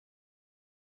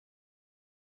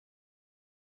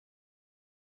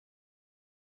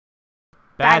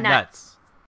Badnuts.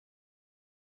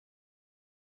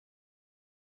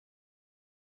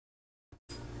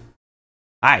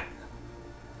 Hi.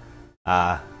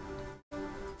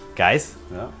 Guys.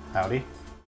 Yeah, howdy.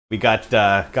 We got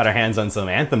our hands on some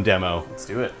Anthem demo. Let's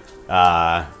do it.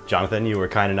 Jonathan, you were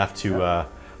kind enough to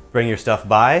bring your stuff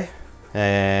by,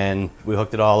 and we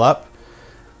hooked it all up.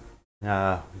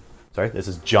 Sorry, this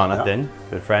is Jonathan,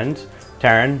 good friend.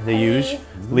 Taran, the huge.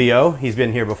 Leo, he's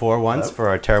been here before once for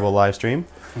our terrible live stream.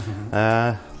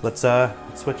 Let's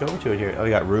switch over to it here. Oh,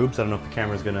 we got Rubes. I don't know if the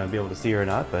camera's gonna be able to see her or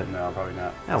not, but no, probably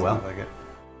not. Oh well. Look like it.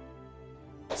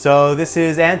 So this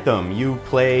is Anthem. You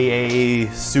play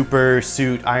a super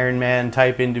suit Iron Man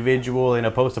type individual in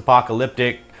a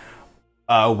post-apocalyptic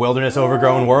wilderness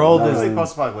overgrown world. Not really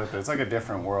post-apocalyptic. It's like a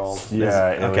different world.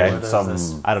 Yeah, okay.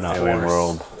 I don't know. Alien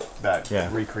world that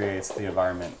recreates the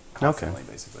environment constantly,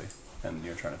 basically. And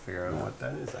you're trying to figure out what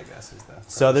that is, I guess, is the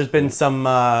So there's been some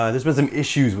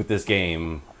issues with this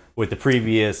game, with the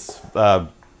previous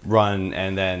run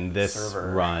and then this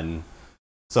run.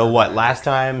 So what? Last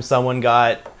time someone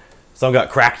got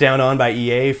cracked down on by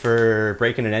EA for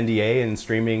breaking an NDA and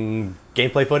streaming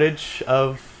gameplay footage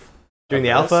during the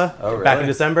alpha back in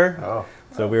December. Oh.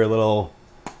 So we were a little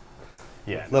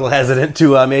hesitant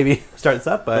to maybe start this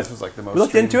up, but this was like the most we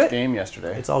looked into it. Game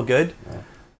yesterday. It's all good. Yeah.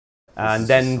 And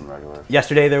then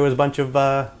yesterday there was a bunch of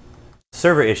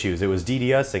server issues. It was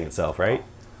DDoSing itself, right?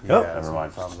 Yeah, oh, never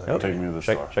mind. Take me to the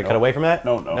store. Should I cut away from that?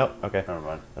 No. Okay. Never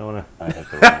mind. I don't want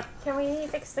to. Can we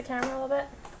fix the camera a little bit?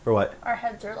 For what? Our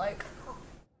heads are like.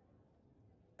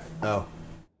 Oh.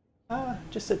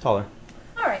 Just sit taller.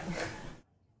 All right.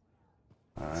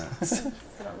 Sit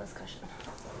on this cushion.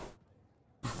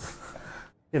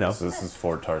 You know. So this is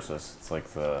Fort Tarsus. It's like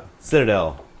the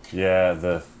Citadel. Yeah,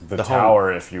 the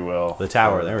tower, if you will. The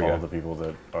tower. There we go. All the people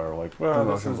that are like, well,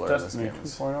 this is Destiny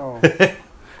 2.0.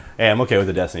 Hey, I'm okay with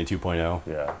the Destiny 2.0.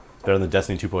 Yeah. Better than the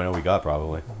Destiny 2.0 we got,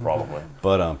 probably. Probably.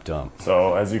 But dumb.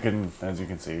 So as you can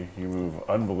see, you move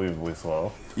unbelievably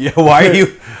slow. Yeah. Why are you?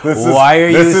 why are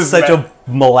you such a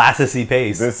molassesy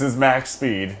pace? This is max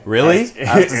speed. Really?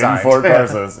 In Fort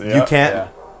Tarsus. Yeah.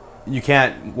 You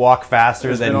can't walk faster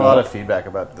than. There's been a lot of feedback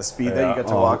about the speed that you get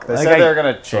to walk. They said they're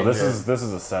gonna change. So this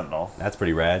is a Sentinel. That's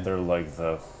pretty rad. They're like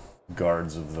the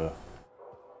guards of the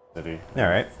city. All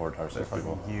right. Fort Tarsus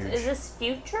people. Huge. Is this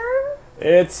future?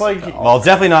 It's like well, it's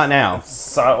definitely not now.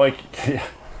 It's like it's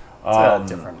a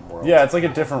different world. Yeah, it's like a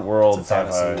different world. It's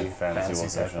a fantasy location.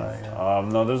 Sci-fi,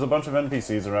 no, there's a bunch of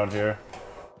NPCs around here.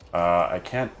 I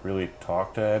can't really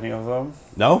talk to any of them.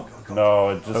 No? No,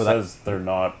 it just says they're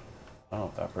not. Oh,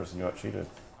 that person got cheated.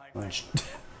 Nice.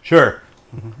 Sure.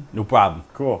 No problem.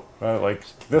 Cool. Like,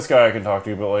 this guy I can talk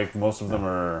to, but like most of them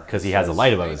are... Because he has a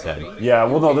light above his head. Yeah,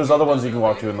 well no, there's other ones you can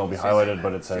walk to and they'll be highlighted,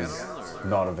 but it says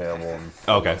not available. And,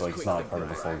 okay. Like, it's not part of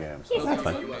the full game. So. That's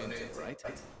fine.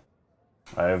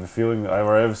 I have a feeling,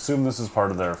 I assume this is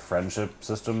part of their friendship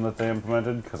system that they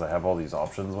implemented, because I have all these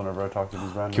options whenever I talk to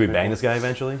these random Can we bang this guy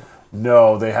eventually?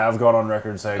 No, they have gone on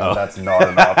record saying that that's not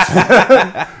an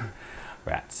option.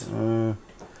 Rats.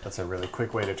 That's a really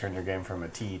quick way to turn your game from a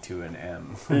T to an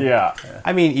M. Yeah.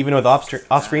 I mean, even with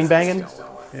off-screen banging?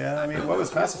 Yeah, I mean, what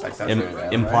was Mass Effect?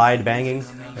 Implied banging?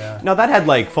 Yeah. No, that had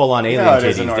like full-on alien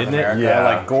titties, didn't it? Yeah,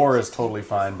 like gore is totally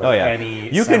fine, but any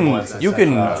you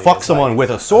can fuck someone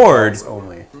with a sword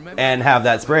and have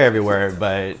that spray everywhere,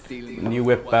 but when you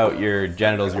whip out your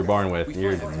genitals you're born with,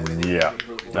 you're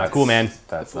not cool, man.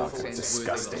 That's not cool.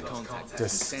 Disgusting.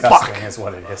 Disgusting is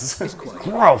what it is.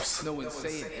 Gross.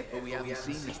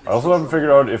 I also haven't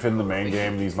figured out if in the main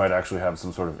game these might actually have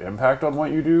some sort of impact on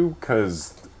what you do,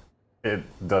 because it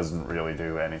doesn't really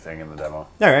do anything in the demo. All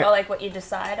right. Well, like what you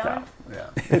decide on? Yeah.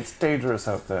 It's dangerous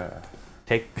out there.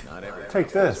 Take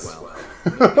this.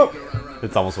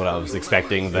 It's almost what I was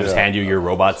expecting. They just hand you your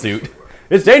robot suit.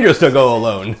 It's dangerous to go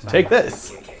alone. Take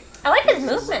this. I like his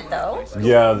movement though.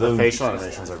 Yeah, the facial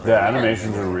animations are the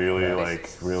animations are really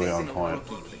really on point.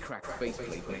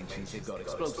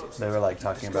 They were like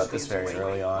talking about this very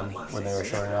early on when they were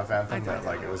showing off Anthem, that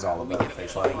like it was all about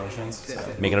facial animations. So.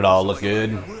 Making it all look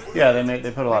good. Yeah,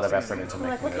 they put a lot of effort into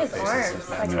making look at his arms.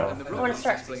 natural. I want to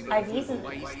start IVs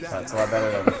and That's a lot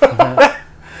better than.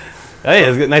 Hey,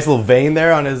 there's a nice little vein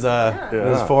there on his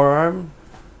forearm.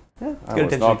 Yeah, I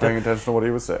was not paying attention to what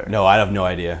he was saying. No, I have no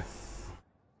idea.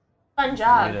 Fun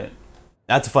job.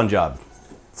 That's a fun job.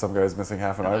 Some guy's missing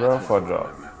half an eyebrow. Fun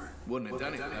job. Wouldn't have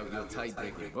done it without your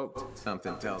tight revoked.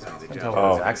 Something tells me the Tell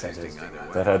job. what his accent is.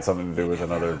 That had something to do with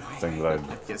another thing that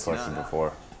I selected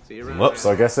before. Whoops.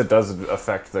 So I guess it does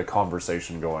affect the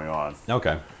conversation going on.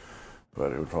 Okay.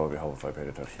 But it would probably be helpful if I paid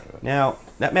attention to it. Now,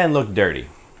 that man looked dirty.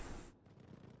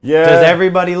 Yeah. Does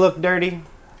everybody look dirty?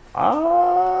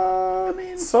 I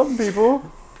mean, some people.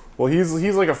 Well, he's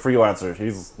like a freelancer.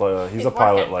 He's a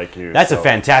pilot working. like you. That's so. a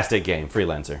fantastic game,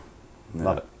 Freelancer.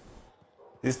 Love it.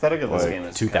 The aesthetic of this Like game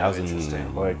is 2000. kind of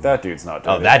interesting. Like that dude's not.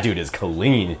 Oh, dirty. that dude is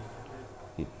clean.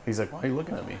 He's like, why are you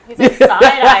looking at me? He's like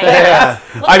side-eye. Yeah.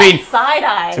 I mean,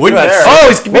 side-eye. Wouldn't there. Oh,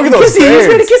 he's Look at those kissy. He's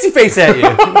made a fades. kissy face at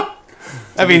you.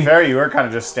 To be fair, you were kind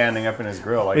of just standing up in his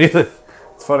grill. Like,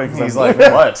 It's funny because he's like,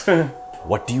 what?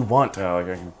 what do you want? yeah, like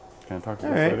can I talk to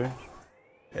this Alright. lady?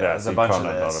 Yeah, there's a see, bunch of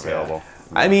content this. not available.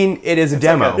 I mean, it is a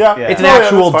demo. Yeah. It's an No, yeah,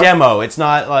 actual that's fine. demo. It's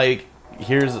not like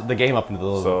here's the game up into the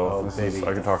little. So this is, baby,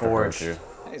 I can talk to her Forge. too.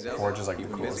 Forge is like the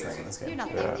coolest thing in this game.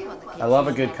 I love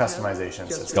a good customization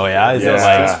system. Oh yeah, is Yeah. it It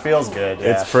like? just feels good.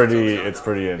 Yeah. It's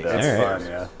pretty in depth. It's Alright. fun,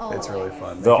 yeah. It's really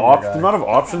fun. The Thank you, the guy. amount of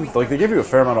options, like they give you a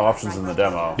fair amount of options in the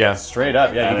demo. Yeah. Straight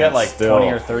up, yeah. And You get it's like still-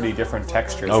 20 or 30 different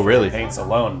textures Oh, for really? the paints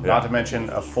alone. Not to mention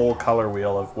a full color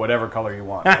wheel of whatever color you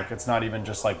want. Like it's not even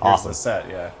just like here's Awesome. the set,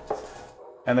 yeah.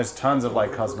 And there's tons of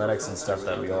like cosmetics and stuff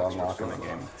that we'll unlock in the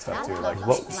game. Stuff too, like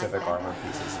specific armor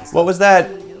pieces and stuff. What was that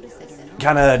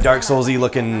kind of Dark Soulsy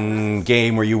looking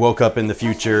game where you woke up in the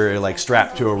future like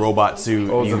strapped to a robot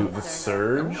suit? Oh, and the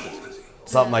Surge?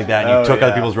 something like that. And you Oh, took yeah.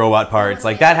 other people's robot parts.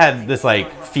 Like that had this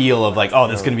like feel of like, oh,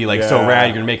 this is gonna be like so Yeah. rad.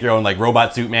 You're gonna make your own like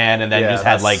robot suit man, and then Yeah, just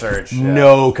had that's like Surge, yeah.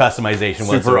 no customization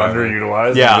Super whatsoever.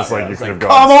 underutilized. Yeah. Just like Yeah, you it's could have like,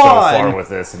 gone come so on! far with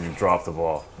this and you dropped the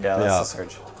ball. Yeah, that's Yeah. the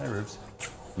search. Hey, Rubes.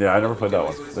 Yeah, I never played that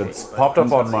one. It's popped up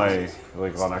on my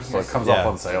like on Xbox. It comes Yeah. up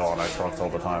on sale on Xbox all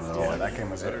the time. And Yeah, like, that game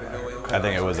was good. I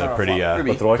think it was a pretty.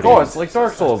 but they're like, oh, it's like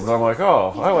Dark Souls, and I'm like,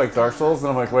 oh, I like Dark Souls, and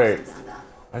I'm like, wait,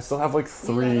 I still have like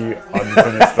 3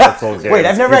 unfinished Dark Souls games. Wait,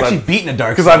 I've never 'cause actually I'm- beaten a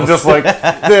Dark Souls. Because I'm just like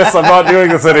this. I'm not doing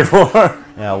this anymore.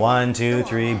 yeah, 1, 2,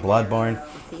 3, Bloodborne.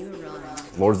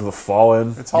 Lords of the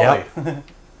Fallen. It's Holly.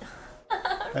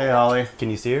 Hey, Holly. Can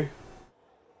you see her?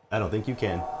 I don't think you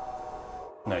can.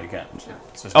 No, you can't.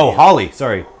 It's just Oh, me. Holly.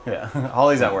 Sorry, Yeah,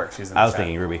 Holly's at work. She's in the I was chat.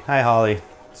 thinking Ruby. Hi, Holly.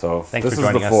 So Thanks this for is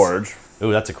joining the us. Forge.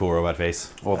 Ooh, that's a cool robot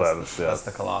face. Well, That's that's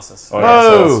the Colossus. Oh, yeah, yeah,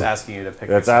 so so- it's asking you to pick.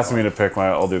 it's your asking me symbol. to pick my.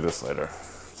 I'll do this later.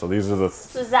 So these are the.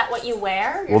 So is that what you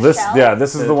wear? Well, this Yourself? yeah,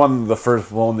 this is the one, the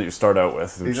first one that you start out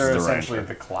with, which These is are the essentially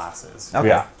Ranger. the classes. Okay.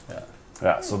 Yeah, Yeah.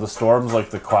 yeah. So the Storm's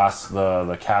like the class,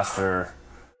 the caster,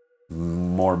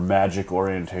 more magic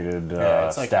orientated Yeah,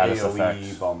 it's like status AoE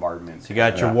effect. bombardment. So you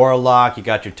got your Yeah. Warlock, you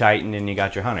got your Titan, and you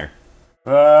got your Hunter.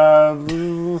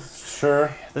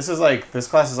 Sure. This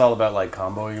class is all about like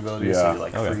comboing abilities. So Yeah. you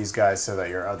like Okay. freeze guys so that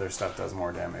your other stuff does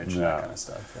more damage and Yeah. that kind of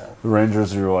stuff. Yeah. The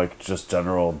Rangers are like just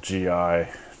general GI.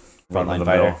 Run Frontline of the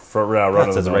fighter. mill. Run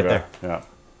of says the it right mill there. guy. Yeah.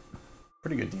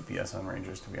 Pretty good DPS on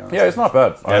Rangers, to be honest. Yeah, it's not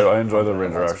bad. Yeah. I enjoy the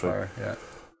Ranger Lots of actually. fire,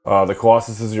 Yeah. The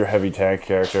Colossus is your heavy tank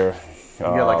character. You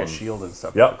get like a shield and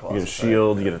stuff. Yep, with the you get a Colossus, right?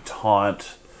 shield, you get a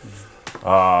taunt.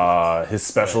 His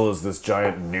special is this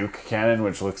giant nuke cannon,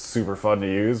 which looks super fun to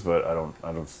use, but I don't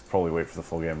probably wait for the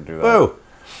full game to do that. Whoa!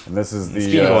 And this is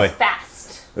Speedy the boy.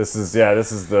 Fast. this is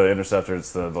the interceptor.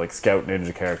 It's the like scout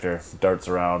ninja character, darts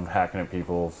around, hacking at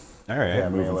people, All right. Yeah.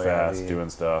 moving melee fast, heavy. doing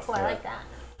stuff. Oh, I like that.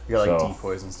 You got like So-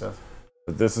 decoys and stuff.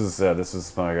 But this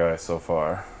is my guy so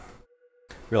far.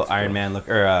 Real Iron Man look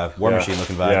or War Yeah. Machine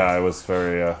looking vibe. Yeah, I was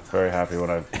very happy when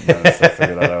I managed to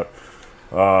figure that out.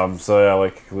 So yeah,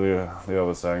 like Leo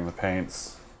was saying, the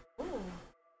paints.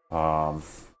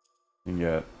 You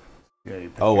get Yeah, you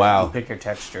pick Oh, your, wow. You pick your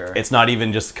texture. It's not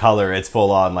even just color; it's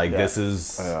full on. Like Yeah. this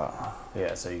is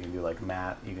Yeah, so you can do like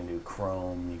matte, you can do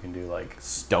chrome, you can do like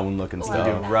stone looking you stuff.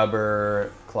 can do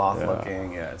rubber, cloth Yeah.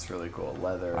 looking. Yeah, it's really cool.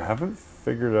 Leather. I haven't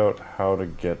figured out how to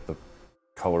get the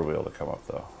color wheel to come up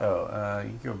though. Oh,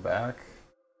 you go back.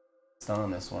 It's not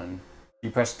on this one. You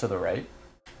press to the right.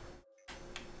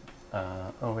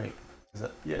 Oh wait, is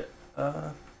that yeah?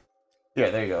 Yeah,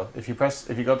 there you go. If you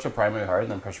go up to primary hard,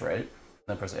 then press right,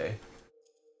 then press A.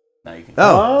 Now you can.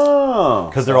 Oh,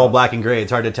 Because they're all black and gray,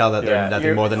 it's hard to tell that they're Yeah, nothing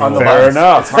you're- more than on the normal Fair buttons.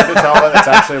 enough. It's hard to tell, but it's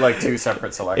actually like two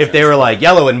separate selections. If they were like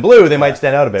yellow and blue, they might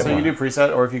stand out a bit So more. you can do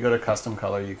preset, or if you go to custom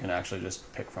color, you can actually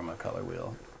just pick from a color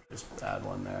wheel. Just add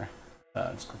one there.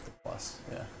 Just click the plus.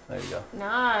 Yeah, there you go.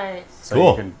 Nice. So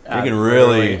Cool. You can, You add can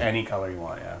literally really- any color you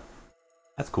want. Yeah.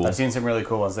 That's cool. I've seen some really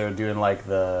cool ones. They were doing like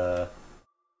the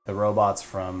robots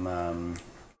from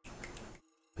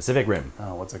Pacific Rim.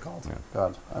 oh, what's it called? Yeah.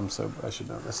 God, I should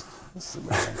know this. This is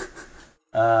amazing.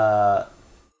 That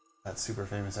super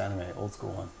famous anime, old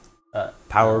school one.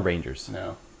 Power Rangers.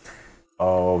 No,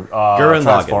 Oh, Gurren Lagann.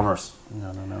 Transformers.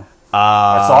 no.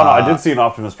 I did see an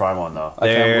Optimus Prime one though. I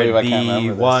can't They're believe I can't the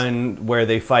remember this. one where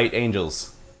they fight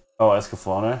angels. Oh,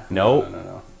 Escaflowne. Nope.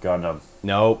 No. Gundam.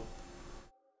 Nope.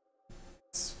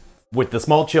 With the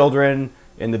small children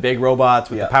and the big robots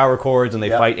with the power cords, and they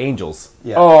fight angels.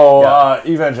 Yeah. Oh, Yeah.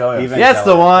 Evangelion. That's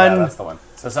the one. Yeah, that's the one.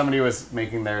 So somebody was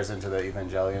making theirs into the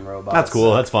Evangelion robots. That's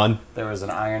cool. That's fun. There was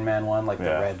an Iron Man one, like the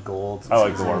red gold. I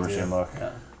like the War Machine look.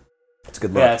 Yeah. It's a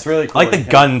good look. Yeah, it's really cool. I like the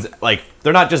guns. Like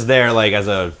they're not just there like as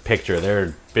a picture.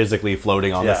 They're physically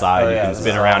floating on the side. You can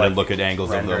spin around and look at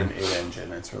angles of them.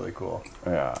 In-engine. It's really cool.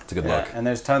 Yeah, it's a good look. And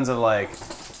there's tons of like,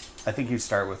 I think you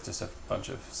start with just a bunch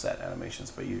of set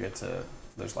animations, but you get to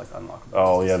there's like unlockable.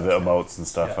 Oh yeah, the emotes and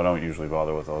stuff. I don't usually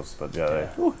bother with those, but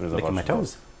there's a licking my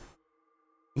toes.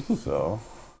 So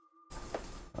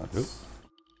that's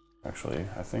actually,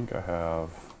 I think I have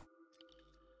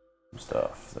some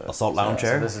stuff. Assault lounge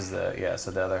chair. So this is the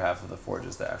so the other half of the forge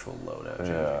is the actual loadout.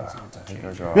 Yeah, I think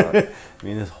I got. I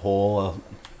mean, this whole.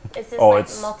 Is this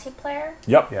it's multiplayer?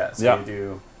 Yep. Yeah. So you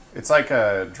do. It's like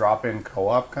a drop-in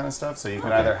co-op kind of stuff. So you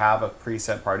can either have a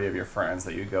preset party of your friends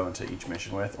that you go into each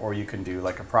mission with, or you can do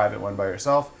like a private one by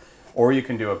yourself, or you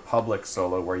can do a public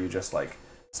solo where you just like.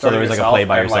 So there is like a play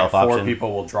by yourself like 4 option.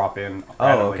 people will drop in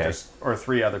randomly, or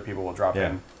 3 other people will drop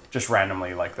in just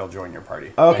randomly, like they'll join your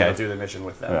party. Oh, okay. And you'll do the mission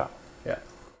with them. Yeah.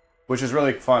 Which is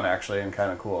really fun actually and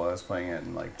kind of cool. I was playing it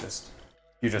and like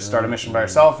you just start a mission by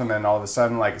yourself and then all of a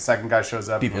sudden like a second guy shows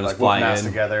up. People and just like fly ass in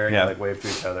together and you like wave to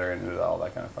each other and do all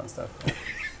that kind of fun stuff.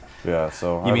 Yeah.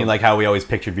 So you mean like how we always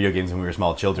pictured video games when we were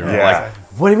small children? Yeah. We're like,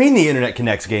 what do you mean the internet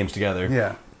connects games together?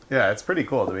 Yeah. Yeah, it's pretty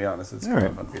cool to be honest. It's kind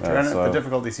of a fun feature. And the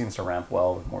difficulty seems to ramp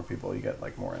well with more people. You get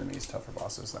like more enemies, tougher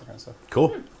bosses, that kind of stuff.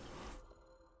 Cool.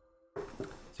 So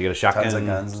you get a shotgun, tons of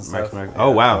guns and stuff.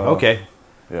 Oh wow, okay.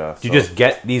 Yeah. Do you just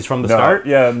get these from the start?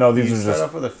 Yeah, no, these you are start just.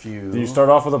 off with a few. You start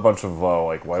off with a bunch of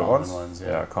like white ones.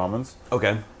 Yeah, commons.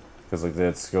 Okay. Because like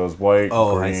it goes white,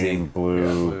 green,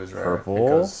 blue, purple. It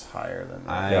goes higher than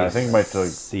that. I think it might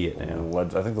see it now.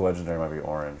 I think the legendary might be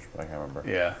orange, but I can't remember.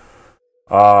 Yeah.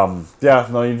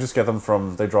 No, you just get them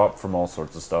from. They drop from all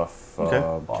sorts of stuff.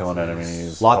 Killing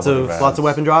enemies. Lots of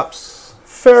weapon drops.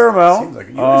 Fair amount. Seems like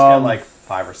you always get like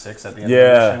 5 or 6 at the end of the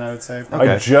mission, I would say.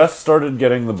 I just started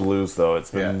getting the blues though.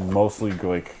 It's been mostly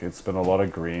like it's been a lot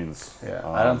of greens. Yeah,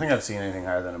 I don't think I've seen anything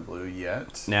higher than a blue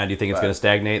yet. Now, do you think it's going to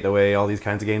stagnate the way all these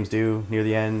kinds of games do near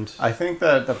the end? I think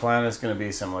that the plan is going to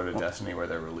be similar to Destiny, where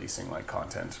they're releasing like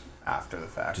content after the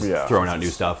fact. Just throwing out new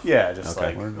stuff. Yeah, just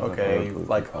like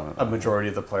a majority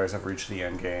of the players have reached the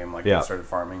end game. Like they started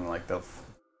farming like the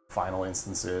final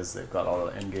instances. They've got all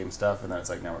the end game stuff, and then it's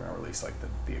like now we're going to release like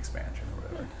the expansion or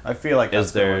whatever. I feel like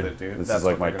that's what they do. This is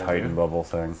like my Titan bubble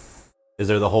thing. Is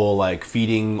there the whole like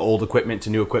feeding old equipment to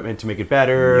new equipment to make it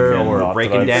better, or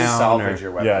breaking down? Salvage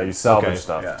your weapons. Yeah, you salvage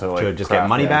stuff to like just get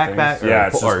money back. Yeah,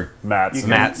 it's just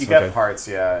mats. You get parts,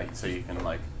 so you can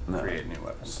like create new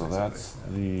weapons. So that's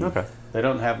the They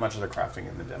don't have much of the crafting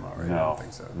in the demo, right? No, I don't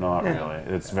think so. Not really.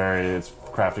 It's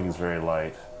crafting is very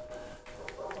light.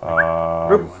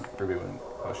 Ruby wouldn't.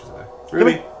 Oh, she's away.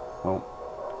 Ruby. Oh.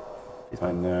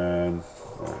 And then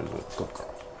where is it?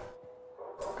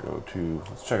 Go to.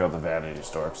 Let's check out the vanity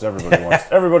store because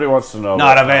everybody wants to know.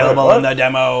 Not available in the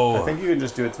demo. I think you can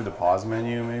just do it through the pause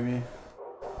menu, maybe.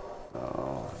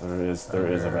 Oh, there is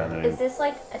a vanity. Is this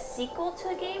like a sequel to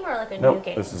a game or like a new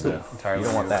game? This is it. Entirely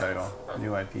don't want that title.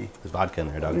 New IP. There's vodka in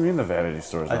there, dog. What do you mean the vanity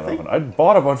store is not open? I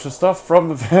bought a bunch of stuff from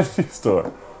the vanity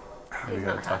store. Maybe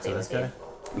gotta talk to this guy.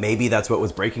 Maybe that's what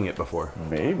was breaking it before.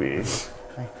 Maybe.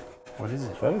 What is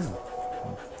it? That is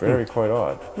very quite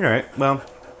odd. All right. Well,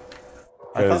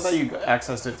 I thought that you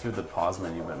accessed it through the pause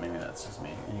menu, but maybe that's just me.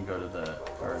 And you go to the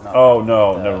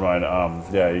never mind.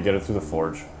 Yeah, you get it through the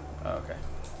forge. Oh, okay.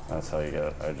 That's how you get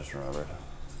it. I just remembered.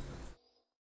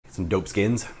 some dope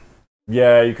skins.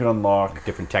 Yeah, you can unlock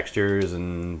different textures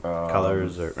and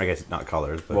colors, or I guess not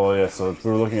colors, but well, yeah. So we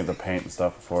were looking at the paint and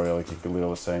stuff before. Like Leo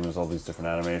was saying, there's all these different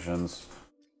animations.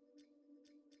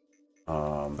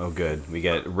 Oh, good. We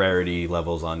get rarity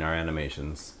levels on our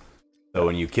animations. So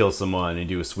when you kill someone and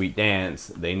do a sweet dance,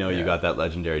 they know you got that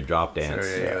legendary drop dance,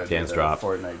 dance drop.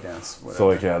 Fortnite dance. Whatever. So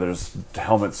like, yeah, there's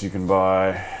helmets you can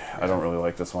buy. I don't really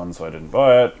like this one, so I didn't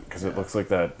buy it because it looks like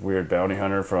that weird bounty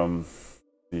hunter from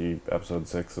the episode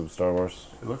 6 of Star Wars.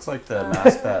 It looks like the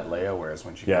mask that Leia wears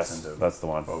when she gets into that's the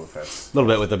one. Boba Fett's. A little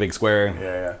bit with the big square.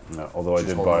 Yeah. No, although I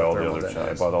did buy all the other.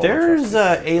 I bought all. There's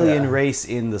an alien race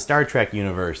in the Star Trek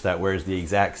universe that wears the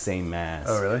exact same mask.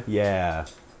 Oh, really? Yeah.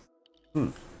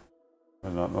 I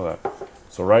did not know that.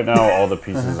 So right now, all the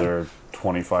pieces are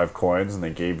 25 coins, and they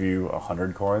gave you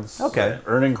 100 coins. Okay.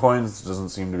 So earning coins doesn't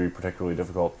seem to be particularly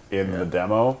difficult in the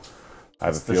demo. I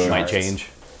have a feeling it might change.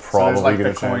 Probably so there's like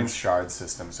gonna the coin change. shard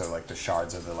system. So like the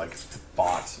shards are the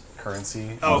bought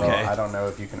currency. Okay. I don't know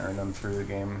if you can earn them through the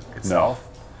game itself.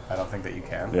 I don't think that you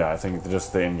can. Yeah, I think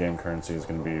just the in-game currency is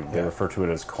going to be. They refer to it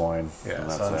as coin. Yeah,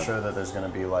 so I'm sure that there's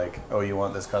going to be like, oh, you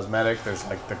want this cosmetic? There's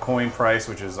like the coin price,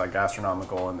 which is like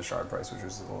astronomical, and the shard price, which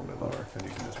is a little bit lower, and you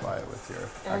can just buy it with your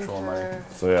actual money.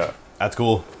 So yeah, that's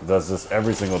cool. It does this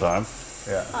every single time.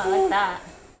 Yeah. Oh, I like that.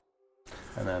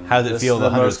 And then how does it feel? The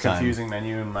most confusing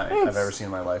menu I've ever seen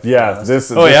in my life. Yeah,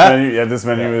 this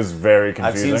menu is very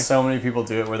confusing. I've seen so many people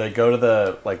do it where they go to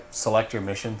the like select your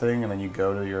mission thing, and then you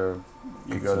go to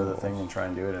the thing and try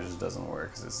and do it, and it just doesn't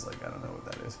work because it's like I don't know what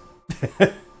that is.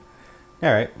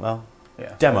 All right, well,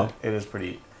 yeah, demo. It is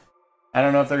pretty. I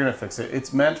don't know if they're gonna fix it.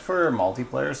 It's meant for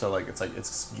multiplayer, so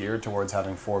it's geared towards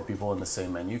having 4 people in the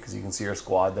same menu because you can see your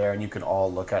squad there and you can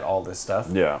all look at all this stuff.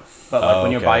 Yeah. But like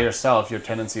when you're by yourself, your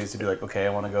tendency is to be like, okay, I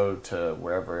want to go to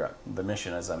wherever the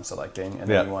mission is I'm selecting, and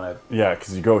then you want to. Yeah,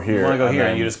 because you go here. You want to go here,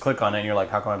 and you just click on it, and you're like,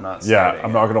 how come I'm not? Yeah,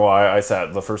 I'm not gonna lie.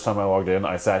 The first time I logged in,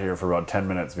 I sat here for about 10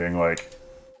 minutes, being like,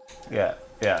 Yeah,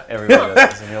 everybody does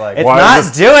this, and you're like, it's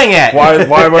not doing it. Why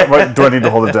do I need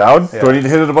to hold it down? Yeah. Do I need to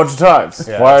hit it a bunch of times?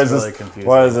 Yeah, why is really this? confusing.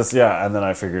 Why is this? Yeah, and then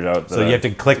I figured out. That so you have to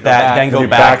click that, then go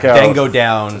back, then go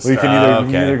down. Well, you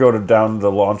can either go down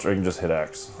the launch, or you can just hit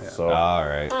X. Yeah. So all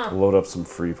right, load up some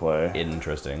free play.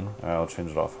 Interesting. I'll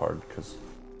change it off hard because.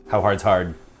 How hard's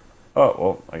hard? Oh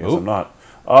well, I guess I'm not.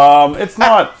 It's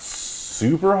not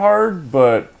super hard,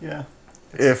 but yeah,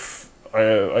 if.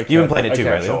 You've been playing it too,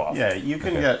 right? Yeah, you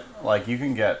can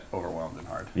get overwhelmed in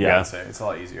hard. Yeah, I'd say it's a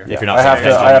lot easier. If you're not, I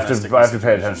have to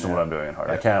pay attention to what I'm doing in hard.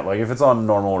 I can't if it's on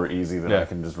normal or easy, then I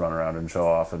can just run around and show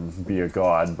off and be a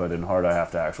god. But in hard, I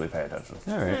have to actually pay attention.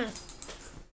 All right.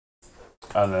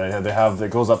 And they have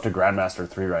it goes up to Grandmaster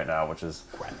 3 right now, which is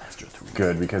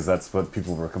good because that's what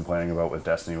people were complaining about with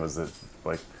Destiny was that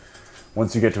like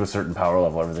once you get to a certain power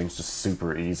level, everything's just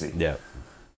super easy. Yeah.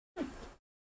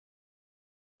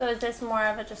 So is this more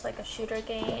of just like a shooter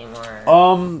game,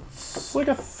 or? It's like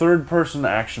a third-person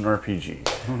action RPG.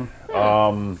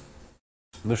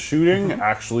 The shooting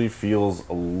actually feels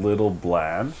a little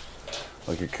bland.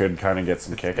 Like it could kind of get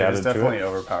some kick added to it. It's definitely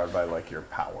overpowered by like your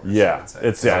powers. Yeah,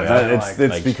 it's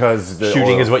because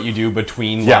shooting is what you do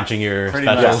between launching your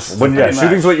specials.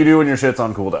 Shooting's what you do when your shit's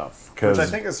on cooldown. Which I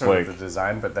think is sort of the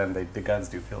design, but then the guns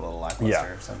do feel a little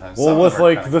lackluster sometimes. Well, with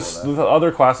like the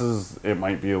other classes, it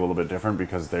might be a little bit different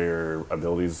because their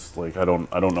abilities, like I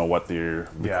don't know what the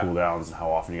cooldowns and how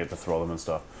often you get to throw them and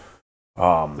stuff.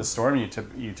 The storm,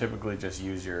 you typically just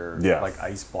use your like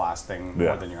ice blast thing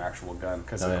more than your actual gun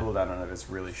because the cooldown on it is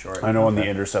really short. I know on the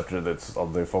interceptor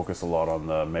they focus a lot on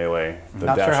the melee, the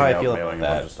not dashing sure how I out, feel meleeing about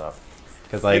that. a bunch of stuff.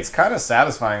 Like, it's kind of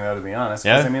satisfying though, to be honest.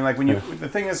 Yeah. I mean, like when the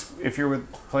thing is, if you're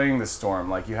playing the storm,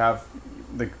 like you have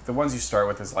the ones you start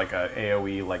with is like a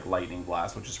AOE like lightning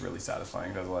blast, which is really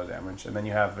satisfying, does a lot of damage, and then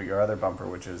you have your other bumper,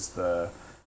 which is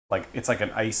it's like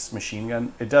an ice machine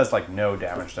gun. It does like no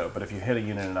damage though, but if you hit a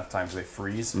unit enough times, they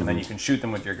freeze, and then you can shoot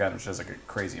them with your gun, which does like a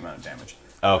crazy amount of damage.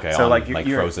 Okay, so like you're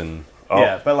frozen.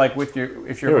 Yeah, but like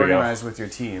if you're organized with your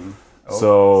team.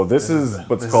 So this is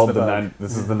what's called the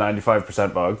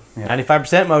 95% bug.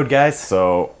 95% mode, guys.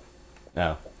 So,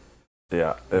 no,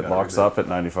 yeah, it locks up at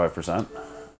 95%.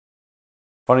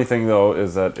 Funny thing though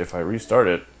is that if I restart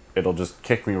it, it'll just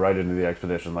kick me right into the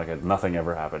expedition like nothing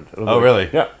ever happened. Really?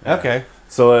 Yeah. Okay.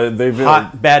 So they've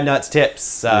hot bad nuts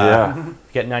tips.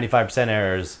 Get 95%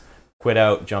 errors, quit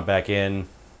out, jump back in.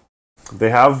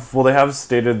 They have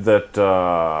stated that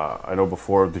I know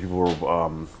before the people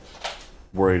were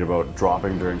worried about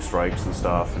dropping during strikes and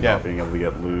stuff and not being able to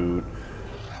get loot.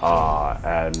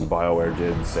 And BioWare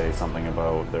did say something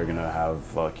about they're gonna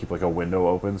have keep like a window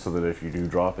open so that if you do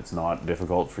drop, it's not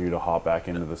difficult for you to hop back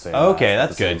into the same. Okay,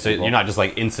 that's good. So you're not just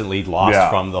like instantly lost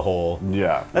from the whole.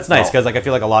 Yeah, that's nice because like I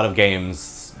feel like a lot of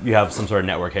games you have some sort of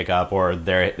network hiccup or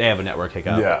they have a network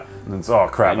hiccup. Yeah, and it's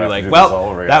crap. And you're like,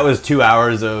 well, that was 2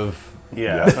 hours of.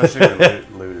 Yeah, especially when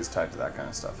loot is tied to that kind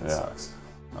of stuff. It sucks.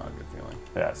 Not a good feeling.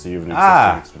 Yeah, so you have an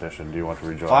existing expedition. Do you want to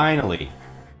rejoin? Finally.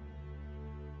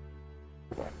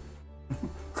 She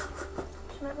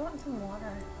might want some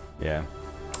water. Yeah.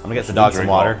 I'm gonna get the dog some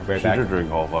water. She did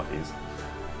drink all Lucky's.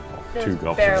 There's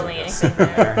barely anything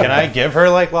there. Can I give her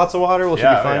like lots of water? Will she be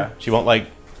fine? Yeah. She won't like.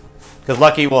 Because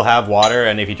Lucky will have water,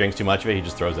 and if he drinks too much of it, he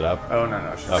just throws it up. Oh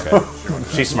no. Okay.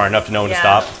 She's smart enough to know when to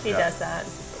stop. She does that.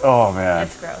 Oh man,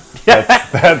 it's gross.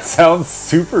 That sounds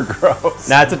super gross.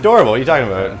 Nah, it's adorable. What are you talking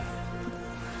about?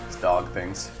 It's dog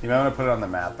things. You might want to put it on the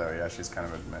mat though. Yeah, she's kind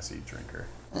of a messy drinker.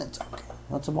 It's okay.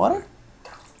 Want some water?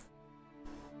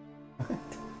 He'll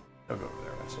go over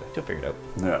there eventually. She'll figure it out.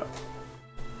 Yeah.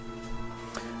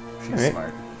 She's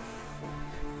smart.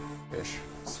 Fish,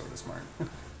 sort of smart.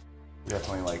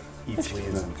 Definitely like eats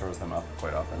leaves and throws them up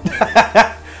quite often.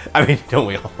 I mean, don't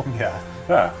we all? Yeah.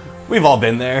 Yeah. We've all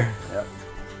been there. Yep.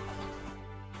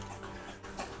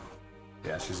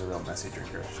 Yeah, she's a real messy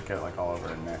drinker. She get it like all over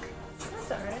her neck.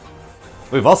 That's alright.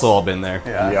 We've also all been there.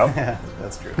 Yeah. Yep. Yeah,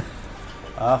 that's true.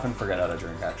 I often forget how to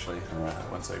drink, actually.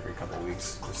 Once every couple of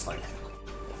weeks. Just like,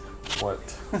 what?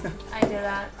 I do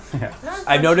that. Yeah. Not as I've much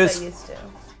as noticed- I used to.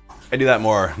 I do that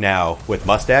more now with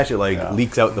mustache. It like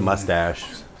leaks out the mustache.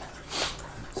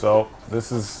 So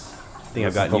this is I think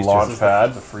I've gotten the used launch to it.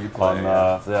 pad. The free play.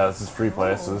 On, this is free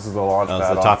play. So this is the launch Oh, pad. it's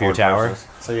the on top of your Ford tower? Focus.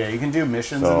 So yeah, you can do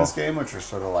missions So- in this game, which are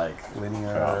sort of like linear.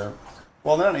 Yeah.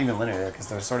 Well, they're not even linear because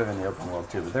they're sort of in the open world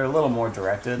too, but they're a little more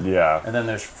directed. Yeah. And then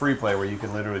there's free play where you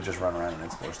can literally just run around and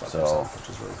explore stuff So- yourself, which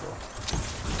is really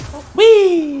cool.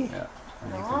 Whee! Yeah. And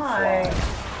you can Why?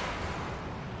 fly.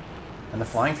 And the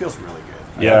flying feels really good.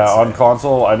 I Yeah, gotta on say.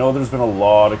 console, I know there's been a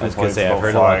lot of I was gonna complaints say, I've about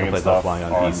heard a lot of flying and complaints about stuff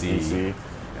flying on PC.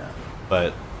 Yeah.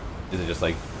 But is it just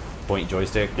like point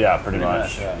joystick? Yeah, pretty Pretty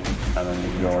much. Yeah. And then you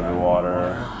can go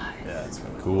underwater. Yeah, it's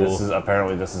really cool. Cool.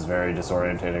 This is very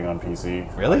disorientating on PC.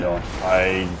 Really?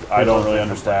 I don't really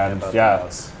understand. About Yeah, the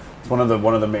mouse. it's one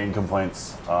of the main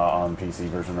complaints on PC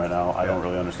version right now. I don't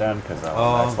really understand because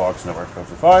on Xbox and it works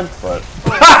perfectly fine. But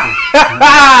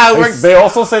they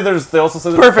also say there's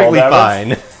Perfectly fall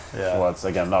damage. fine. Yeah. Well, it's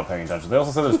again not paying attention. They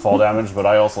also say there's fall damage, but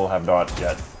I also have not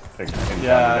yet encountered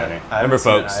any. I Remember, haven't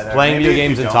seen it folks, either. playing Maybe video if you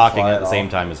games and don't talking fly at the all. same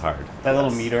time is hard. That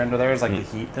little meter under there is like the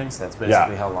heat thing, so that's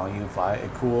basically Yeah. how long you can fly.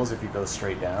 It cools if you go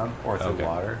straight down or through Okay.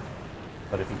 water.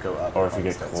 But if you go up, Or if you it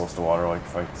get starts- close to water, like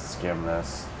if I skim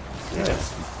this, Yeah.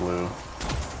 it's blue.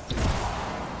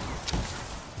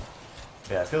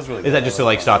 Yeah, it feels really good. Is that just to I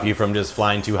like love stop it. you from just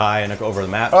flying too high and over the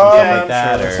map and stuff Yeah, like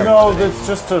that? sure. Or No, it's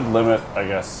just to limit, I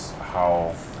guess,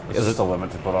 how. It's Is just a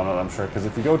limit to put on it, I'm sure. Because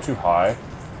if you go too high,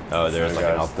 oh, there's like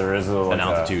guys, there is like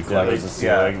altitude yeah, there's cloud. a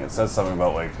ceiling. It says something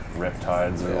about like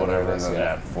riptides or Yeah, whatever, there and is, then yeah.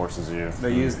 that forces you.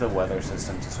 They use the weather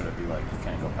system to sort of be like, you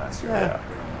can't go past your. Yeah.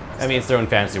 I mean, it's their own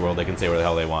fantasy world. They can say where the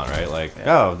hell they want, right? Like,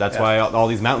 Yeah. oh, that's why all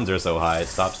these mountains are so high. It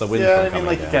stops the wind Yeah, from I mean, coming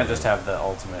like down. you can't just have the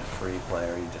ultimate free play,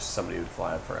 or you just somebody would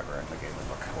fly it forever, and the game would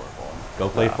look horrible. Go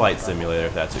play Flight Simulator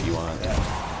if that's what you want. Yeah.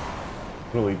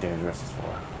 Really dangerous is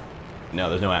for. No,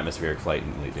 there's no atmospheric flight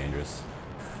in Elite Dangerous.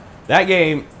 That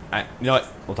game, you know what?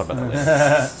 We'll talk about that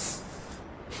later.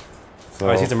 So, Oh,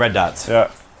 I see some red dots. Yeah.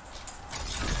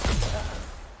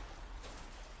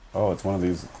 Oh, it's one of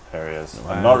these areas.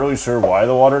 Wow. I'm not really sure why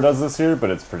the water does this here, but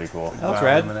it's pretty cool. Oh, it's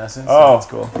red. Luminescence, Oh. that's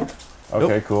cool.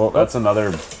 Okay, cool. That's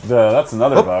another bug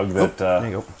that There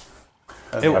you go.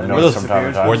 That's Hey, what I've where noticed those- from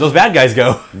time to time. Where'd those bad guys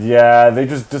go? Yeah, they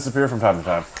just disappear from time to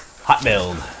time. Hot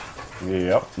build.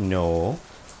 Yep. No.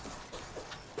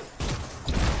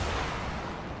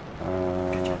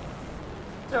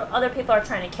 So other people are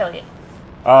trying to kill you.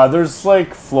 There's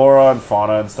like flora and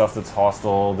fauna and stuff that's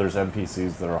hostile. There's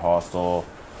NPCs that are hostile.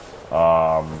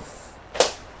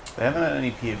 They haven't had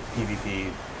any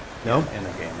PvP No? in the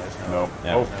game. There's no. Nope.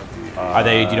 Yeah. Oh, PvP. Are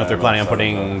they? Do you know if they're planning on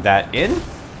putting that in?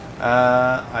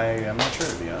 I am not sure,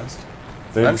 to be honest.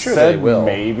 They've I'm sure said they will.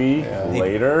 maybe Yeah.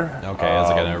 later. Okay, is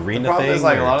it like an The arena problem thing? is,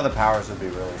 like, or- a lot of the powers would be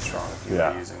really strong if you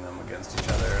Yeah. were using them against each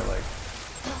other. Like,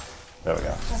 There we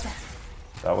go.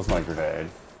 That was my grenade.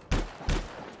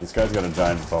 This guy's got a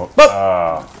giant boat.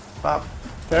 pop.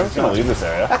 Okay, I'm just gonna leave this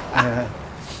area.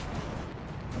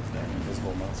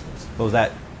 Invisible monsters. What was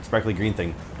that sparkly green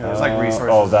thing? Yeah, there's like resources.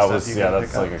 Oh, and that stuff was you yeah. can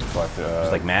That's pick like up. a collective.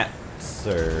 Just like mats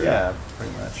or Yeah,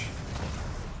 pretty much.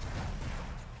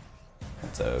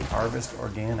 It's a, Harvest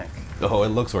organic. oh, it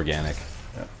looks organic.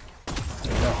 There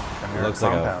you go. It looks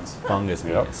like a compounds. fungus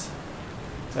Yep. piece.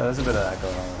 Yeah, there's a bit of that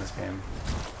going on in this game.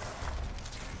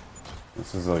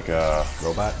 This is like a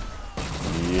Robot?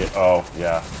 yeah. Oh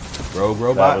yeah. Rogue That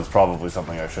robot? was probably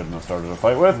something I shouldn't have started a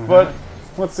fight with, but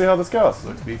let's see how this goes.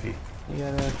 Looks beefy. You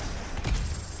gotta...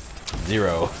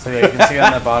 0. So yeah, you can see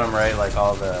on the bottom right, like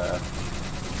all the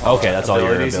Okay, that's all your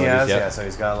abilities. he has. Yep. Yeah, so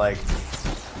he's got like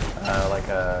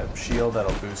a shield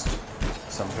that'll boost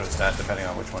some sort of stat depending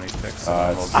on which one he picks.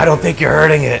 I don't think you're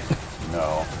hurting it.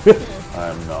 No,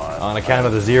 I'm not. On account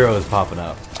of the zeros popping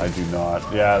up. I do not.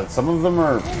 Yeah, some of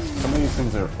these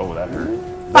things are. Oh, that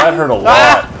hurt. That hurt a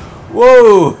lot.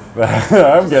 Whoa!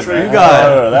 I'm getting. You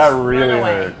got it. That really Run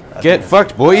away. hurt. Get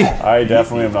fucked, boy! I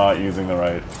definitely am not using the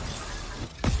right.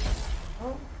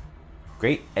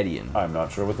 Great Edian. I'm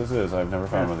not sure what this is. I've never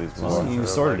found one of these before. You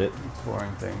sorted it.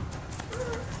 Boring thing.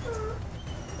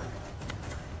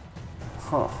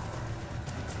 Huh.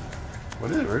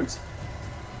 What is it, Roots?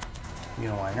 You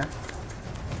know, whiner.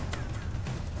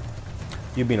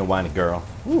 You being a whiny girl.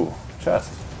 Ooh,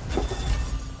 chest.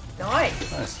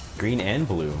 Nice. Nice. Green and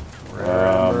blue. Rare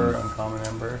ember, uncommon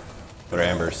ember. What are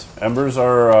ambers? Embers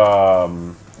are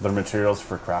They're materials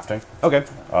for crafting. Okay.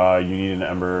 You need an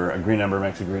ember. A green ember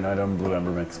makes a green item. Blue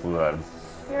ember makes a blue item.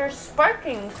 You're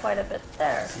sparking quite a bit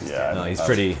there. Yeah. No, he's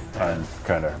pretty. I'm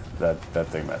kind of that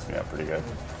thing messed me up pretty good.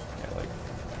 Yeah, like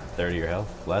 30 your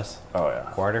health, less. Oh yeah.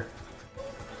 Quarter.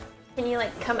 Can you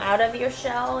like come out of your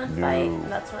shell and No. fight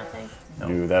and that sort of thing?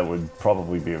 No. That would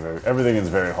probably be a very. Everything is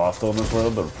very hostile in this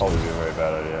world, but it would probably be a very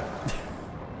bad idea.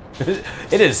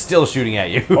 It is still shooting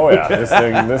at you. Oh yeah, this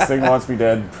thing wants me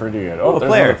dead pretty good. Oh, there's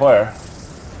player. another player.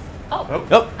 Oh,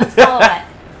 Nope. let's follow it.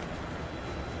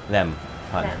 Them.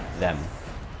 Hunt. Them.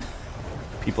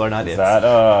 People are not Is it. that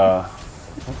how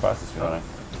fast is he running?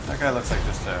 That guy looks like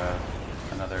just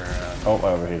another. Oh,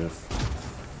 I overheated.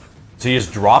 So you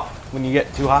just drop when you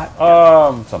get too hot?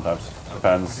 Sometimes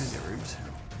depends.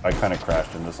 I kind of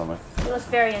crashed into something. It was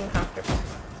very uncomfortable.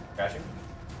 Crashing.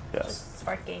 Yes. Just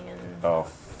sparking and. Oh,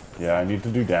 yeah. I need to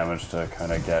do damage to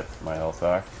kind of get my health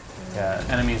back. Yeah,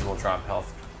 enemies will drop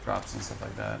health drops and stuff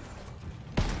like that.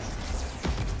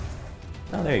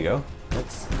 Oh, there you go.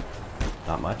 That's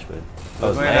not much, but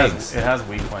Those those it legs. has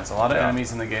weak points. A lot of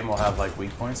enemies in the game will have like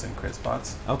weak points and crit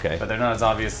spots. Okay. But they're not as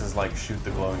obvious as like shoot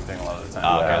the glowing thing a lot of the time.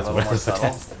 Oh, They're okay, a little more that's what subtle.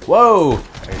 it's- Whoa!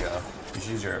 There you go. You should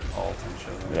use your ult and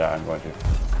show them. Yeah, I'm going to.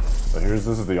 But this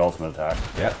is the ultimate attack.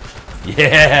 Yep.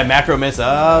 Yeah, macro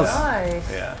missiles.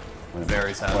 Yeah.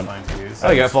 Very satisfying to use.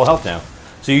 Oh, you got full health now.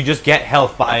 So you just get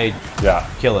health by Yeah.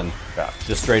 killing. Yeah.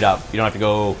 Just straight up. You don't have to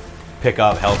go pick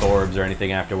up health orbs or anything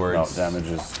No, afterwards. damage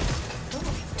is.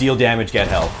 Deal damage, get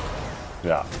health.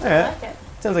 Yeah. Yeah. like it.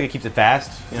 Sounds like it keeps it fast.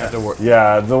 You don't have to work.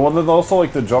 Yeah, the one that also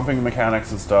like the jumping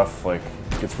mechanics and stuff. Like,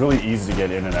 it's really easy to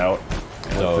get in and out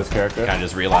So with this character. kind of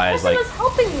just That realize person like was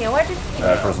helping you. Why did you?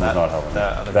 That person's that- not helping.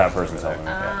 that other That person's person's over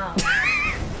helping. there. me. Oh.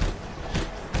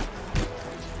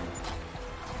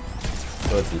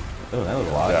 so it's, oh, that was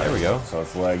a lot. Yeah. There we go. So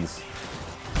it's legs.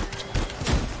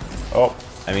 Oh,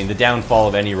 I mean, the downfall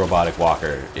of any robotic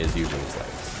walker is usually its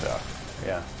legs. yeah.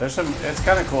 Yeah. There's some. It's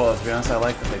kind of cool. To be honest, I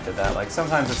like that they did that. Like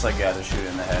sometimes it's like yeah, just shoot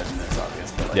in the head and it's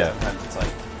obvious. But like Yeah. sometimes it's like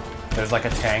there's like a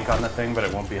tank on the thing, but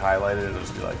it won't be highlighted. It'll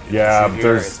just be like Yeah, shoot here,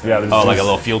 there's- it's yeah, gonna there's Oh, be like a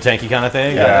little fuel tanky kind of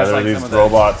thing? Yeah, there's there are like these some of the-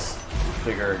 robots.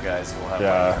 bigger guys who will have.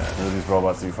 Yeah, Like, there are these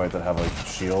robots that you fight that have like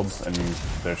shields, and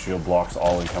their shield blocks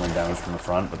all incoming damage from the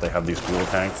front, but they have these fuel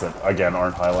tanks that again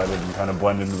aren't highlighted and kind of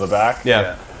blend into the back.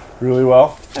 Yeah. really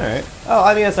well. All right. Oh,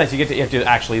 I mean, that's nice. You have to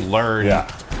actually learn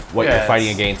what Yeah, you're fighting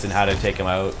it's- against and how to take them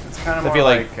out. It's kind of I more feel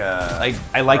like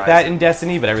I like that in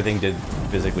Destiny, but everything did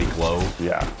physically glow.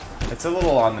 Yeah. It's a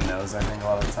little on the nose, I think, a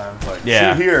lot of the times. Like,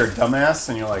 Yeah. shoot here, dumbass,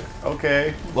 and you're like,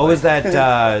 okay. What was that?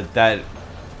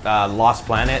 Lost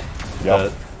Planet.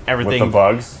 Yep. Everything. With the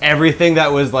bugs. Everything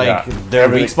that was like Yeah. their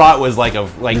Everything- weak spot was like a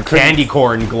candy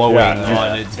corn glowing Yeah.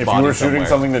 on its If body you were shooting somewhere.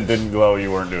 something that didn't glow,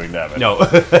 you weren't doing damage. No,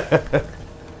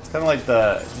 It's kind of like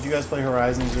the. Did you guys play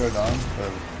Horizon Zero Dawn?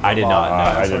 I did not. No.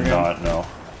 I Dinosaur did game? not know.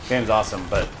 Game's awesome,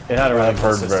 but it had a really I've cool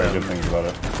heard system. very good things about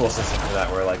it. Cool system for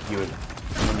that, where like you would,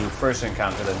 when you first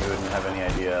encounter them, you wouldn't have any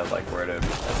idea like where to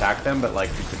attack them, but like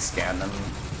you could scan them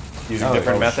using Oh,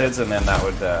 different oh, methods, and then that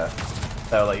would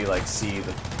let you like see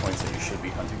the points that you should be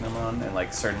hunting them on, and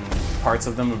like certain parts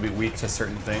of them would be weak to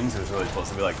certain things. It was really cool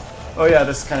to be like, oh yeah,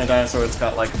 this kind of dinosaur, it's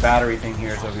got like a battery thing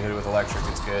here, so if you hit it with electric,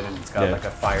 it's good, and it's got Yeah. like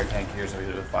a fire tank here, so if you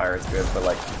hit it with fire, it's good. But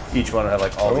like each one would have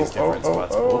like all these different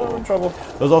spots. Trouble.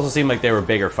 Those also seem like they were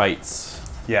bigger fights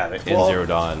Yeah, they, in Zero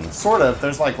Dawn. Sort of.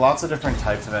 There's like lots of different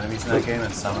types of enemies in that game,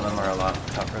 and some of them are a lot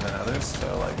tougher than others.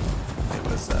 So like, it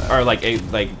was. Or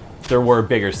like there were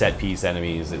bigger set piece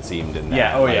enemies. It seemed in that.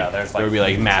 Yeah, oh like, yeah, there's, there like, would be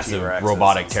like huge massive T-Rexes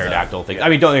robotic and stuff. pterodactyl things. Yeah. I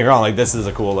mean, don't get me wrong. Like this is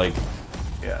a cool like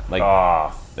Yeah. like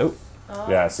Ah. oh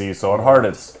Yeah, see, so on hard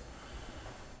it's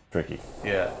tricky.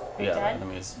 Yeah. you Yeah. dead?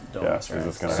 Enemies don't Yeah, mess 'cause around.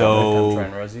 it's gonna So- Come try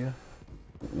and res you.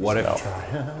 what if?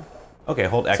 No. Okay,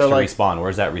 hold X So, to like- respawn.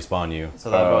 Where's that respawn you? So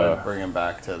that would bring him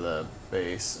back to the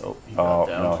base. Oh, he Oh, got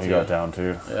down. no, he too. got down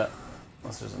too. Yeah.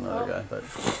 Unless there's another guy, but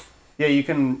yeah, you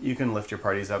can lift your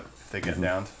parties up if they get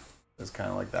downed. It's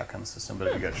kind of like that kind of system. But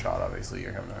if you get shot, obviously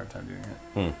you're having a hard time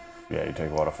doing it. Yeah, you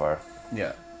take a lot of fire.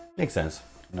 Yeah. Makes sense.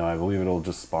 No, I believe it'll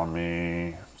just spawn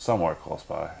me somewhere close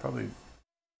by. Probably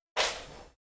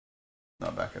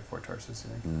not back at Fort Tarsus,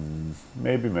 you think?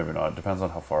 Maybe, maybe not. Depends on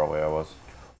how far away I was.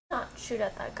 Not shoot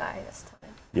at that guy this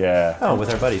time. Yeah. Oh, with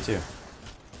our buddy too.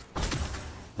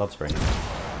 Love Spring.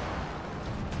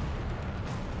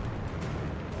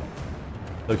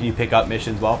 So can you pick up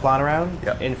missions while flying around?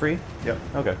 Yep. In free? Yep.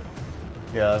 Okay.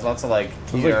 Yeah, there's lots of like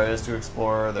key like- areas to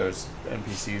explore. There's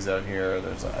NPCs out here.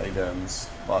 There's items.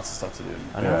 Lots of stuff to do.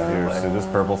 I know. Yeah, here, see, this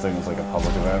purple thing is like a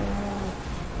public event.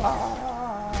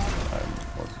 I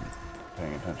wasn't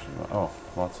paying attention. Oh,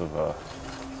 lots of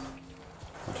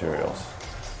materials.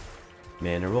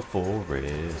 Mineral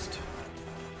Forest.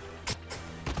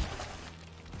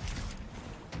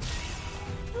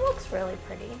 It looks really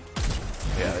pretty.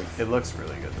 Yeah, it looks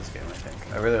really good, this game, I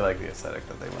think. I really like the aesthetic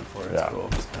that they went for. It's cool.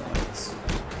 It's kind of like this.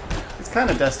 It's kind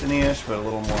of Destiny-ish, but a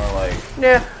little more like...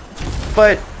 Yeah,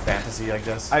 but... fantasy, I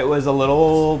guess. I was a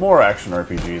little... more action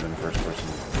RPG than first-person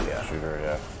shooter,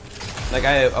 yeah. Like,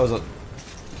 I was...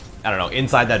 I don't know,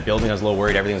 inside that building I was a little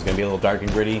worried everything was going to be a little dark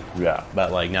and gritty. Yeah.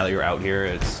 But, like, now that you're out here,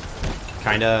 it's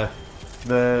kind of...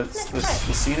 The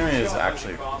scenery is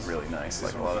actually really nice,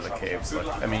 like a lot of the caves. Like,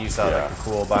 I mean, you saw like the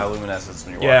cool bioluminescence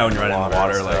when you're when you're running in the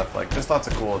water, like there's lots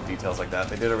of cool details like that.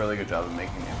 They did a really good job of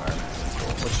making the environment really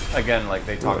cool. Which again, like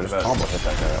they talked about. Combo hit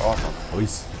that guy. Awesome.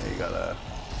 Yeah, you got a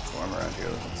storm around here.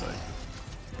 It looks like.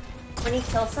 When you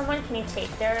kill someone, can you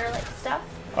take their like stuff?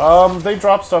 They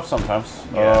drop stuff sometimes.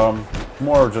 Yeah.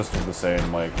 More just of the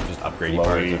same, like just upgrading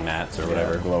parts and mats or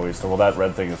whatever. Glowy stuff. Well, that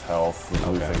red thing is health. The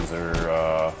blue things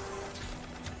are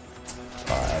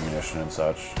ammunition and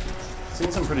such.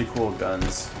 Seen some pretty cool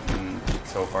guns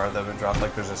so far that have been dropped.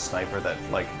 Like there's a sniper that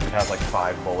like it has like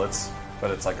 5 bullets,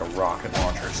 but it's like a rocket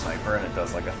launcher sniper and it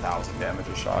does like 1,000 damage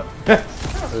a shot.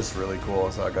 It's really cool.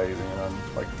 I saw a guy using it on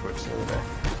like Twitch the other day.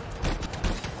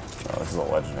 Oh, this is a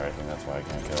legendary thing. That's why I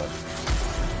can't kill it.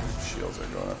 Shields are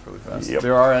going up really fast. Yep.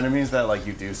 There are enemies that like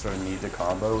you do sort of need to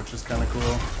combo, which is kind of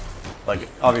cool. Like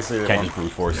obviously they Can't just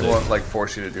brute force it. won't like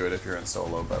force you to do it if you're in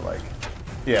solo, but like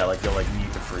yeah, like you'll like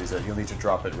need to freeze it. You'll need to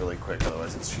drop it really quick,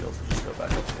 otherwise its shields will just go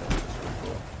back up. Which is really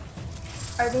cool.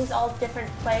 Are these all different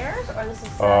players, or this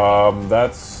is?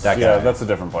 That's a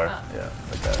different player. Yeah,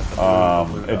 like that.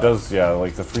 Blue It does,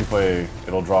 like the 3-play.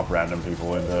 It'll drop random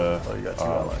people into. Oh, you got 2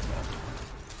 allies now.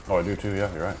 Oh, I do too.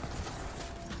 Yeah, you're right.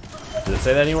 Did it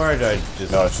say that anywhere, or did I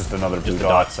just... No, it's just another blue the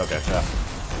dot. dots, okay. Yeah.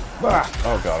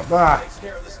 Oh, got him.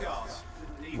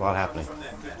 A lot happening.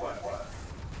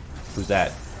 Who's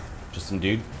that? Just some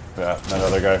dude? Yeah, that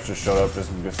other guy just showed up,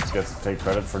 just gets to take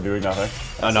credit for doing nothing.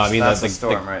 Oh no, I mean that's the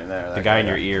storm right there. The guy in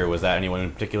your ear, was that anyone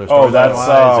in particular? Oh, that's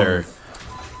or?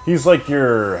 He's like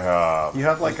your. You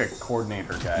have like a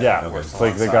coordinator guy. Yeah, it's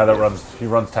like the guy that runs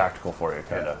tactical for you,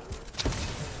 kind of.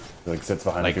 He like sits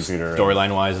behind Like the computer.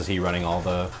 storyline wise, is he running all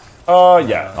the?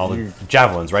 Yeah, all the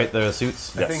javelins, right? The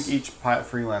suits. I think each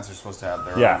freelancer is supposed to have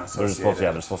their own. They're supposed to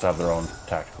have their own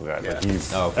tactical guy. Yeah. But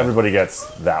he's okay. Everybody gets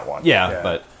that one. Yeah,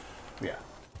 but yeah.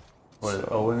 What is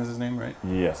Owen is his name, right?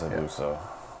 Yes, I believe so.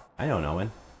 I don't know when.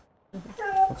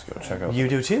 Let's go check out. You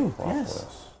do too. Yes.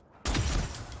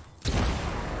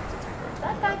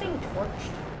 That guy being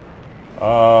torched.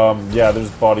 Yeah,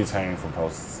 there's bodies hanging from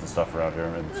posts and stuff around here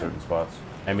in certain spots.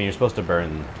 I mean, you're supposed to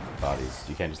burn bodies.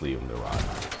 You can't just leave them to rot. Yeah, I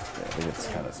think it's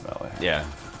kind of smelly. Yeah.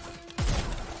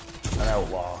 An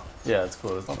outlaw. Yeah, it's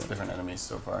cool. There's lots of different enemies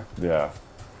so far. Yeah.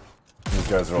 These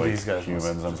guys are like These guys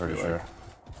humans, I'm pretty sure.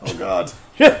 Oh god.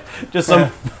 Just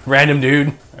some random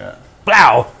dude. Yeah.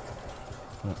 Blow!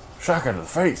 Shotgun to the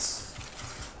face.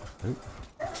 I'm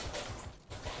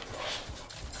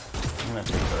gonna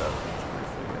take that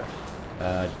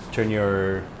out. Turn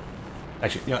your...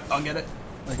 Actually, you know, I'll get it.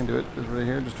 I can do it. Just right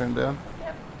here. Just turn it down.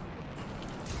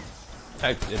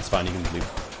 Yep. It's fine, you can leave.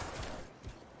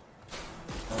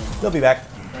 They'll be back.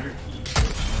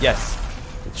 Yes.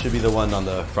 It should be the one on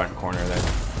the front corner there.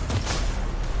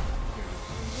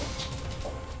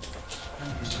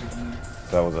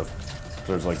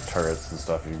 There's like turrets and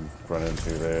stuff you run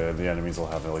into. The enemies will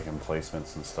have like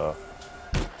emplacements and stuff.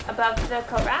 Above the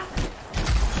coat rack.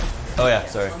 Oh yeah,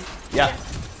 sorry. Yeah.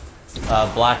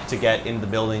 Black to get in the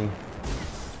building.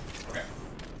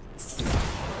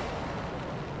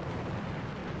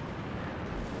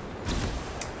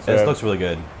 This looks really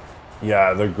good. Yeah,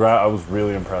 I was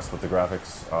really impressed with the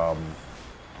graphics.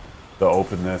 The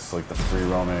openness, like the free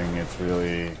roaming, it's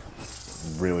really,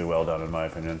 really well done in my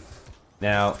opinion.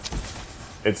 Now,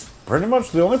 it's pretty much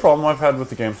the only problem I've had with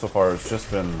the game so far has just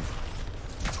been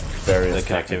various the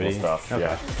technical connectivity stuff. Okay.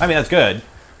 Yeah, I mean that's good.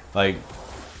 Like,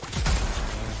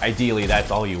 ideally,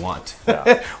 that's all you want.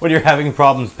 Yeah. When you're having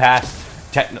problems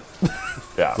past techno,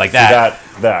 yeah, like see, that.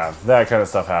 That kind of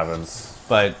stuff happens.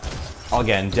 But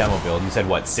again, demo build. You said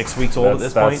what, 6 weeks old at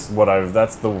this point?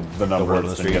 That's the number word on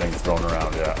that's the been street. getting thrown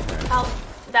around. Yeah.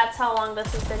 That's how long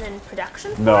this has been in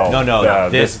production for? No. No.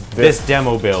 This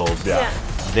demo build. Yeah.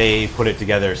 They put it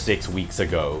together 6 weeks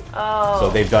ago. Oh. So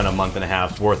they've done a month and a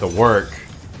half's worth of work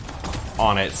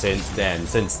on it since then,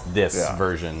 since this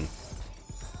version.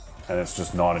 And it's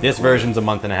just not. This version's a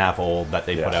month and a half old that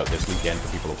they put Yeah. out this weekend for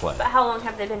people to play. But how long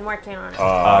have they been working on it?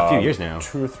 A few years now.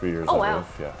 2 or 3 years. Oh, I wow.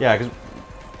 believe. Yeah, because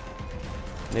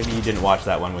maybe you didn't watch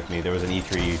that one with me. There was an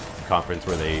E3 conference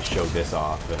where they showed this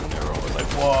off, and they were always like,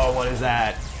 "Whoa, what is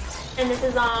that?" And this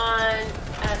is on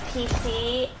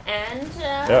PC and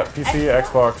yeah, PC,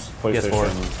 Xbox, PlayStation,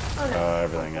 PS4. Oh, no.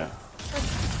 everything. Yeah.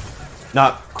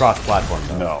 Not cross-platform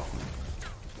though. No,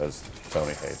 because Sony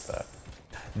hates that.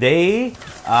 They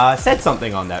said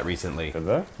something on that recently. Did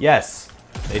they? Yes.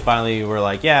 They finally were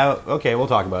like, yeah, okay, we'll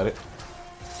talk about it.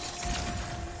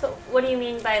 So what do you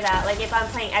mean by that? Like if I'm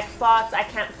playing Xbox, I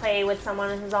can't play with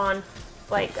someone who's on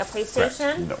like a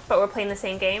PlayStation, No. but we're playing the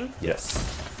same game?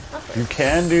 Yes. Okay. You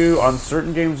can do, on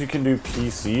certain games, you can do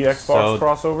PC, Xbox So-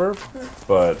 crossover,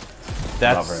 but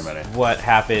That's not very many. what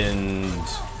happened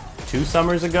 2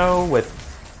 summers ago with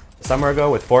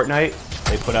Fortnite.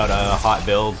 They put out a hot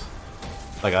build,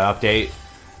 like an update,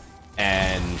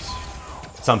 and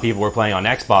some people were playing on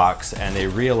Xbox, and they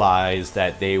realized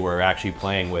that they were actually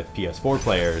playing with PS4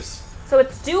 players So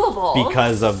it's doable.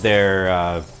 because of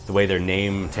their the way their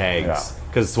name tags.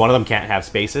 Because one of them can't have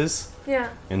spaces. Yeah.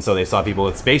 And so they saw people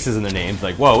with spaces in their names,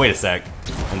 like, whoa, wait a sec.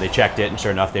 And they checked it, and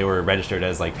sure enough, they were registered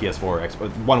as like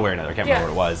PS4, one way or another. I can't remember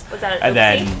what it was. Was that an and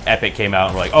then oopsie? Epic came out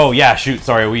and were like, oh yeah, shoot,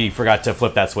 sorry, we forgot to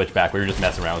flip that switch back. We were just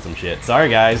messing around with some shit. Sorry,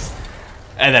 guys.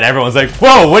 And then everyone's like,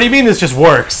 whoa, what do you mean this just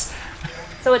works?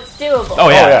 So it's doable. Oh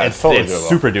yeah, yeah, it's it's totally doable.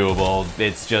 super doable.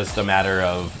 It's just a matter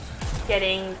of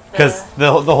Getting because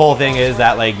the whole thing is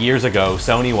that like years ago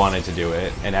Sony wanted to do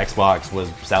it and Xbox was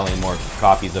selling more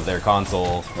copies of their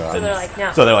console. Yeah. So they're like,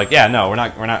 no. So they're like, yeah, no, we're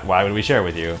not. Why would we share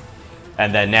with you?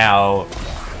 And then now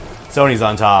Sony's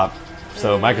on top.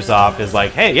 So Microsoft is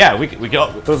like, hey, yeah, we we're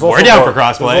down for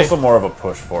crossplay. There's also more of a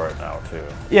push for it now too.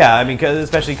 Yeah, I mean,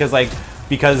 especially because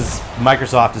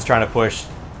Microsoft is trying to push.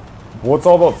 Well, it's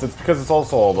all about, it's because it's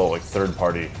also all about like third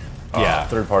party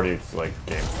like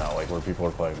games now, like where people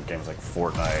are playing games like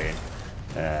Fortnite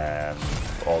and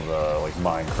all the like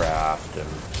Minecraft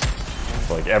and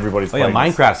like everybody's Oh yeah,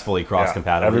 playing. Minecraft's fully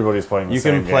cross-compatible. Everybody's playing the You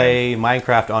same can play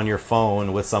Minecraft on your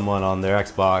phone with someone on their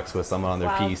Xbox, with someone on their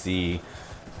Wow. PC,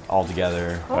 all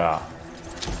together, Yeah.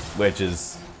 which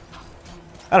is,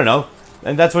 I don't know,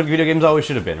 and that's what video games always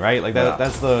should have been, right? Like that. Yeah.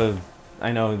 That's the.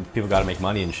 I know people got to make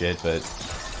money and shit, but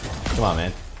come on,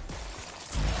 man.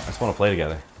 I just want to play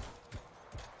together.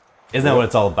 Isn't that what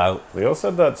it's all about? Leo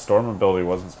said that storm ability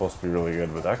wasn't supposed to be really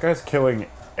good, but that guy's killing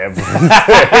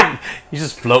everything. He's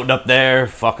just floating up there,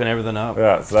 fucking everything up.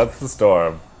 Yeah, so that's the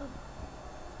storm.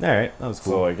 All right, that was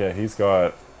cool. So like, yeah, he's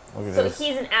got. Look at So this.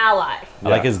 he's an ally. I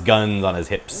like his guns on his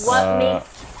hips. What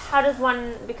makes? How does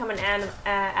one become an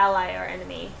ally or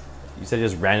enemy? You said it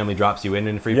just randomly drops you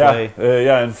in free Yeah, play.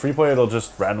 yeah. In free play, it'll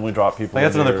just randomly drop people. Like,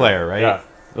 that's in another your- player, right? Yeah,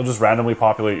 it'll just randomly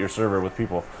populate your server with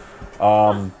people.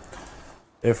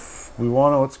 If we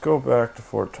want to, let's go back to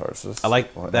Fort Tarsus. I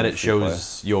like Well, that in it free play.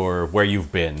 shows where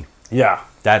you've been. Yeah,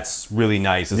 That's really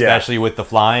nice, especially with the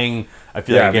flying. I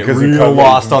feel Yeah, like I get because you real cover-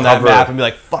 lost you on that cover- map and be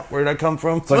like, "Fuck, where did I come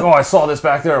from?" it's like, oh, I saw this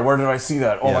back there. Where did I see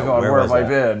that? Oh Yeah, my god, where where was have I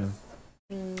that?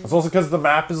 been? It's also because the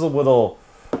map is a little.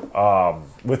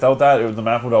 Without that, the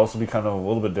map would also be kind of a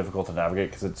little bit difficult to navigate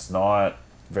because it's not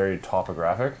very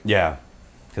topographic. Yeah,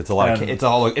 it's a lot. And- It's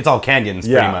all canyons,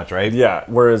 pretty much, right? Yeah.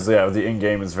 Whereas, the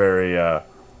in-game is very,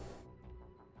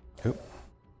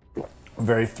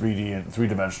 very 3D and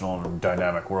three-dimensional and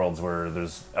dynamic worlds where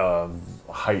there's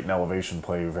height and elevation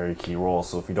play a very key role.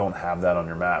 So if you don't have that on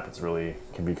your map, it's really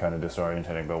can be kind of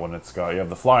disorientating. But when you have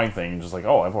the flying thing, you're just like,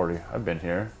 oh, I've been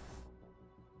here.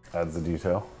 Adds the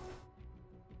detail.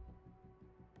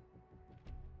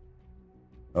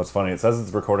 No, it's funny. It says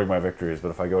it's recording my victories, but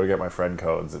if I go to get my friend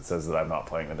codes, it says that I'm not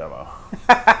playing the demo.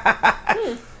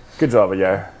 Good job,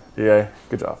 yeah. Yeah,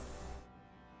 good job.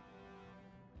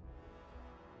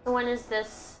 So when is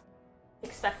this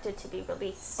expected to be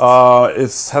released? It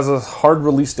has a hard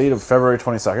release date of February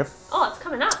 22nd. Oh, it's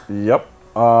coming up. Yep.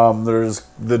 There's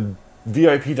the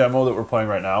VIP demo that we're playing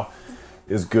right now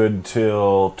is good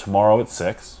till tomorrow at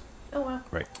 6. Oh wow.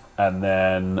 Right. And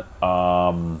then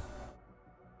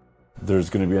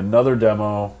there's going to be another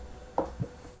demo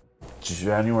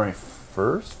January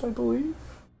 1st, I believe.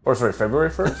 Or sorry,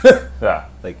 February 1st? Yeah.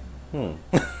 Like,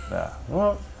 Yeah.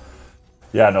 Well,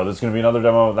 yeah, no, there's going to be another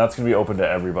demo. That's going to be open to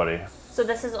everybody. So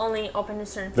this is only open to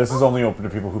certain people? This is only open to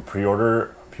people who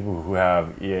pre-order, people who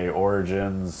have EA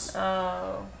Origins,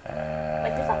 Oh.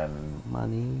 and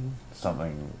money.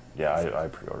 something. Yeah, I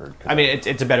pre-ordered. I mean,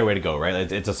 it's a better way to go, right?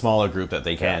 It's a smaller group that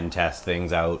they can test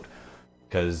things out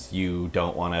because you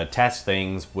don't want to test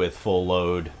things with full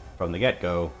load from the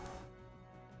get-go.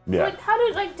 yeah. Like, how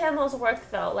do demos work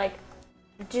though? Like,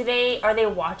 Are they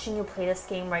watching you play this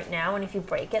game right now? And if you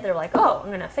break it, they're like, "Oh,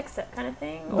 I'm gonna fix it," kind of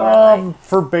thing. Or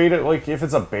for beta, like if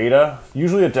it's a beta,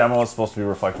 usually a demo is supposed to be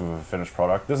reflective of a finished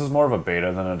product. This is more of a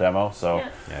beta than a demo, so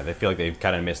yeah, they feel like they've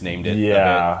kind of misnamed it.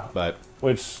 Yeah, a bit, but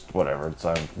which whatever, it's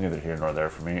neither here nor there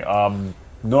for me.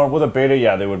 Nor with a beta,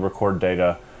 yeah, they would record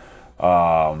data,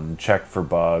 check for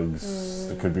bugs.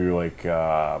 It could be like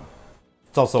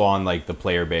it's also on like the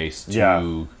player base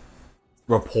to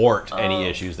report any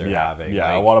issues they're having.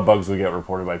 Yeah, like, a lot of bugs would get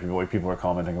reported by people. Like people are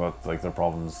commenting about like their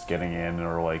problems getting in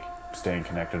or like staying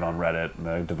connected on Reddit, and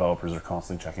the developers are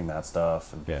constantly checking that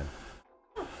stuff. And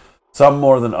some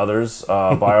more than others.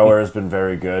 BioWare has been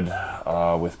very good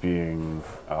with being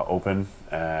open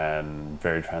and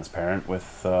very transparent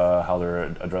with how they're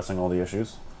addressing all the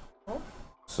issues.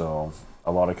 So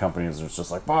a lot of companies are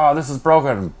just like, "Wow, this is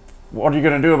broken. What are you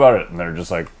gonna do about it?" And they're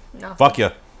just like, no. "Fuck you."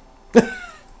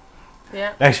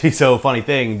 Yeah. Actually, so funny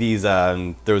thing, these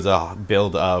there was a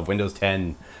build of Windows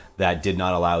 10 that did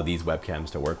not allow these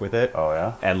webcams to work with it. Oh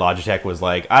yeah. And Logitech was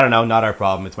like, "I don't know, not our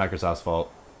problem. It's Microsoft's fault."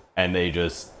 And they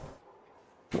just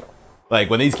like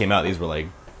when these came out, these were like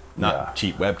not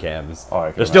cheap webcams. Oh,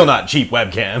 they're still not cheap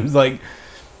webcams. Like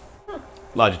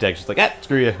Logitech's just like,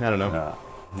 screw you. I don't know.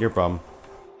 Your problem.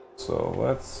 So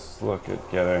let's look at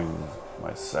getting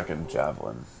my second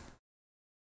javelin.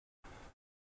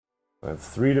 I have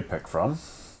 3 to pick from.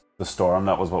 The Storm,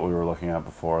 that was what we were looking at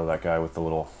before, that guy with the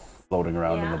little floating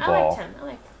around in the ball. I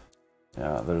liked him.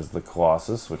 Yeah, there's the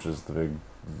Colossus, which is the big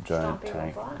giant Stompy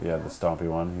tank. robot, Yeah, the stompy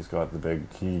one. He's got the big...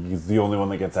 He's the only one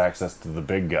that gets access to the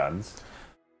big guns.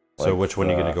 So which one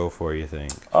are you going to go for, you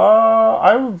think?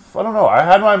 I don't know. I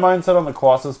had my mindset on the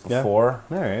Colossus before.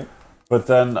 Yeah. All right. But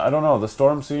then, I don't know, the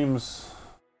Storm seems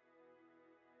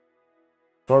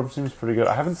pretty good.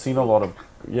 I haven't seen a lot of...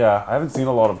 Yeah, I haven't seen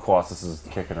a lot of Colossuses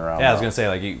kicking around. Yeah, I was going to say,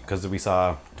 like, because we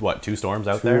saw, what, 2 Storms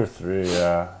out there? 2 or 3,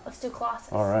 yeah. Let's do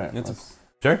Colossus. All right.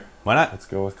 Sure, why not? Let's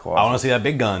go with Colossus. I want to see that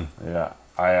big gun. Yeah,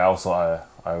 I want to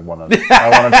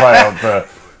try out the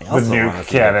nuke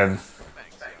cannon.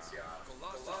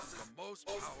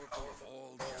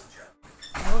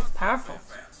 Most powerful.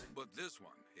 But this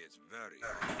one is very.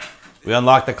 We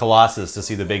unlocked the Colossus to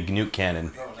see the big nuke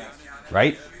cannon,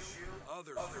 right?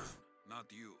 Others, not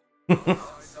you.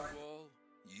 Outside the wall,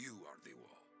 you are the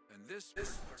wall. And this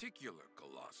particular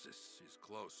Colossus is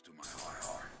close to my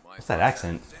heart. What's that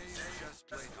accent?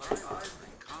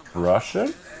 Russian?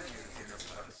 And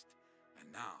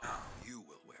now you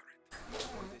will wear it.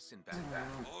 This in Baghdad.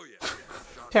 Oh yeah.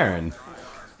 Taran.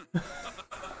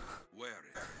 Wear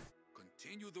it.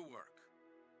 Continue the work.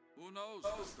 Who knows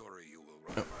the story you will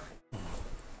write.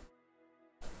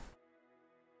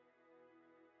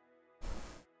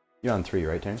 You're on 3,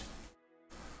 right, Taran?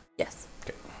 Yes.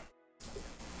 Okay.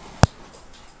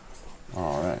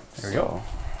 All right. There we go.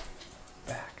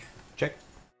 Back. Check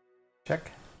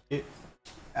it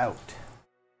out.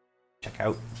 Check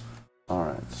out. All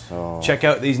right. So Check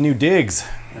out these new digs.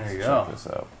 There you check go. this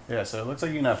out. Yeah, so it looks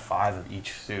like you can have 5 of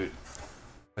each suit.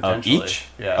 Each?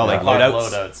 Yeah. Oh, like 5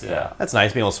 loadouts? loadouts, yeah. That's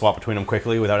nice, being able to swap between them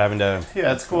quickly without having to...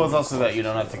 Yeah, it's cool. It's also that you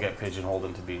don't have to get pigeonholed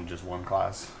into being just one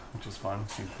class, which is fun.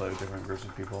 So you can play with different groups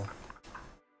of people.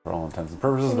 For all intents and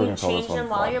purposes, Can we're you going to call change this one them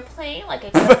while fun. you're playing? Like,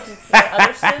 except your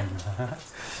other suit?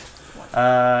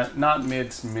 Not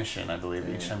mid-mission, I believe.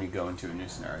 Each time you go into a new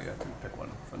scenario, you have to pick one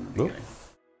from the beginning.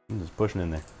 I'm just pushing in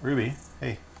there. Ruby,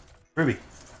 hey. Ruby.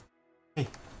 Hey.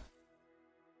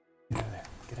 Get out of there.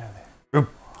 Get out of there. Rube.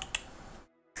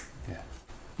 Yeah.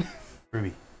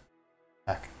 Ruby.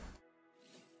 Back.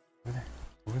 Over there.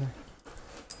 Over there.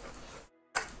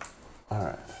 All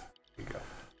right. Here you go.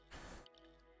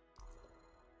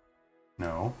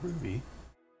 No, Ruby.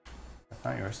 That's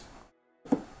not yours.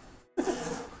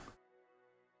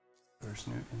 There's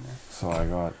Snoot in there. So I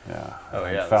got Oh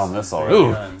I yeah. found this already.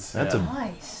 Ooh, Guns. that's yeah.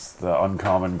 Nice. The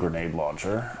uncommon grenade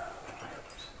launcher.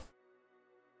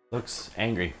 Looks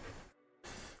angry.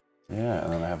 Yeah,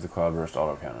 and then I have the cloudburst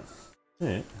autocannon.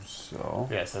 Yeah. So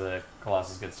Yeah, so the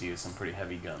Colossus gets to use some pretty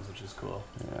heavy guns, which is cool.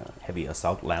 yeah, Heavy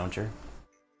assault launcher.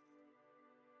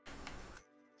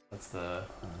 That's the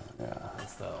yeah. ult I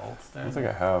there. don't think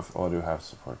I have. Oh, I do have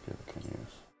support kit I can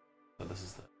use. So this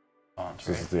is the taunt,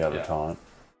 So this right? is the other Yeah. taunt.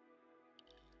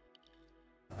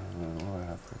 And then what do I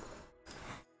have for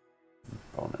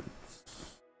components?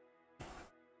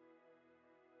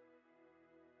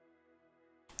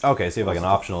 Okay, so you have like an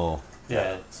optional...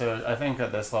 Yeah, so I think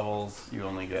at this levels you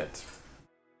only get...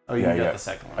 Oh, you Yeah, can get yeah. the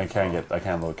second one. I as can well. get. I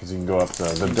can load because you can go up to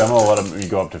the demo. Let them. You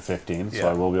go up to 15, so Yeah.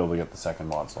 I will be able to get the second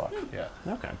mod slot. Yeah.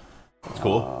 Okay. That's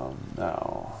cool.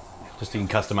 Now, Just so you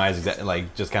can customize,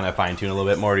 like, just kind of fine-tune a little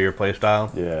bit more to your playstyle.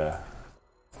 yeah.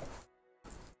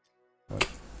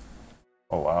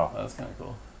 Wow. That's kind of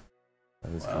cool.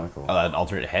 That is kind of cool. An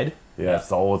alternate head? Yeah, it's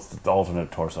the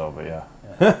alternate torso, but yeah.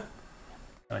 Kind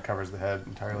of covers the head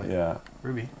entirely. Yeah.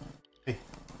 Ruby. Hey.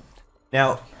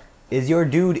 Now, is your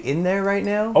dude in there right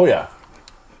now? Oh yeah.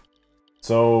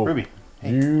 So Ruby.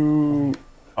 Hey. You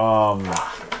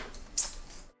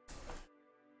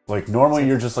like normally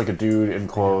you're just like a dude in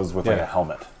clothes with like a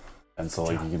helmet, and so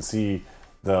like you can see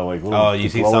the like little. Oh, you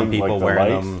see some glowing, people like, the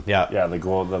wearing light. them. Yeah. Yeah, the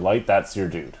glow, the light. That's your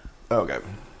dude. Okay.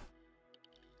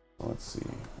 Let's see.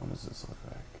 What does this look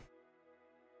like?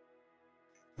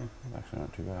 Actually,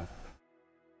 not too bad.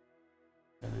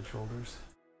 Bended shoulders.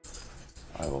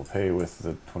 I will pay with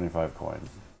the 25 coin.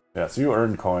 Yeah, so you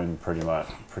earn coin pretty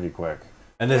quick.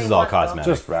 And this is all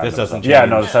cosmetic. Just random this doesn't stuff. change. Yeah,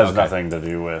 no, this has Okay. nothing to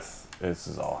do with. This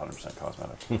is all 100%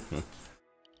 cosmetic.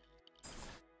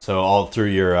 So all through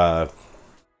your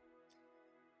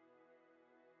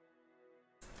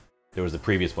there was the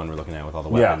previous one we're looking at with all the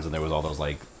weapons, and there was all those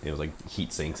like it was like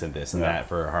heat sinks and this and that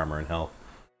for armor and health.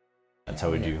 That's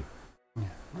how we do. Yeah.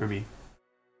 Ruby.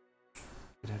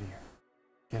 Get out of here.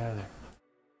 Get out of there.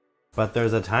 But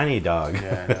there's a tiny dog.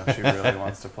 Yeah, I know. She really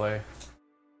wants to play.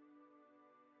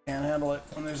 Can't handle it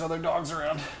when there's other dogs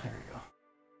around. There you go.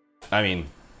 I mean,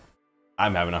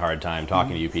 I'm having a hard time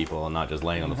talking to you people and not just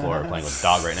laying on the floor playing with a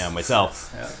dog right now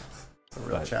myself. Yeah, it's a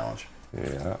real challenge.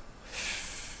 Yeah.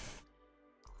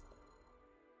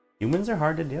 Humans are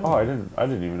hard to deal Oh, with. I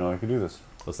didn't even know I could do this.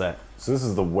 What's that? So this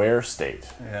is the wear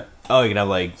state. Yeah. Oh, you can have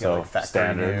like So like factory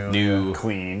standard, new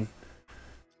clean,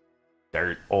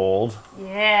 dirt, old,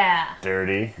 Yeah.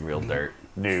 dirty, real dirt,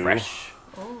 new, fresh.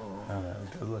 Oh. Oh,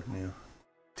 that does look new.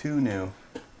 Too new.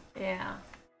 Yeah.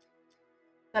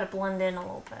 Gotta blend in a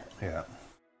little bit. Yeah.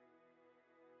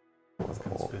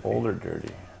 old or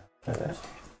dirty.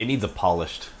 It needs a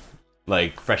polished,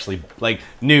 like freshly, like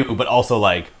new, but also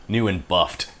like new and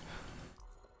buffed.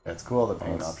 It's cool. The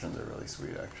paint options are really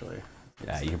sweet, actually.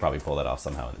 Yeah, you can probably pull that off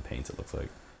somehow in the paints. It looks like.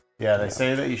 Yeah, they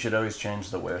say that you should always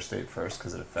change the wear state first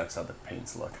because it affects how the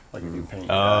paints look. Like if you paint your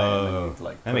guy and then you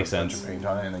like that put makes a bunch sense. of paint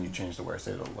on it and then you change the wear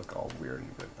state, it'll look all weird. And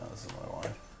you go, oh, this is what I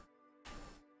wanted.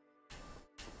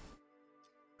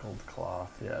 Gold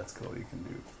cloth. Yeah, it's cool. You can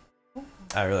do.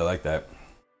 I really like that.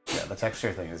 Yeah, the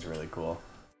texture thing is really cool.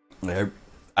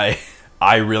 I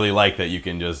really like that you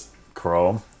can just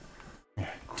Chrome.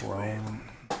 Chrome.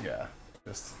 Yeah,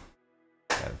 just.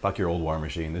 fuck your old War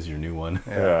Machine. This is your new one.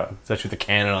 Yeah. Especially with the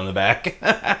cannon on the back.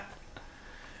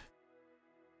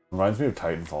 Reminds me of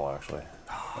Titanfall, actually.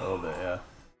 A little bit, yeah.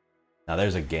 Now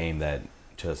there's a game that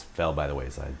just fell by the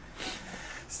wayside.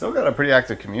 Still got a pretty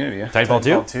active community.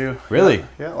 Titanfall 2? Really?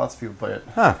 Yeah, lots of people play it.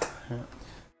 Huh. Yeah.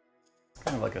 It's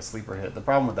kind of like a sleeper hit. The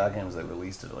problem with that game is they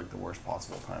released it at like the worst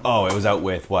possible time. Oh, it was out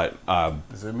with what?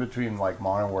 It's in between like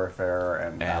Modern Warfare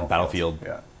and Battlefield.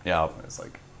 Yeah. Yeah. It's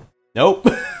like Nope.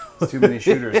 too many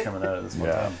shooters coming out at this one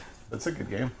time. It's a good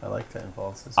game. I like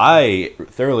Titanfall. I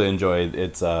thoroughly enjoyed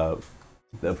its the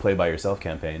play by yourself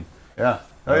campaign. Yeah.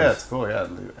 Oh yeah, it's cool. Yeah,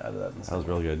 added that. That was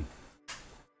really good.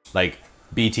 Like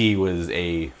BT was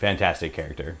a fantastic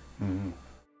character.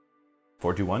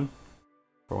 421?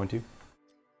 412?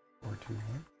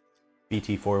 421?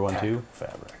 BT 412?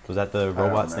 Fabric. Was that the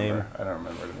robot's name? I don't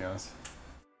remember, to be honest.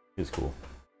 He was cool.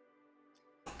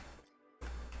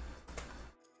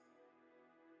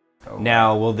 Oh,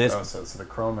 Now, will this... Oh, so the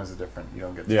chrome is a different... You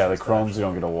don't get... Yeah, the chromes, you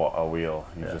don't get a wheel.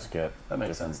 You Yeah. just get That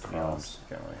makes different sense, to be honest. You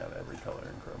can't really have every color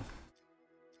in chrome.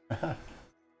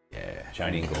 Yeah,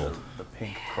 shiny and gold. The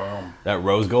pink chrome. That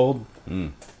rose gold?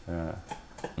 Yeah.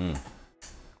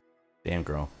 Damn,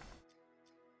 girl.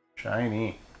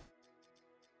 Shiny.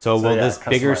 So will yeah, this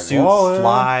bigger customized. suit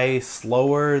fly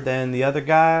slower than the other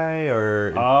guy,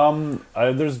 or...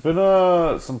 There's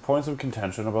been some points of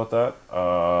contention about that.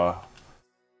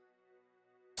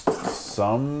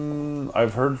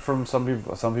 I've heard from some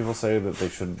people say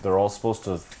that they're all supposed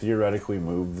to theoretically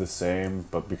move the same,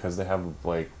 but because they have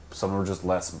like some are just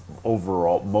less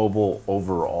mobile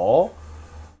overall.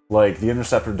 Like the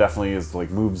Interceptor definitely is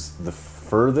like moves the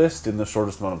furthest in the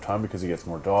shortest amount of time because he gets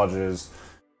more dodges.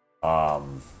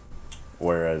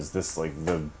 Whereas this like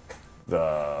the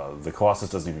Colossus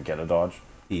doesn't even get a dodge.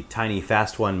 The tiny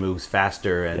fast one moves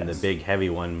faster, and the big heavy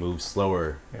one moves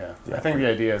slower. Yeah. I think the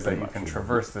idea is that you can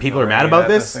traverse the People are terrain mad about at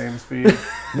this? the same speed.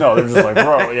 No, they're just like,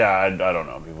 bro, yeah, I don't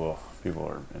know. People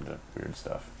are into weird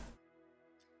stuff.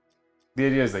 The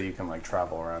idea is that you can like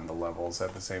travel around the levels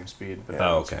at the same speed, but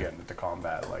then once you get into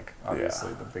combat, like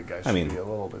obviously the big guys should be a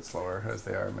little bit slower as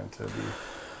they are meant to be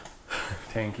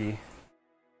tanky.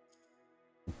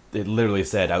 It literally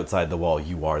said outside the wall,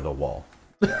 "You are the wall."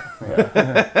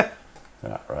 Yeah.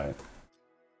 Yeah, right.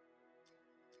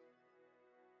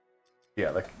 Yeah,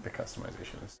 yeah, the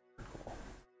customization is super cool.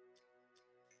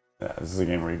 Yeah, this is a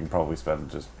game where you can probably spend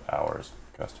just hours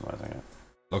customizing it.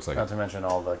 Looks like Not to mention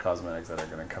all the cosmetics that are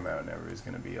going to come out, and everybody's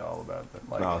going to be all about them.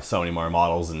 Like, oh, so many more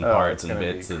models and parts and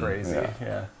bits. Be crazy, and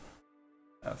yeah.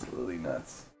 Absolutely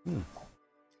nuts.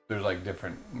 There's like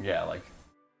different, like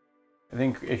I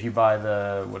think if you buy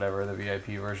the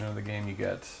VIP version of the game, you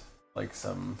get like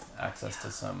some access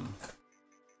to some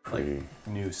like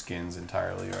new skins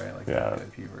entirely, right? Like the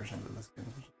VIP versions of the skins,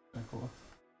 which is kind of cool.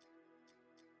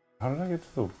 How did I get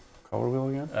to the color wheel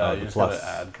again? You just gotta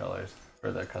add colors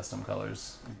for the custom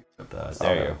colors.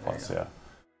 There you go. Plus, yeah.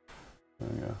 There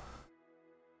you go.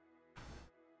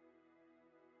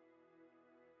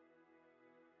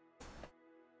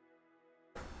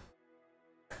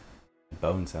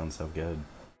 Bone sounds so good.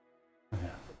 Yeah.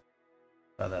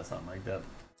 But that's not mic'd up.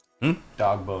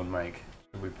 Dog bone mic.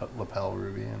 Should we put lapel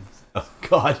Ruby in? Oh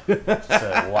God. Just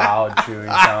a loud chewing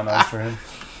sound noise for him.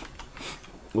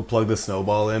 We'll plug the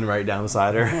snowball in right down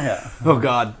beside her. Yeah. Oh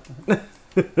God.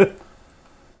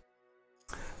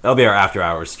 That'll be our after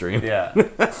hours stream. Yeah.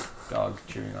 Dog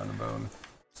chewing on the bone.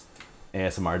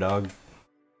 ASMR dog.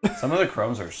 Some of the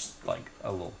chromes are like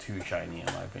a little too shiny in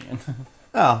my opinion.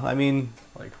 Oh, I mean,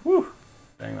 like, whew.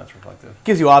 Dang, that's reflective.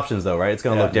 Gives you options though, right? It's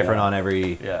gonna look different on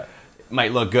every. Yeah. It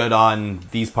might look good on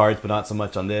these parts, but not so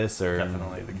much on this, or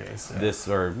definitely the case. Yeah. This,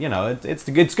 or it's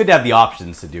good to have the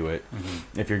options to do it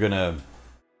if you're gonna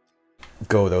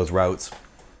go those routes.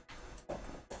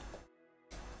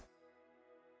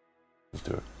 Just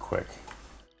do it quick.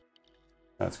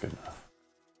 That's good enough.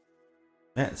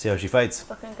 Yeah, see how she fights.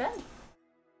 Looking good.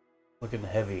 Looking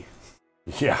heavy.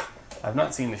 Yeah. I've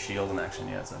not seen the shield in action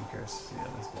yet, so I'm curious to see how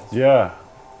this goes. Yeah.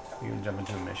 Are you gonna jump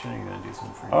into a mission, or are you gonna do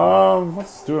some free?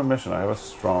 Let's do a mission. I have a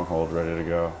stronghold ready to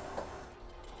go.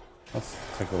 Let's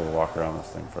take a little walk around this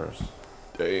thing first.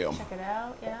 Damn. Check it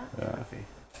out. Yeah. Yeah.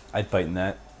 I'd fight in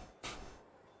that.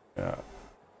 Yeah.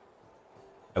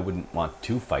 I wouldn't want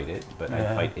to fight it, but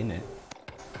I'd fight in it.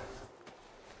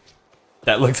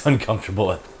 That looks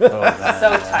uncomfortable. So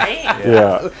tight.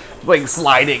 Yeah. Like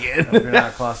sliding in. Hope you're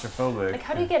not claustrophobic. Like,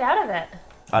 how do you get out of it?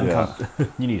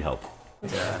 You need help.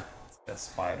 Yeah. It's like a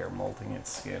spider molting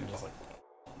its skin, just like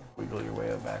wiggle your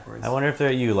way up backwards. I wonder if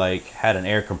you like had an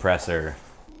air compressor,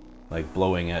 like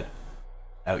blowing it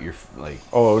out your like.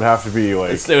 Oh, it would have to be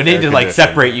like. So it would need to like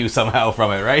separate you somehow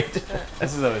from it, right?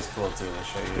 This is always cool too. They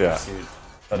show you the suit.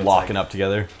 But Locking up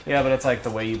together. Yeah, but it's like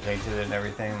the way you painted it and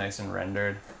everything, nice and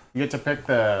rendered. You get to pick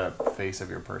the face of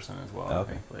your person as well.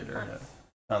 Okay. I think later.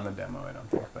 Not in the demo, I don't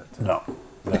think. But No,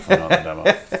 definitely not the demo.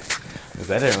 Because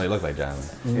that didn't really look like John.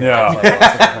 Yeah. Like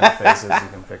lots of different faces you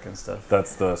can pick and stuff.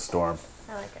 That's the storm.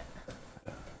 I like it.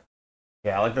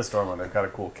 Yeah, I like the storm one. They've got a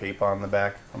cool cape on the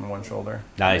back, on the one shoulder.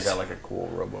 Nice. They got like a cool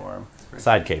robo arm.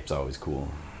 Side cape's always cool.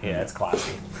 Yeah, it's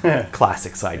classy.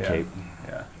 Classic side cape.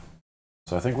 Yeah.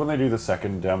 So I think when they do the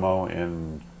second demo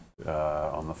in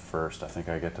on the 1st, I think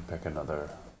I get to pick another.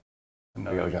 I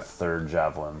got like a third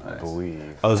javelin, I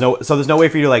believe. Oh, there's no way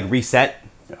for you to like reset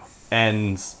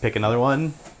and pick another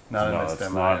one? Not in this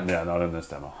demo. Not in this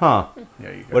demo. Huh.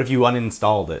 Yeah, you what if you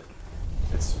uninstalled it?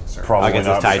 It's probably I guess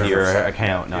it's tied to your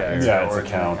account, not your... Yeah, it's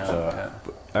account.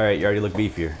 Alright, you already look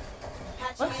beefier.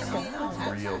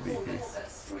 Real beefy.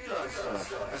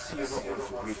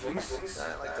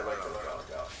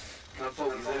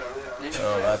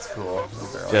 Oh, that's cool.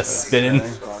 Just spinning.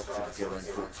 Since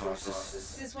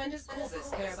when does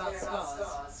Corvus care about scars?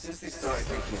 Since they started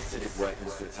making acidic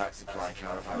weapons to attack supply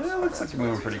caravans. Yeah, it looks like you're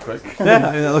moving pretty quick. Yeah,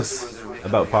 I mean, that looks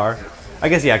about par. I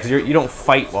guess, yeah, because you don't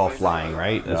fight while flying,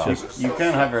 right? That's just... You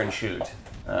can hover and shoot.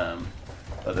 But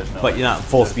there's no. But you're not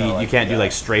full speed. You can't do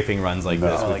like strafing runs like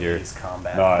this with your.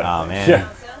 Combat. Oh man. Yeah.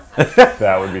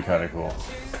 That would be kind of cool.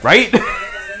 Right?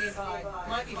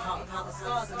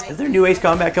 Is there new Ace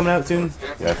Combat coming out soon?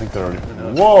 Yeah, I think they're already.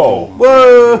 Whoa!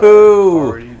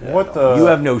 Whoa! What the? You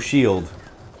have no shield.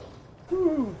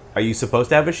 Are you supposed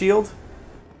to have a shield?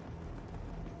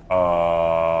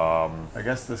 I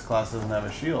guess this class doesn't have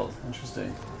a shield.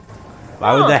 Interesting.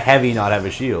 Why would the heavy not have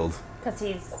a shield? Because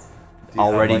he's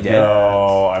already dead.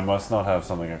 No, I must not have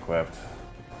something equipped.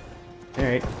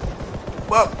 Alright.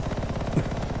 Whoa!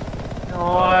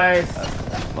 nice.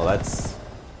 Well, that's...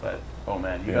 But, oh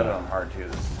man, you got it on hard too.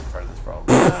 This is part of this problem.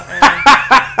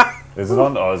 Is it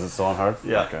on? Oh, is it still on hard?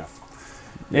 Yeah. Okay.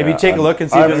 Maybe take a look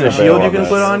and see if there's a shield you can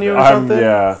put on you or something?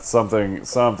 Yeah,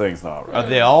 something's not right.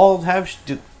 They all have...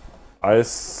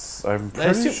 I'm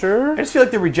pretty sure. I just feel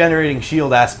like the regenerating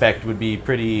shield aspect would be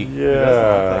pretty... It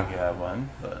doesn't look like you have one,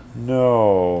 but...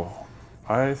 No.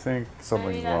 I think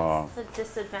something's Maybe that's wrong. the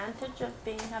disadvantage of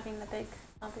having the big...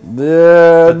 But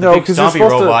the no, big because you're stompy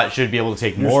supposed robot should be able to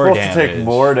take you're more supposed damage. to take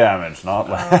more damage, not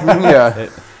less. Yeah.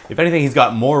 If anything, he's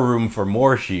got more room for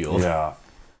more shield. Yeah.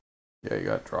 Yeah, you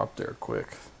got dropped there quick.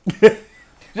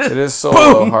 It is so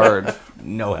hard.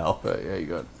 No help. But yeah, you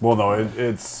got... Well, no,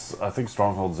 it's... I think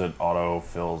Strongholds, it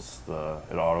auto-fills the...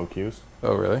 It auto-queues.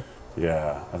 Oh, really?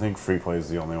 Yeah. I think Free Play is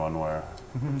the only one where...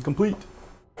 Complete.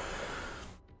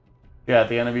 Yeah, at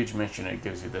the end of each mission, it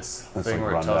gives you this thing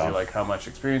where it tells you like how much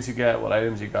experience you get, what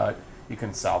items you got. You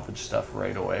can salvage stuff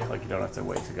right away. Like you don't have to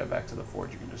wait to get back to the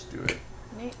forge. You can just do it.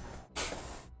 Neat.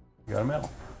 You got a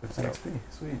medal. 15 XP.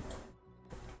 Sweet.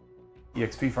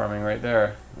 EXP farming right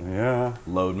there. Yeah.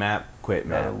 Load map, quit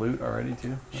Got a map. loot already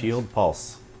too. Shield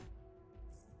pulse.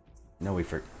 No, we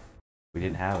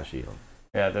didn't have a shield.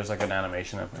 Yeah, there's like an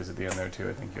animation that plays at the end there too.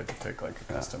 I think you have to pick like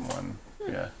a custom one.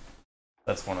 Yeah.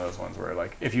 That's one of those ones where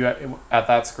like if you at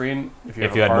that screen, if you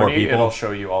have a had more party, people, it'll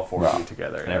show you all four of you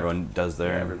together. And everyone does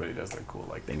their everybody does their cool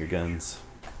like finger guns.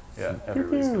 Yeah,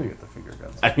 everybody's gonna get the finger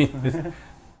guns. I mean,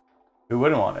 Who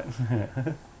wouldn't want it?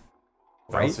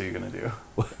 What Right? else are you gonna do?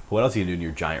 what else are you do in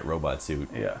your giant robot suit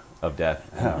Yeah, of death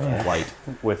and flight?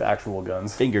 with actual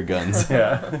guns. Finger guns.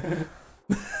 Yeah,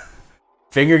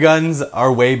 Finger guns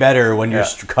are way better when you're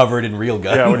Yeah. covered in real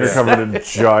guns. Yeah, when you're covered in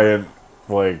giant,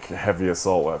 like, heavy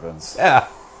assault weapons. Yeah.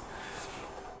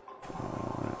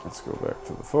 Let's go back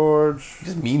to the forge. It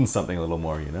just means something a little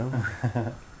more, you know?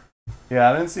 yeah.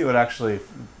 I didn't see what actually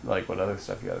like what other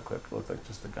stuff you got equipped. It looked like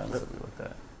just the guns that we looked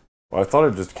at. Well, I thought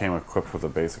it just came equipped with a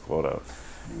basic loadout.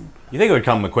 You think it would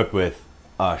come equipped with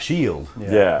a shield?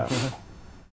 Yeah.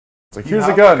 It's like, You here's a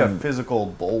have, gun. like a physical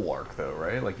bulwark though,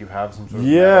 right? Like you have some sort of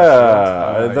Yeah, metal shield. I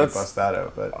don't know how you that's- bust that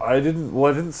out, but I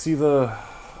didn't see the...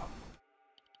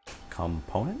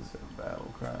 Components?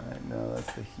 battle cry. No,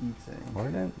 that's the heat thing.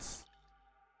 Ordnance?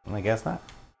 I guess not.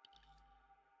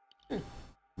 I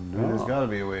mean, there's got to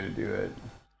be a way to do it.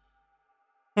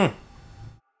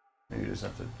 Maybe you just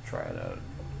have to try it out and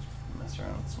just mess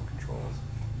around with some controls.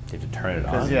 You have to turn it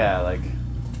Because on? yeah, like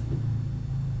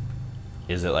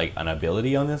Is it like an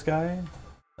ability on this guy?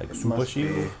 Like it super must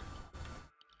shield? be.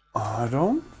 I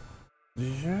don't...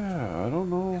 Yeah, I don't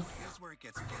know. Here's where it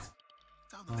gets good.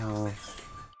 Down the downstairs.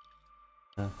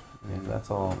 Yeah, that's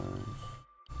all.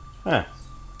 Huh.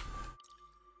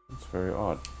 It's very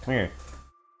odd. Come here.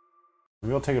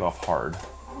 Maybe I'll take it off hard.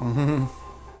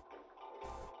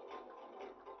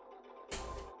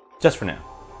 Just for now.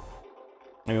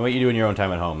 I mean, what you do in your own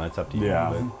time at home, that's up to you. Yeah.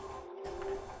 but-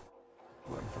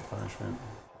 Waiting for punishment.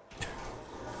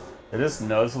 It is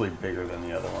noticeably bigger than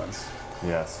the other ones.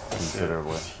 Yes,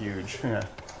 considerably. It's huge. Yeah.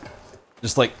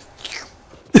 Just like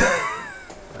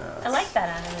I like that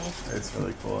animation. It's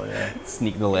really cool, yeah.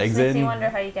 sneak the legs Makes me in. wonder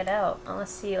how you get out.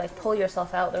 Unless you like pull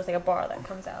yourself out, there's like a bar that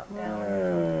comes out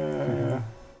down.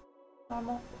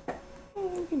 Normal.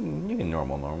 You can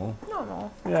normal.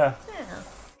 Normal. Yeah.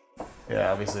 Yeah.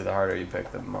 Yeah, obviously the harder you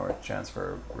pick, the more chance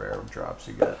for rare drops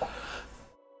you get.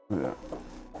 Yeah.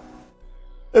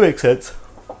 That makes sense.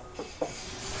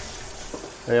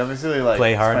 They obviously like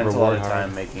Play hard, spent a lot reward of hard.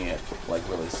 time making it like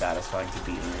really satisfying to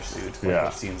beat in your suit. Like, Yeah.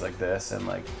 with scenes like this and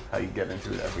like how you get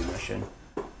into it every mission.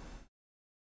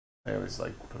 They always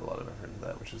like put a lot of effort into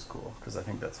that, which is cool because I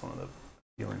think that's one of the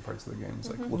appealing parts of the game. It's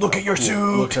like Look at your cool,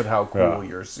 suit! Look at how cool Yeah.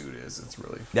 your suit is. It's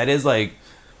really That is like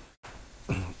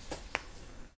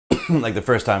like the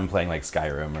first time playing like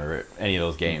Skyrim or any of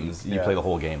those games, you Yeah. play the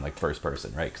whole game like first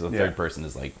person, right? Because the Yeah. third person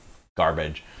is like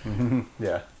garbage.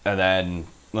 yeah. And then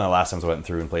the last times I went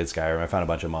through and played Skyrim, I found a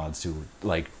bunch of mods to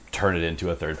like turn it into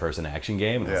a third person action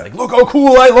game. And Yeah. it's like, look how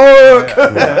cool I look!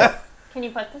 Yeah. Can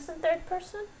you put this in third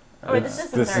person? Or this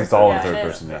is in This third is all in yeah, third it is.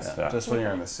 person, yes. Yeah. Yeah. Just when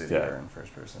you're in the city Yeah. or in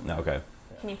first person. No, okay.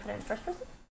 Can you put it in first person?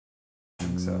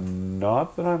 So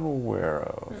Not that I'm aware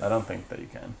of. I don't think that you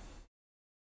can.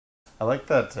 I like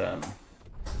that.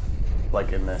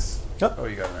 Like in this. Yep. Oh,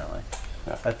 you got an ally.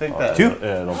 Yeah. I think Oh, that. Two.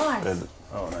 Nice.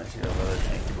 Oh, nice. You got another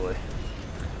tanky boy.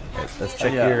 Let's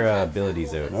check Yeah. your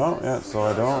abilities out. No, yeah, so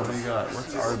I What do don't. you got?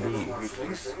 What's RB?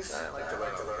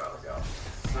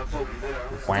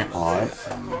 Alright.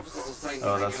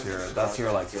 Oh, that's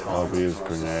your like I'll taunt. be his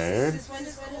grenade. When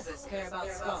does this care about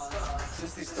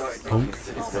scars?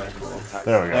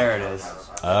 There we go. There it is.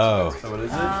 Oh. So what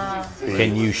is it?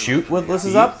 Can you shoot with this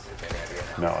is up?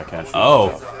 No, I can't shoot.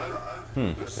 Oh.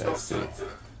 Yeah, see.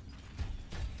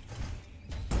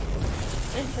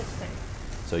 Interesting.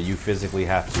 So you physically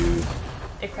have to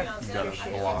Equip your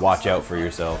shield. watch out for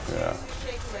yourself. Yeah.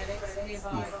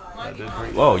 That did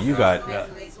pretty Whoa, you got Yeah.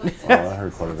 Oh, that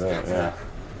hurt quite a bit, yeah.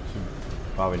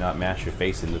 probably not mash your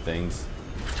face into things.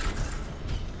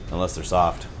 Unless they're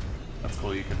soft. That's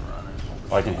cool. You can run and hold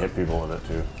the I can shield. hit people with it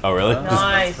too. Oh, really?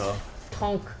 Nice. That's cool.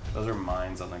 Tonk. Those are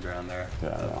mines on the ground there. Yeah,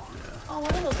 I know. Oh,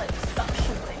 what are those like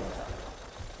suction things?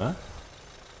 Huh?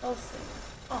 Those things.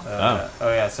 Oh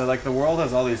yeah, so like the world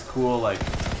has all these cool like,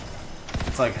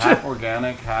 it's like half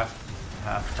organic, half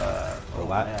oh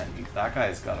man, that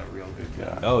guy's got a real good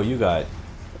gun. Oh, you got.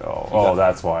 Oh,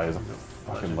 that's why he's a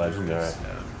fucking legendary.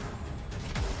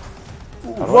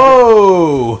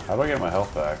 Whoa! How do I get my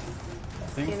health back? I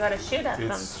think You gotta shoot at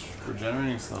them. it's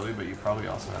regenerating slowly, but you probably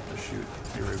also have to shoot.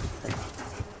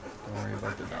 Don't worry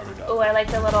about the other dog. Oh, I like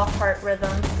the little heart rhythm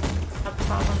up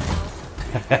top on the house.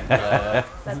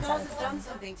 That's Scars has done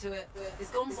something to it. It's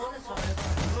gone monotone.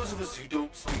 Those of us who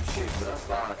don't speak shit, that's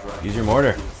right. Use your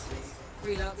mortar.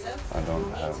 Freelancer. I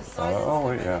don't have. Oh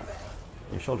wait, yeah,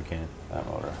 Your shoulder cannon. that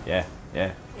motor. Yeah,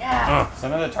 yeah. Yeah.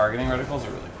 Some of the targeting reticles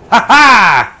are really cool.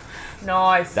 Ha!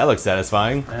 Nice. That looks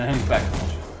satisfying. And back to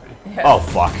the Oh,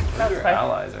 fuck. That's They're fine.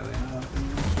 allies, are they not?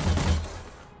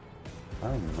 I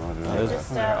don't know. Dude. Those-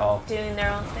 Just They're all- doing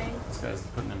their own thing. This guy's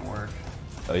putting in work.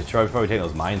 Oh, he's probably taking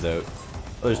those mines out.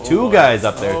 Oh, there's two guys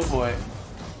up there. Oh boy.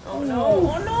 Oh no!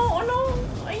 Oh no! Oh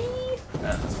no! Aye.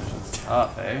 Man, this mission's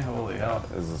tough, eh? Holy hell.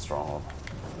 This is a strong one.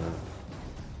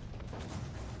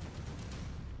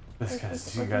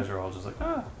 You guys are all just like,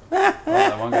 ah. Oh,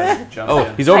 that one guy just jumped Oh,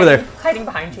 in. he's over there. Hiding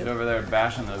behind He's you. over there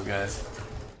bashing those guys.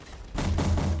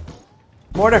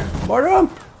 Mortar. Mortar him.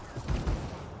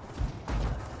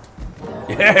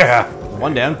 Yeah.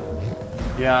 One down.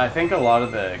 Yeah, I think a lot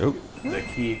of the Oop.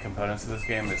 key components of this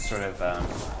game is sort of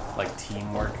like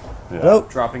teamwork. Yeah. Nope.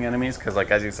 Dropping enemies, because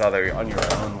like as you saw there, on your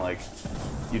own, like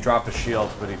you drop a shield,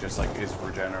 but he just like is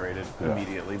regenerated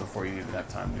immediately before you even have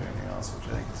time to do anything else, which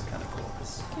I think is kind of cool.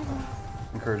 This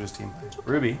encourages team.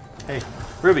 Ruby, hey,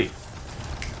 Ruby,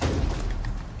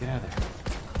 get out of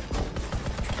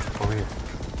there. Over here.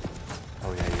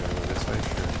 Oh yeah, you gotta go this way.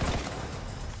 Sure.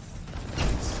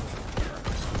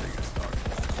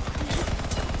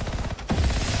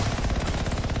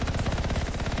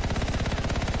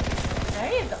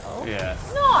 There you go. Yeah.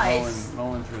 Nice.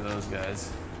 Mowing through those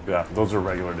guys. Yeah, those are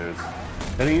regular dudes.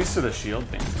 Getting used to the shield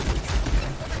thing.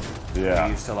 Yeah.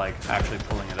 Getting used to like actually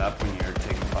pulling it up when you're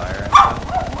taking fire and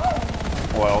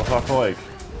stuff. Well, it's off the lake.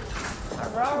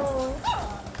 Hello.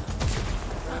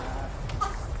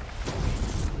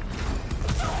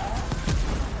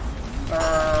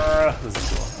 This is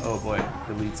cool. Oh boy,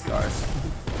 elite scars.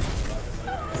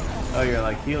 Oh, you're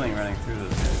like healing running through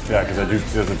those guys. Yeah,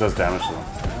 because it does damage to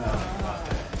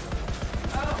them.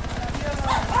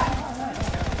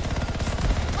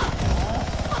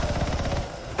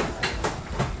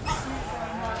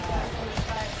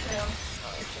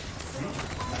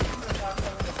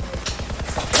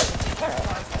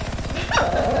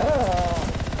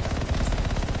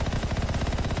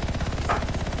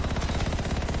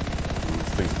 These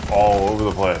things all over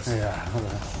the place. Yeah.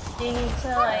 Do you need to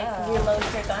like reload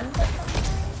your gun?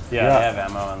 Yeah, Yeah. I have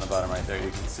ammo on the bottom right there. You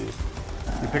can see.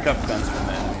 You pick up guns from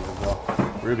the enemies as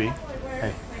well. Ruby,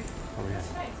 hey, over here.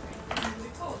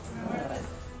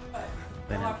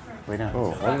 Lay down. Lay down.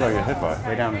 Oh, what did I get hit by?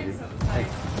 Lay down, Ruby. Hey,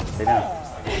 lay down.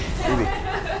 Ruby.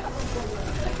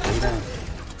 Lay down.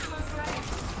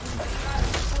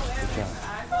 Good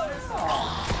job.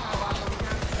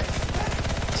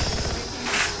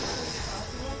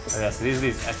 Oh yeah, so these are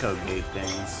these echo gate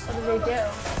things. What do they do?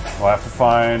 Well, I have to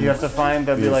find. You have to find,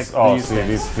 there'll be like these,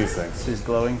 these things. these things. These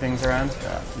glowing things around.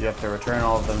 Yeah. You have to return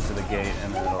all of them to the gate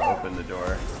and then it'll open the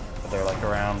door. But they're like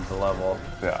around the level.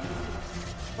 Yeah.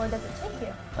 Where does it take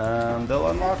you? They'll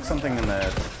unlock something in somewhere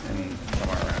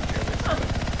around here.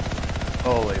 Basically.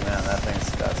 Holy man, that thing's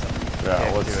got some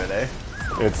kick to it, eh?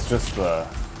 It's just the.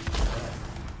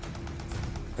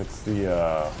 It's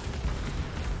the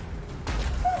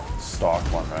stock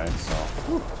one, right?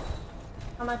 So.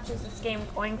 How much is this game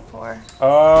going for?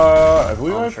 I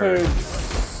believe I sure. paid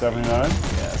 $79.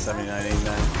 Yeah, 79,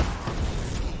 89.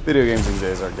 Video games these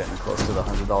days are getting close to the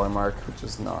 $100 mark, which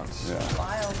is not. Yeah.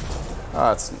 Wild.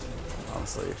 It's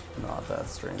honestly not that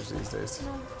strange these days.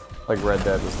 Like Red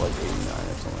Dead was like 89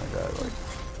 or something like that. Like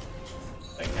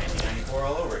 1994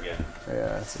 all over again.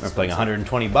 Yeah, it's We're playing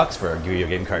 $120 for a video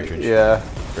game cartridge. Yeah.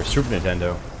 For Super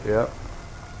Nintendo. Yep.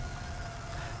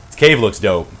 This cave looks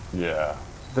dope. Yeah.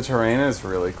 The terrain is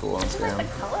really cool in this game.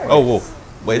 Colors. Oh, whoa.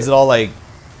 Wait, is it all like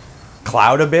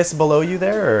cloud abyss below you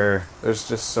there, or? There's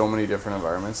just so many different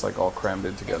environments, like all crammed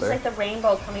in It's together. like the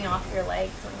rainbow coming off your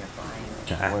legs when you're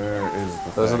flying. Where is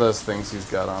the Those are thing? those things he's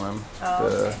got on him. Oh,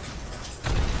 okay.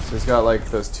 So he's got like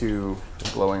those two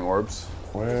glowing orbs.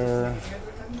 Where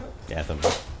Anthem.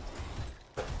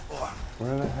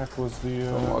 the heck was the?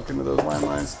 Don't walk into those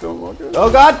landmines. Don't walk into Oh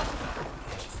God!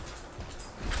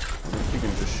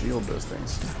 shield those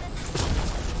things.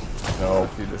 No.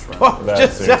 If you just run. Oh,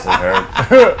 That seriously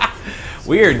hurt.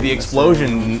 Weird. The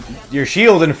explosion. Your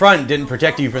shield in front didn't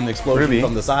protect you from the explosion Ruby.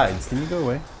 from the sides. Can you go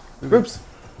away? Groups.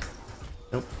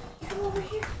 Come over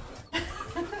here.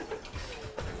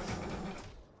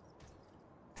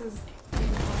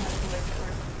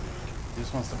 He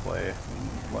just wants to play.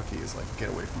 Lucky is like, get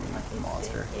away from me, you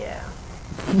monster. Yeah.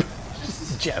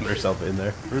 Jamming herself in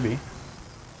there. Ruby.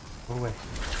 Go away.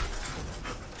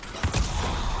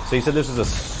 So you said this is a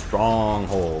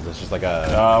stronghold. It's just like a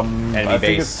enemy I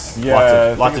think base. it's,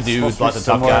 yeah, Lots of dudes, lots of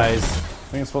tough guys. I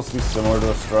think it's supposed to be similar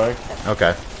to a strike.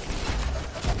 Okay.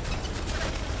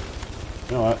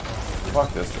 You know what?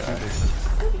 Fuck this guy.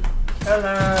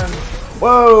 Taran!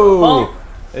 Whoa! Oh.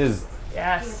 It is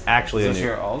Yes. actually a Is this new.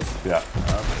 your ult? Yeah,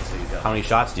 So you got How many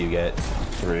shots do you get?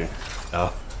 3.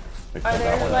 Oh. Picked Are up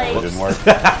there, that one. like- It didn't work.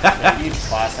 Yeah, each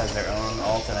class has their own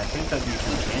ult, and I think that you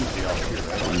can change the ult too,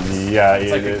 right? Yeah,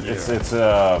 It's like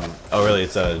a Oh, really?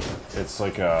 It's a it's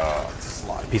like a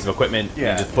slot. piece of equipment.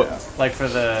 Yeah, You just put. yeah. Like for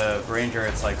the ranger,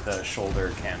 it's like the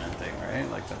shoulder cannon thing, right?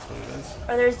 Like that's what it is.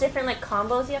 Are there different like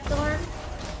combos you have to learn?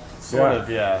 Sort Yeah. of,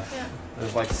 yeah. Yeah.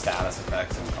 There's like status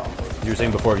effects and combos. You were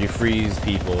saying before, if you freeze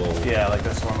people, Yeah, like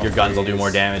this one. your guns will do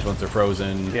more damage once they're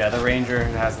frozen. Yeah, the ranger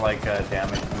has like a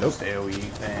damage boost AoE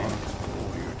thing.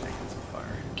 Oh, you were taking some fire.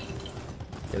 You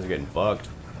guys are getting fucked.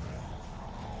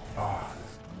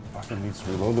 fucking needs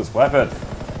to reload this weapon.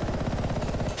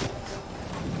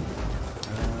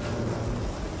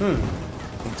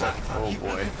 Oh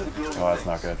boy. Oh, that's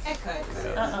not good.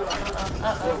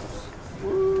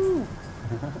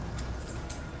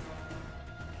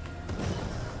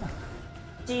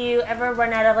 Do you ever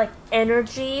run out of like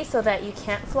energy so that you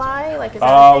can't fly? Like is that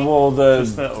a thing? Well,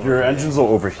 Just the your overheat. engines will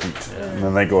overheat, and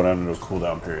then they go down into a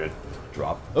cooldown period.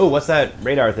 Drop. Oh, what's that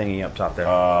radar thingy up top there?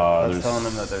 That's There's telling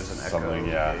them that there's an echo. something,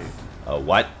 yeah. gate.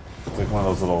 What? It's like one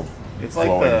of those little It's like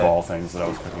glowing the- ball things that I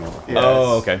was picking up. Yeah,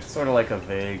 Oh, it's okay. Sort of like a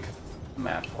vague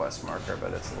map quest marker,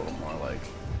 but it's a little more like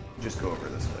just go over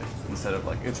this way instead of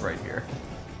like it's right here.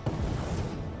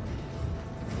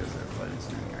 Because they're fighting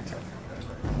some near tough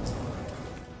guys.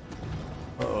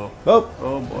 Uh-oh. Oh,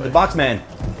 Oh boy. the box man.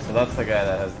 So that's the guy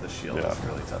that has the shield. Yeah. That's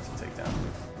really tough to take down.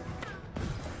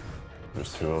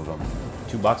 There's 2 of them.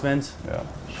 2 boxmans. Yeah.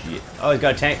 Yeah. Oh, he's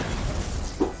got a tank.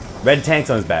 Red tank's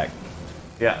on his back.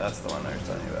 Yeah, that's the one I was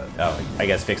telling you about. Oh, I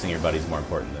guess fixing your buddy's more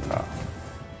important than that.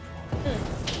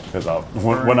 Because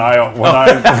when I Now when I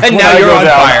you're go on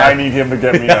down, fire. I need him to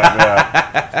get me up.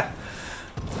 Yeah.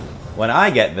 When I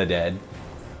get the dead,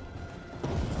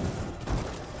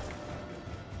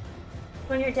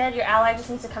 When you're dead, your ally just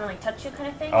needs to kind of like touch you, kind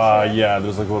of thing. Yeah.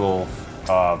 There's like a little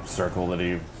circle that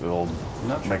will I'm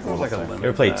not sure make if a there's little like a thing. limit. you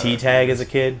ever played to T that. tag as a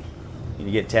kid? You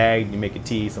get tagged, you make a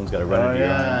T, someone's got to run Oh, into you.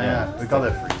 yeah. We call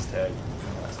that freeze tag.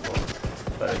 That's cool.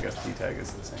 But I guess T tag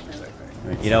is the same exact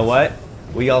thing. You know what?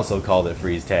 We also called it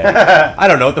freeze tag. I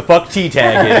don't know what the fuck T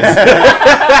tag is.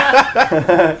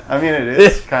 I mean, it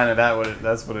is kind of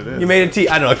that's what it is. You made a T.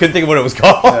 I don't know. I couldn't think of what it was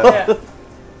called. Yeah.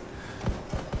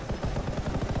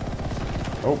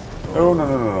 Oh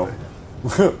no.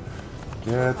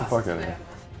 Get the fuck out of here.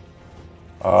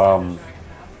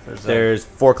 There's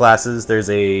 4 classes. There's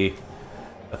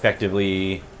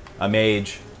effectively a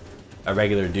mage, a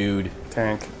regular dude,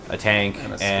 tank a tank,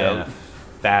 And a and a scout.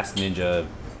 fast ninja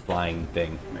flying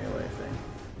thing. melee thing.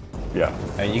 Yeah.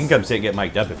 And you can come sit and get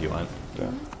mic'd up if you want.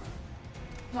 Yeah.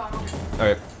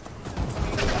 Alright.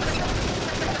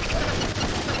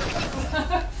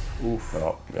 Oof.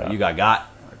 Oh, yeah. You got.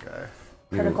 Okay.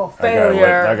 Critical That guy lit-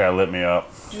 failure. That guy lit me up.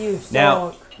 You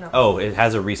Now, suck. No. oh, it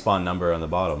has a respawn number on the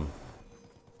bottom.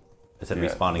 It said Yeah,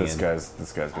 respawning this in. guy's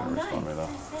gonna Nice. respawn me though.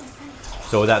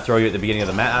 So would that throw you at the beginning of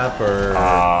the map, or?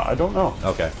 I don't know.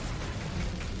 Okay.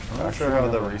 I'm not sure how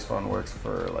the respawn works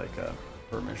for like a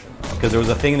permission. Because there was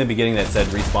a thing in the beginning that said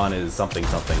respawn is something,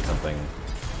 something, something.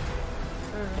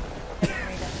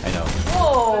 I know.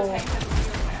 Whoa.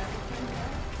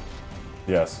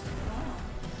 Yes.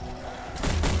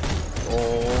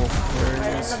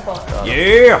 Right in the book.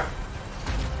 Yeah!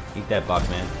 Eat that box,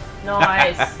 man.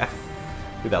 Nice.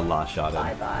 Get that last shot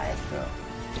Bye in. bye. Yeah.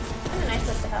 Kind of nice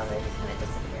just to have they just kind of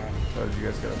disappear. How did you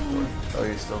guys get a 4? Oh,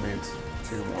 you still need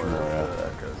 2 more more, yeah. of the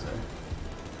echoes in.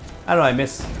 I don't know, I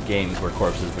miss games where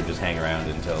corpses would just hang around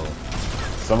until...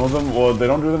 Some of them, well, they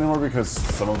don't do that anymore because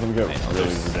some of them get I know, really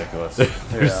there's- ridiculous.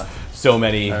 There's Yeah. so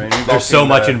many... I mean, you've all there's so seen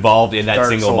much the involved in that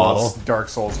single model. Dark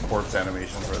Souls corpse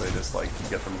animations where they just like you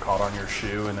get them caught on your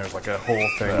shoe and there's like a whole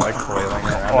thing like flailing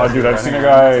around. Oh, as dude, you're I've seen a running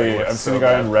around. It's, guy. like, I've seen a so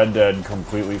guy bad. in Red Dead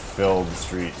completely fill the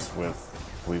streets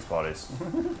with police bodies. Oh,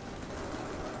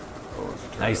 there's a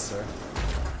turret Nice. there.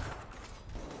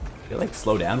 Did it, like,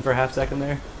 slow down for a half second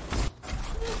there?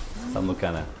 Some look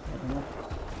kind of...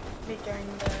 During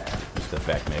the... Just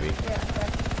effect, maybe. Yeah,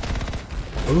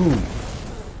 effect. Ooh!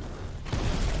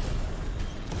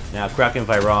 Now, correct me if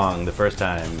I'm wrong, the first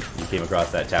time you came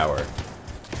across that tower.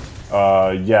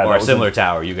 Yeah. Or a similar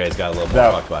tower, you guys got a little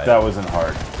more fucked by it. That wasn't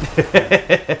hard.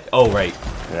 Oh, right.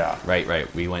 Yeah.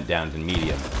 Right. We went down to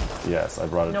medium. Yes, I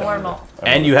brought it down. Normal.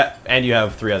 And you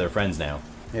have 3 other friends now.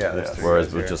 Yeah, that's true.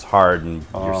 Whereas with just hard and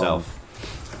yourself.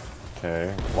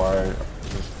 Okay, why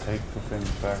just take the things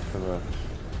back to the...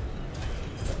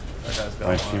 That guy's got My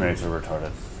one. teammates are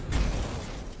retarded.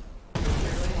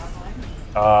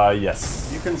 Yes.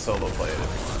 You can solo play it if you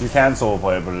want. You can solo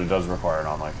play it, but it does require an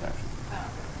online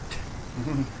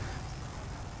connection.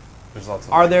 There's lots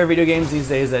of Are there video games these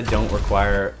days that don't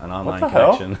require an online the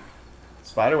hell? connection?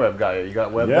 Spiderweb guy, you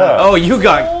got web. Yeah. Oh, you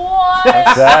got... What?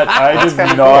 That I did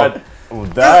kinda not.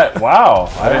 That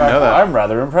wow! I didn't know that. I'm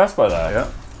rather impressed by that.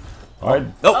 Yeah. I,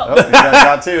 Oh, you guys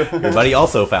got two. Your buddy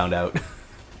also found out.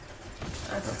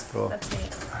 That's cool. That's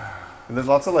neat. And there's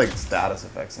lots of like status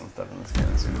effects and stuff in this game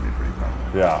that seem to be pretty fun.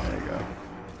 yeah. There you go.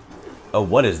 Oh,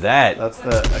 what is that? That's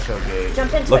the echo gauge.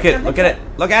 Jump into Look it. at it!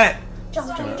 Look at it! Jump,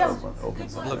 Gonna jump, jump. open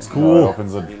something. Looks Oh, cool. it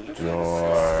opens a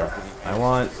door. I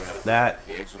want that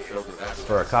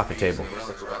for a coffee table.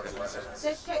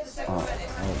 Just check the second minute.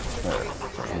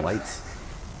 Some lights.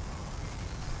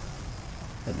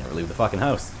 I'd never leave the fucking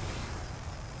house.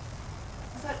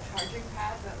 What's that charging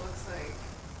pad that looks like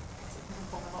something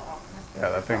from Fullmetal Alchemist? Yeah,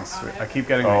 that thing's sweet. I keep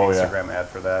getting an Oh, yeah. Instagram ad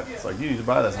for that. It's like, you need to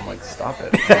buy this. I'm like, stop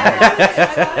it. I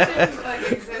thought it didn't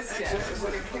like exist yet. It was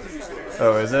like a Kickstarter.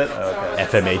 Oh, is it? Oh, okay.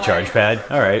 FMA charge pad.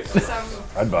 All right. Some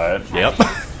I'd buy it. Yep.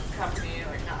 company,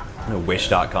 like, not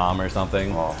Wish.com or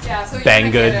something. Oh. yeah, so you're Bang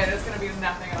gonna good. get it. It's gonna be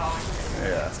nothing at all.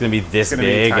 Yeah. It's gonna be this It's gonna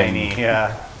big be tiny. and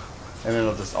Yeah. And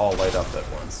it'll just all light up at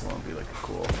once. It won't be like a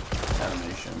cool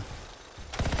animation.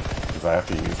 Because I have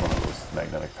to use one of those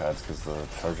magnetic pads because the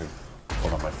charging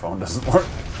one on my phone doesn't work.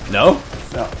 no.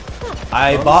 No.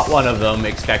 I bought one of them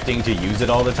expecting to use it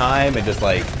all the time and just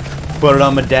like put it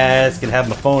on my desk and have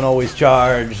my phone always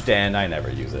charged, and I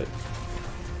never use it.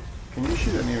 Can you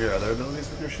shoot any of your other abilities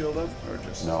with your shield up? Or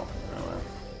just... No.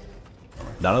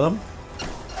 None of them?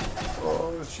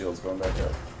 Oh, the shield's going back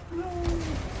up.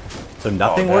 So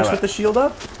nothing damn works it. with the shield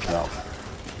up? No.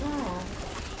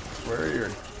 Where are your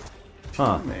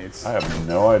Huh. teammates? I have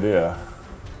no idea.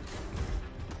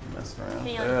 Messing around. Can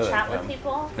you There like, they chat come. with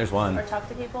people? There's one. Or talk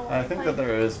to people? I think that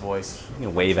there is voice. You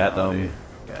can wave at them.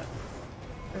 Yeah.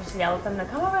 Or just yell at them to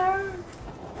come over.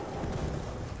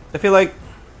 I feel like...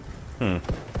 I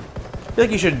feel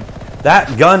like you should...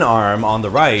 That gun arm on the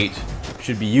right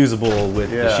should be usable with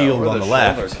the shield or on the shoulder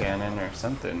left. cannon or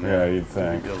something. Yeah, you'd You'd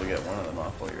think. be able to get one of them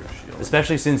off while you're shield.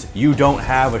 Especially since you don't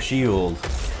have a shield.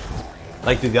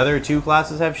 Like, do the other 2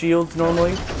 classes have shields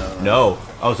normally? No.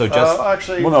 Oh, so just...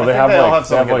 Actually, Well, no, they I think have they all like have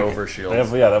some they have over like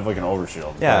shields. they have like an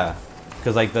overshield. yeah.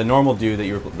 Because, like, the normal dude that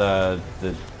you were... The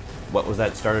what was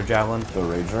that starter javelin? The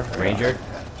Ranger. Ranger?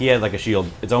 He had, like, a shield...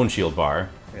 Its own shield bar.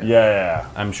 Yeah.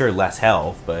 I'm sure less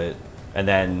health, but... And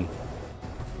then...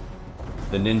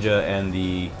 The ninja and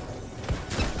the...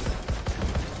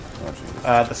 Oh, Jesus.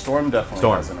 The storm definitely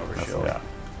Storm. has an overshield. Yeah.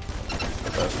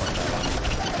 But that's not that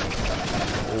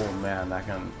one. Oh man, that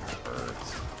gun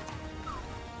hurts.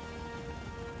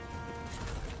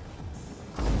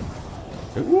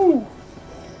 Ooh.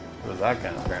 What was that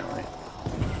gun apparently?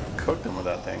 Cooked him with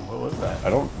that thing. What was that? I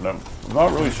don't know. I'm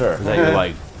not really sure. Is that your,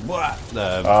 like... What?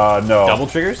 The No. double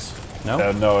triggers?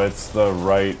 No? No, it's the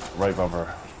right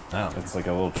bumper. Oh. It's like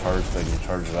a little charge thing. You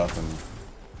charge it up and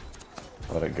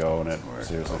let it go, and it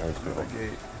seriously hurts people.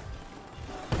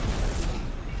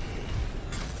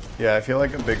 Yeah, I feel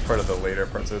like a big part of the later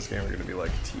parts of this game are going to be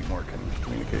like teamwork and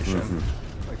communication.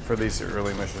 Like for these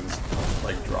early missions,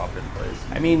 like drop in place.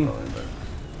 I mean,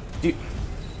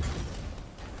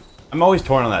 I'm always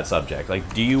torn on that subject.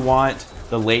 Like, do you want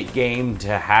the late game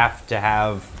to have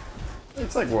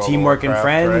it's like World of teamwork and Warcraft,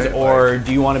 friends, right? or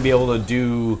do you want to be able to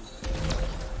do?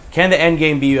 Can the end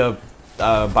game be a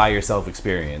by yourself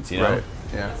experience? You know? Right.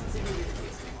 Yeah.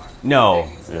 No.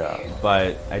 Yeah.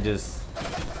 But I just.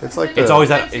 It's like It's the- always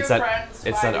that. Friends It's your that. friends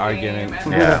It's buy that the argument.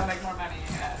 game and Yeah. make more money.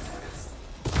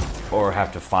 Yeah, Or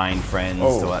have to find friends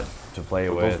Oh. to play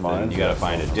Both with, and mines? you got to Yeah,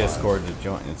 find a both Discord to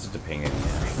join. It's just a ping it.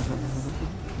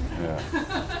 Yeah.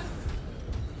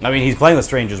 I mean, he's playing with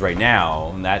strangers right now,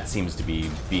 and that seems to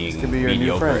be being could be your new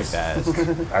mediocre at friends.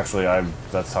 best. Actually,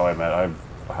 that's how I met. I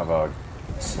have a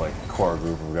core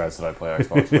group of guys that I play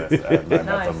Xbox with, and I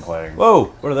met them playing. Whoa!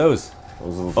 What are those?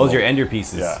 Those are Those are your ender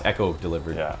pieces. Yeah. Echo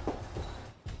delivered. Yeah.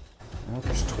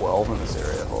 There's 12 in this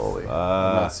area. Holy. I've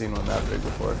not seen one that big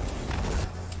before.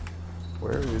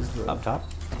 Where is the... Up top?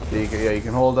 Yeah, you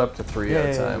can hold up to 3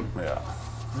 at a time. Yeah.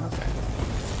 Okay.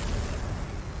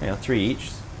 You know, 3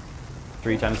 each.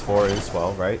 3 times 4 is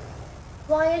 12, right?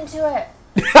 Fly into it.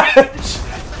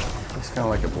 It's kind of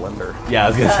like a blender. Yeah, I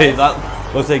was gonna say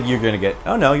that looks like you're gonna get.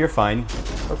 Oh no, you're fine.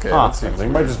 Okay, Huh. that seems I think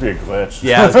it might just be a glitch.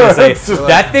 Yeah, I was gonna say It's just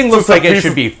that thing looks just a like it piece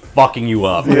should of- be fucking you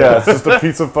up. Yeah, it's just a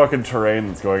piece of fucking terrain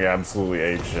that's going absolutely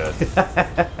ape shit. Looks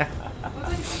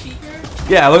like speaker.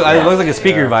 Yeah, it looks like a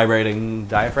speaker vibrating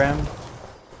diaphragm.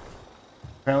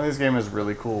 Apparently, this game has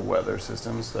really cool weather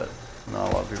systems that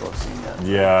not a lot of people have seen yet.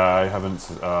 Yeah, I haven't.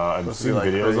 I've Supposed to seen be, like,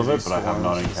 videos of crazy it, but I have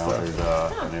not storms and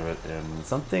stuff. encountered any of it in.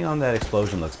 Something on that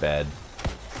explosion looks bad.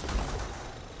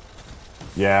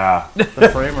 Yeah. The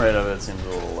frame rate of it seems a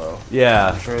little low.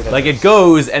 Yeah, sure that like is- it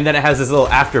goes and then it has this little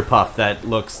after puff that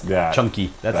looks Yeah.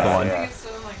 chunky. That's the Yeah. one. I think it's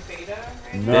still in like beta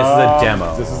right No, now. This is a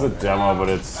demo. This is a demo, but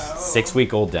it's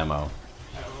 6-week-old demo. I'm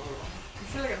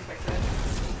sure they're gonna fix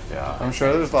it. yeah. I'm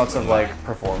sure there's lots of like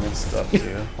performance stuff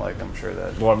too. Like I'm sure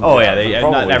that. Well, Oh yeah, probably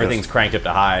not just- everything's cranked up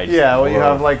to high. Yeah, well, you Or-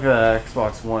 have like the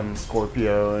Xbox One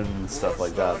Scorpio and stuff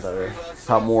like that that are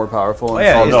more powerful. And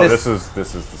yeah, Oh Is no, this-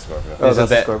 this is the Scorpio. Oh, This is that's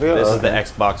the the Scorpio? This is the Okay.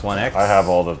 Xbox One X. I have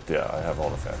all the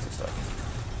fancy stuff.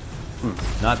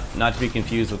 Not to be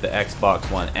confused with the Xbox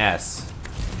One S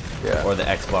Yeah. or the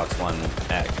Xbox One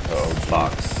X.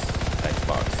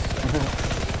 Xbox.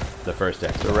 The first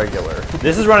Xbox. the regular.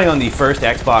 This is running on the first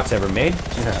Xbox ever made.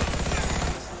 Yeah.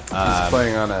 It's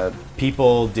playing on a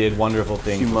People did wonderful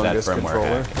things with that humongous firmware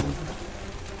controller. hack.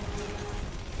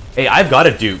 Hey, I've got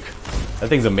a Duke. That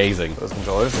thing's amazing. Those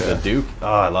controllers. The Yeah. Duke? Oh,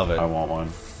 I love it. I want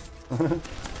one. Anybody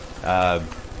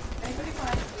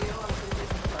find a deal on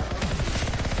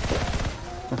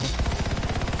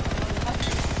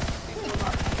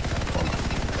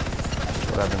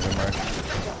What happens in March?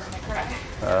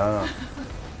 PlayStation?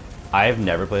 I've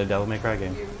never played a Devil May Cry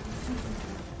game.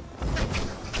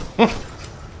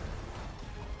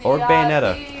 Or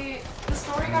Bayonetta. The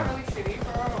story got really shitty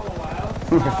for a little while.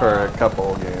 For a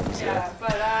couple games. Yeah, Yeah. but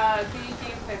the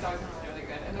gameplay's always been really, really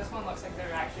good, and this one looks like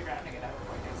they're actually rounding it out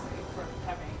quite nicely for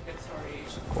having good story,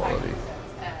 Quality.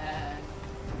 and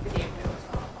the gameplay looks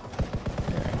phenomenal.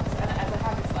 And as a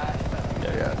hack and slash, but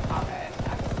like Yeah. top end,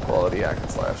 hack and slash. Quality hack and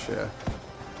slash. Yeah.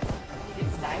 You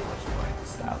get stylish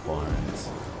points. Stop lines.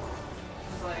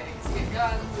 It's like skip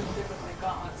guns and different like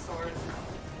gauntlet swords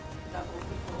and double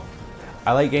people.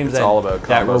 I like games It's that, all about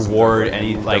that combos and reward juggling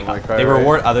any and like Devil May Cry, they right?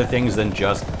 reward other things than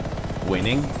just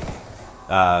winning.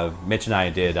 Mitch and I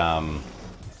did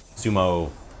sumo,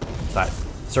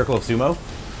 Circle of Sumo,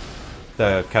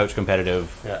 the couch competitive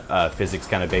physics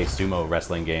kind of based sumo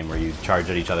wrestling game where you charge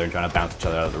at each other and trying to bounce each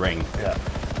other out of the ring. Yeah.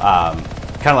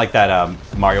 Kind of like that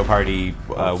Mario Party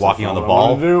walking on the What I'm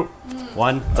ball gonna do.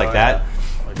 one. It's like Oh, that,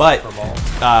 yeah.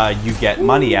 but you get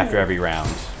money after every round,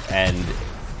 and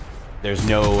there's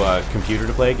no computer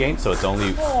to play against, so it's only.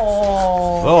 You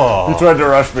Oh, tried to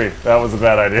rush me. That was a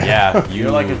bad idea. yeah,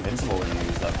 You're like invincible when you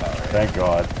use that power. Right? Thank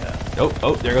God.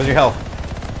 Oh, there goes your health.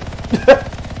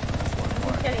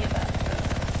 Getting it back.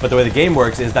 But the way the game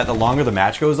works is that the longer the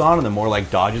match goes on and the more like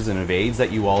dodges and evades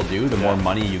that you all do, the more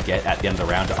money you get at the end of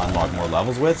the round to unlock more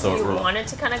levels with. So You it wanted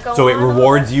to kind of go so it on a little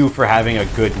rewards bit? you for having a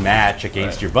good match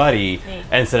against your buddy Neat.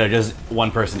 instead of just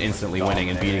one person instantly winning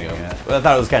and beating him. Yeah. Well, I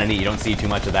thought it was kind of neat. You don't see too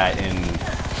much of that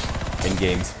in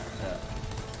games.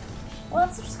 Well,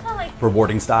 it's just kind of like,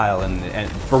 Rewarding style and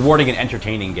rewarding and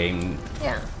entertaining game.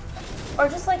 yeah. Or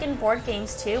just like in board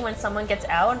games too, when someone gets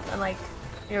out and like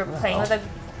you're playing with a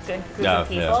good group Yeah, of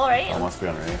people, yeah. right? That must be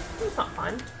underneath. It's not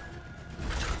fun.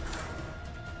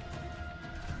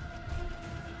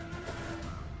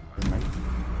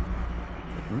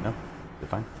 No, they're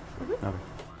fine. No.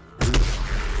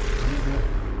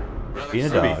 Being a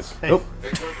dog. Oh,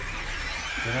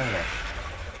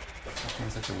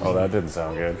 Oh, that didn't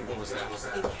sound good.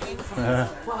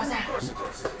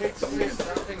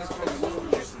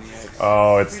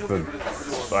 Oh, it's the.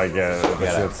 I get it.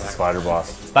 It's the spider boss.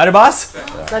 Spider Boss.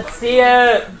 Let's see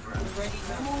it.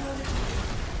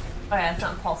 Oh yeah, it's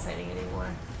not pulsating anymore.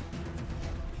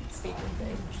 Speaking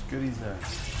thing. Goodies there.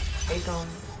 Bacon.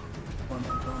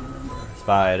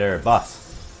 Spider Boss.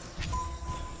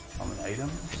 On an item?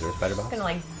 Is there a Spider Boss? Gonna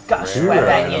like gush Sure. web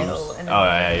at you. Oh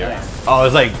yeah, you're right. Oh,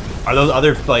 it's like, are those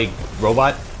other like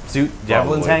robot suit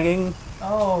javelins Probably. hanging?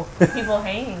 Oh, people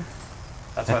hanging.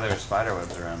 That's why there were spider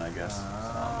webs around, I guess.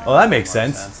 Oh, that makes More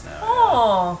sense. now.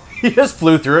 Oh. He just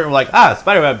flew through it and we're like,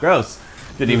 spiderweb, gross.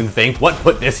 Didn't even think, what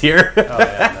put this here? Oh yeah,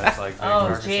 that's like big Oh,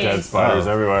 market. geez. Dead spiders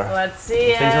Oh. everywhere. Let's see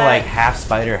it. Things are like half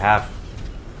spider, half.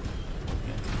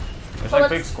 There's Well,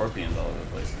 like big scorpions all over the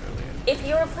place. Really. If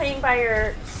you were playing by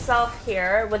yourself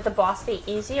here, would the boss be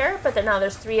easier? But then now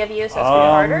there's 3 of you, so it's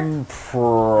gonna be harder.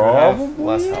 Probably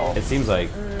less health. It seems like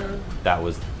that's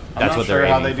what I'm not they're sure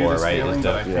how aiming they do for, the right? scaling, Is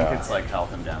but I to- think it's like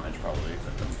health and damage probably.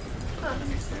 But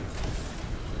enemies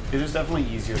do. It is definitely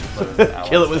easier to play with allies.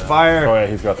 Kill it with Oh fire. yeah,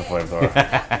 he's got the flamethrower.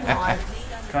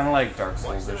 Kind of like Dark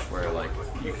Souls-ish, where like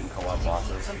you can co-op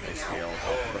bosses and they scale.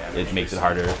 It makes it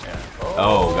harder. Yeah.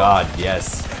 Oh god,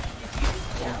 yes.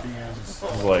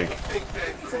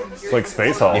 It's like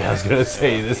Space Hulk. Yeah, I was gonna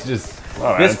say this just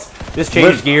Oh, man, this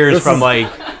changed gears this from is-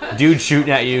 like dude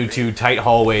shooting at you to tight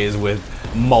hallways with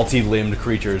multi-limbed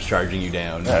creatures charging you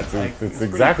down. Yeah, it's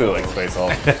exactly like Space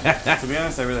Hulk. To be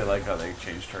honest, I really like how they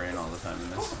change terrain all the time in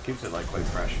this. It keeps it like quite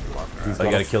fresh if you're walking around. So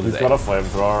you gotta kill He's these got a eggs.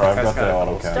 flamethrower. I've got the got a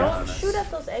auto cool cannon. stuff. Don't shoot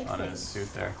at those egg On his things.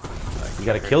 suit there. You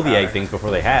gotta kill the egg things before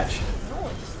they hatch. No,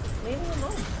 just leave them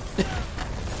alone.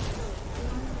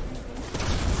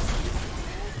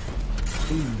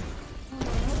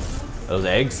 Those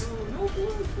eggs?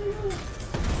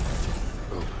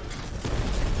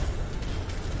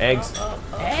 Eggs.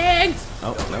 Eggs!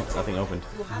 Oh, no, nothing opened.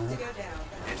 We'll have to go down.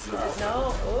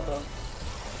 No.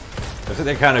 Looks like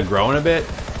they're kind of growing a bit.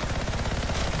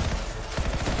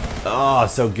 Oh,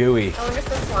 so gooey. I wonder if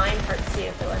the slime hurts you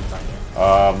if it lands on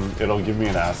you. It'll give me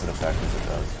an acid effect if it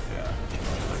does. Yeah,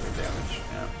 like the damage.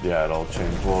 Yeah. Yeah, it'll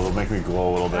change. Well, it'll make me glow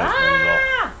a little bit.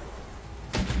 Ah!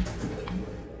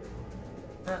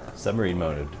 Submarine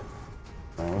mode.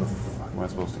 And where the fuck am I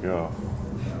supposed to go?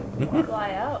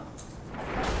 Fly out.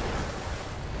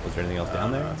 Was there anything else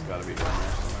down there? It's gotta be down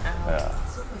there somewhere. Yeah.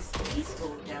 It's almost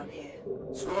peaceful down here.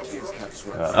 Scorpions can't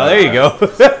swim. Oh, there you go.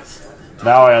 It's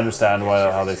Now I understand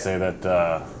how they say that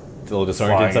a little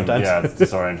disorienting flying, sometimes. yeah, it's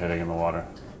disorientating in the water.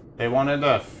 They wanted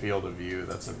a field of view.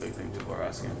 That's a big thing people are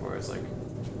asking for. Is like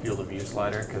field of view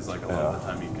slider, because like a lot of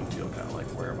the time you can feel kind of like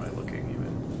where am I looking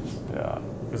even. Yeah.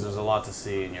 Because there's a lot to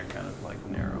see and you're kind of like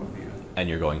narrow view. And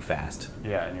you're going fast.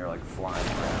 Yeah, and you're like flying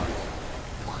around.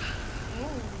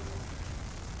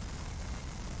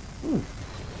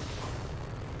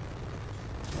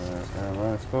 Where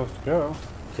am I supposed to go?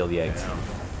 Kill the eggs.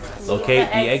 Leave Locate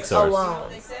the egg source. alone.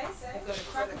 They say they've got to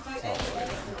crack a few eggs.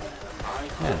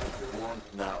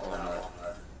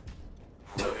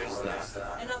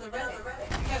 Another relic.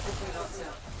 Careful, freelancer.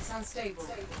 It's unstable.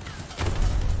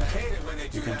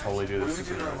 You can totally do this.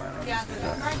 Gather the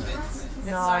fragments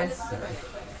No. inside of the relic.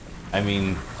 I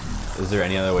mean, is there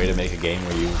any other way to make a game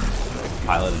where you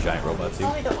pilot a giant robot suit?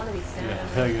 Probably don't want to be standing. I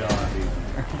feel like you don't want to be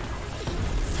there.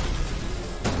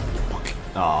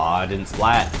 Aw, I didn't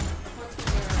splat.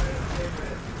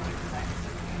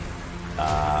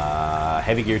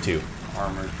 Heavy Gear 2.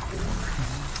 Armored.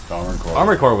 Armored Core.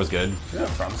 Armored Core was good. Yeah,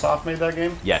 FromSoft made that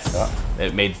game? Yes.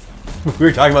 It made... We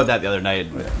were talking about that the other night,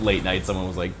 late night. Someone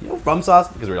was like, you know,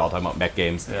 FromSoft? Because we were all talking about mech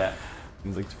games. Yeah. He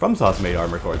was like, FromSoft made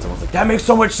Armored Core. And someone was like, that makes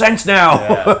so much sense now!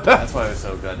 Yeah, that's why it was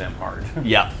so goddamn hard.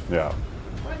 Yeah. Yeah.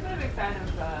 I've been a big fan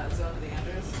of Zone of the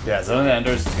Enders. Yeah, Zone of the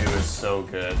Enders 2 is so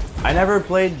good. I never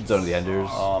played Zone of the Enders.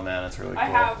 Oh man, it's really cool. I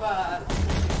have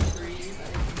 3.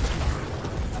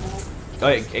 Oh,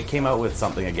 it came out with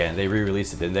something again. They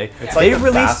re-released it, didn't they? It's they like the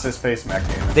released. fastest paced mech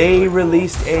game. It's They really cool.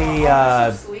 released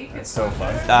a. Sleek. It's so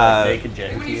fun. Naked When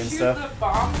janky you and shoot stuff. the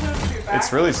bomb to your back,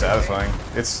 It's really satisfying.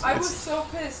 It's I was so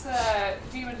pissed that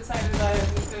Demon decided that I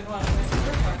just didn't want to make the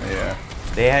first one. yeah.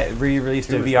 They had re-released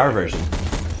a Two was VR really version.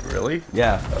 Really?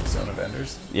 Yeah, Of Zone of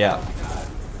Enders. yeah.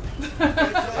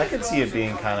 I could see it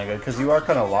being kind of good because you are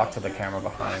kind of locked to the camera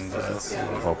behind this.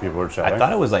 Oh, people are I chatting.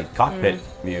 thought it was like cockpit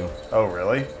view. Oh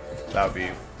really? That would be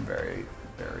very,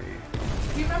 very.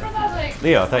 Do you remember that, like,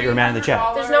 Leo, I thought you were a man in the chat.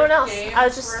 $300 There's no one else. game I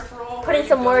was just peripheral putting where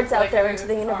some you words build, out like, there the into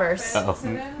the universe. cockpit Uh-oh.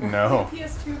 and then- No. It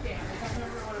was a PS2 game. I can't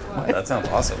remember what it was. That sounds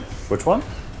awesome. Which one?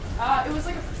 It was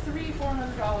like a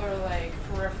 $300-$400 like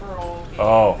peripheral game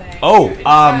Oh. thing. Oh, You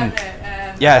had it,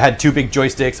 and Yeah, it had 2 big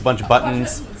joysticks, a bunch of a bunch of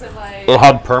buttons. buttons and, like, It'll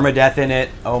have permadeath in it.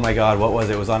 Oh my god, what was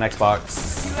it? It was on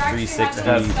Xbox you actually had to 360.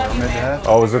 study Permadeath? manuals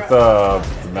Oh, is for it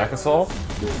the Mech Assault?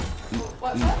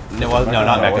 What's that? No, it wasn't, no,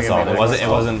 not No, Mech it wasn't Assault. Mech It wasn't. It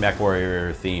Assault. wasn't Mech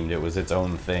Warrior themed. It was its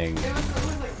own thing. It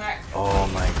was like Mac. Oh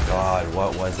my god,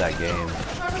 what was that game?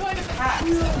 I remember going to PAX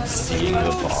and then Seeing the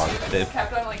box. they just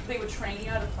kept on like they would train you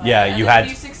how to play. Yeah, and you then had- if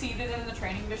you succeeded in the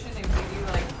training mission, they would give you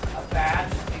like a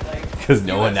badge and be like Because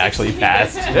no you one had actually succeeded.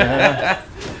 passed.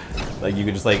 Like you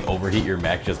could just like overheat your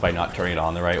mech just by not turning it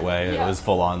on the right way. Yeah. It was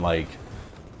full on like,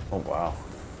 Oh, wow.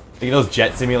 you know those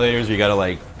jet simulators where you gotta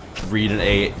like read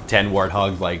an 10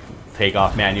 Warthog like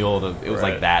takeoff manual. It was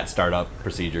like Right. that startup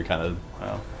procedure kind of.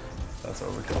 Wow. That's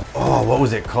overkill. Oh, what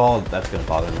was it called? That's gonna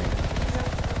bother me.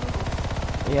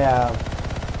 Yeah.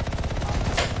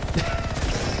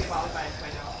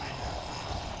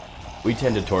 We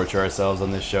tend to torture ourselves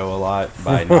on this show a lot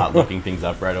by not looking things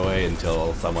up right away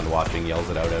until someone watching yells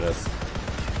it out at us.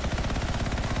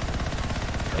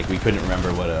 Like, we couldn't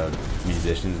remember what a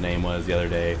musician's name was the other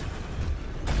day.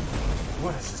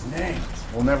 What is his name?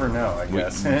 We'll never know, I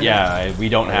guess. Yeah, we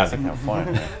don't have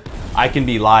fun. I can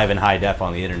be live in high def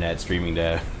on the internet streaming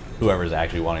to whoever's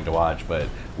actually wanting to watch, but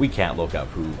we can't look up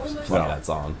who sung that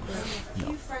song.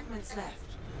 Few fragments left.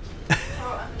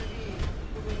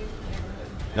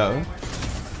 No?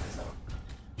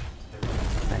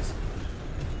 Nice.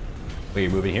 Wait,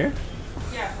 you're moving here?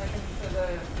 Yeah, like into the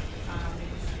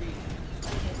main street.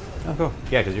 Oh, cool.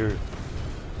 Yeah, because you're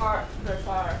They're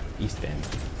far. East Van.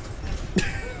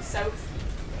 South.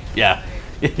 Yeah.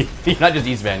 You're not just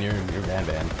East Van, you're Van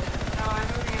Van. No, I'm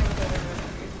moving in with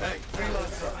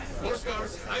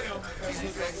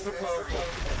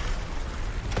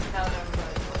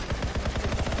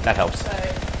That helps. But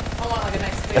I want like a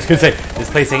next I was gonna say, this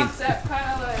place ain't... concept kind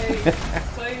of like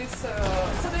place,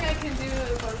 something I can do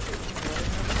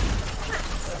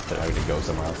But I could go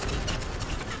somewhere else.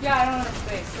 Yeah, I don't have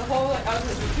space. The whole, like, I was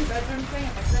like, the 2-bedroom thing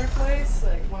at my third place,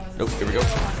 like, one was a Here we go.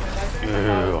 studio, one was a bedroom. I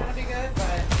thought it was gonna be good,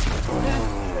 but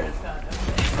it's not.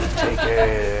 Take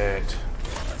it.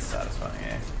 That's satisfying,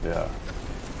 eh? Yeah.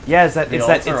 Yeah, it's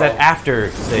that after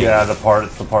thing. Yeah, the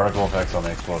particle effects on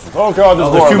the explosions. Oh god,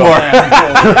 there's there's two more. more.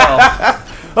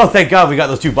 Oh, thank God we got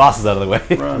those two bosses out of the way.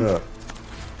 Yeah.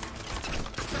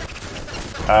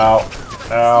 Ow.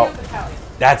 Ow.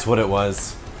 That's what it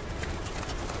was.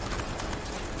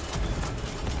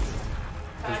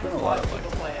 There's been a lot of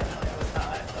people play it,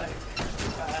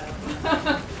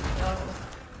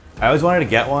 I always wanted to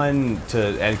get one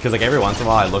and because like every once in a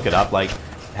while I look it up, like,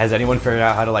 has anyone figured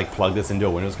out how to like plug this into a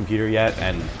Windows computer yet?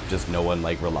 And just no one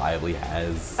like reliably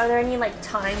has. Are there any like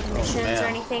timed missions or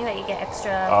anything that you get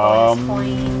extra bonus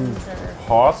points? Or?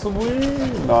 Possibly,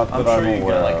 not that I'm sure you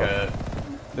aware get like of.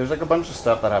 there's like a bunch of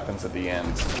stuff that happens at the end,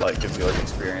 like gives you like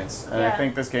experience. And I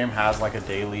think this game has like a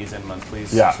dailies and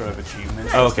monthlies sort of achievement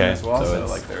system as well. So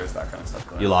like there's that kind of stuff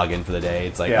going on. You log in for the day.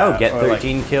 It's like, oh, get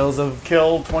 13 like, kills of...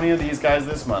 Kill 20 of these guys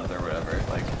this month or whatever.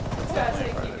 Like, that's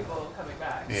keep people coming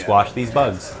back. Squash these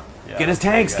bugs. Yeah. Get his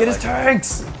tanks! Get his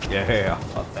tanks! Yeah.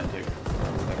 Authentic.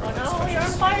 Oh no, you're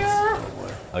on fire!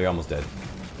 Oh, you're almost dead.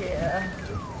 Yeah.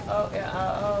 Oh, yeah.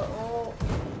 Oh.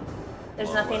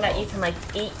 There's nothing that you can like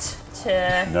eat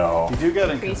to... No. You do get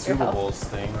a consumables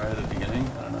thing right at the beginning.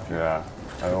 I don't know if you I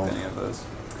don't any of those.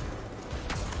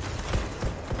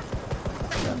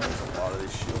 And then there's a lot of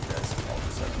these shield guys all of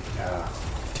a sudden. Yeah.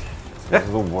 Those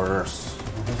are the worst.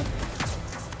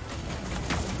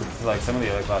 Like some of the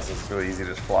other classes, it's really easy to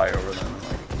just fly over them. And,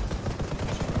 like,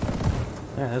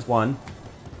 yeah, there's one.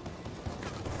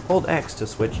 Hold X to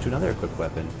switch to another equipped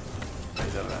weapon.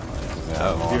 He's out of ammo,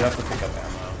 Oh. You have to pick up ammo.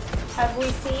 Have we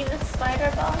seen the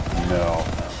spider boss? No.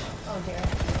 Oh dear.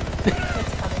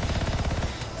 It's coming.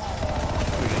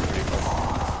 We're getting pretty close.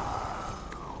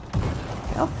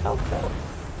 Help.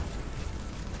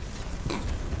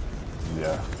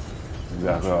 Yeah.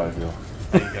 Exactly how I feel.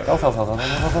 You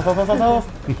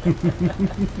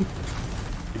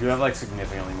do have like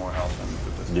significantly more health than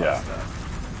with this class.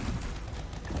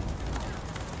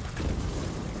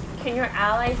 Can your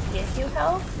allies give you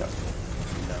health?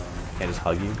 No. Can't just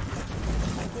hug you.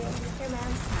 Here,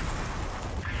 man.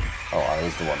 Oh, I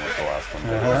was the one with the last one.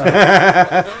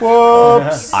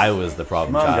 Whoops! I was the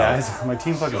problem Come on, child. guys. My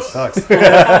team fucking sucks.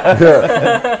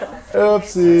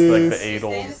 Oopsies.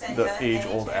 It's like the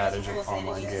age-old adage of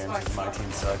online games is my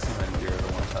team sucks and then you're the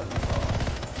one that doesn't follow.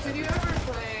 Did you ever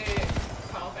play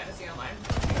Final Fantasy Online?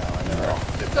 No, I never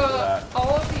did So that.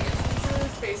 all of the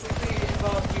instances basically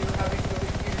involve you having to go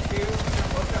to YouTube and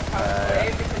look up how to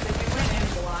play, because if you went in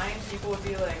blind, people would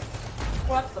be like,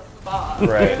 what the fuck?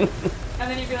 Right. And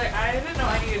then you'd be like, I didn't know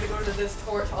I needed to go to this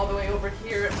torch all the way over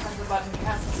here and press the button,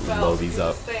 cast the spell, Load these do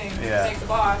up. this thing, Yeah. take the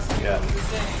boss, do this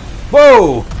thing.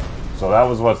 Whoa! So that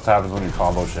was what happens when you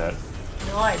combo shit.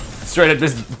 Nice. Straight up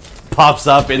just pops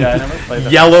up in I never played the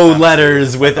yellow first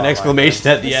letters with an exclamation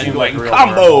at the end seemed going, like real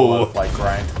combo! normal of, like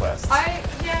grind quests. I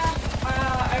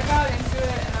got into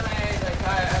it and then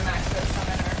I maxed out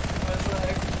Summoner and was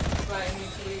like, but I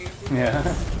need to leave. Yeah.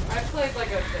 I played like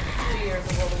 2 years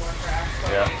of World of Warcraft,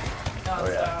 like,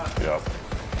 nonstop. Yep.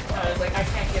 I was like, I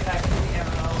can't get back to the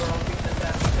MMO world because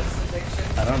that's just addiction.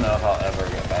 I don't know if I'll ever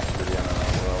get back to the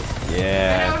MMO world. I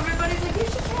Yeah. know everybody's like, you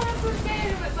should try out this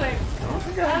game. It's like, I don't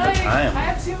think I have the time. I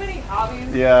have too many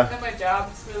hobbies. Yeah. And my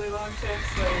job's really long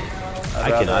shifts, so you know.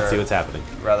 I cannot see what's happening.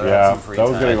 Rather have Yeah, some free that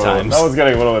was time. getting times. that was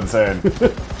getting a little insane.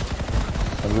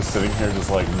 I'm just sitting here just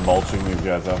like mulching these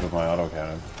guys up with my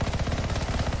autocannon.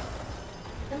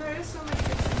 And there is so many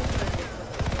good things that I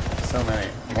get. So many.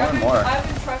 Like, More and more. I've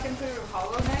been trucking through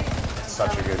Hollow Knight.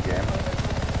 Such a good game.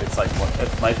 It's like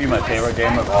it might be my favorite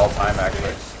game of all time,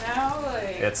 actually. Now,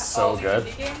 like, It's so good.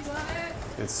 games on it.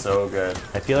 It's so good.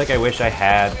 I feel like I wish I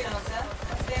had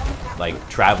like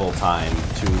travel time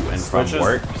to and from Switch is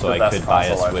work, so the I best could buy a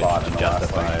console I Switch bought in to the last,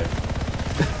 justify.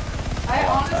 I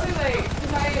honestly like,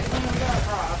 because when we got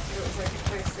Ross, it was like a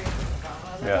PlayStation phone.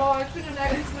 I was like, Yeah. oh, it's been a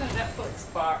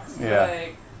Netflix box for Yeah.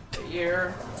 like a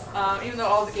year. Even though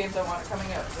all the games I want are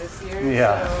coming out this year.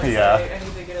 Yeah, So it's yeah. like, I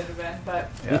need to get an event, but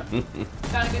Yeah.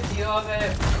 found a good deal of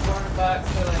it, $400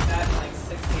 for like that and like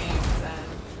 6 games, and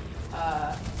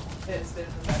it's been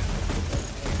the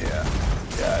best. Yeah.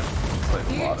 Yeah. I've played a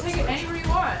You lot can of take it Switch. anywhere you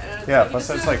want. And it's Yeah, like, you plus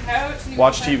just it's sit on like the couch, you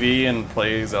watch can- TV and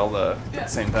play Zelda at Yeah. the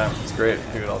same time. It's great.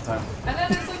 Do it all the time. And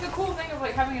then it's like the cool thing of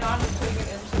like having it on, just putting it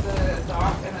into the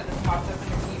dock, and it just pops up on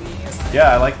your TV. And like,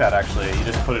 Yeah, I like that actually. You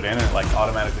just put it in and it like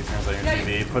automatically turns on your Yeah,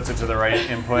 TV, puts it to the right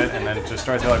input, and then it just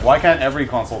starts. You're like, why can't every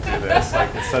console do this?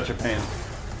 Like, it's such a pain.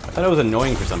 I thought it was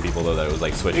annoying for some people though that it was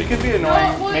like switching. It could be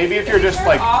annoying. Well, Maybe if you're just turn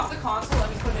like, off the console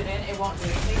and you put it in, it won't do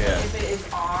anything. Yeah. If it is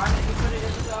on and you put it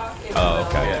in the dock, it Oh, will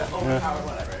okay. Yeah. overpower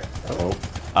whatever.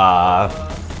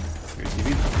 your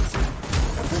TV.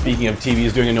 Speaking of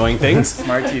TVs doing annoying things,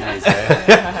 Smart TVs,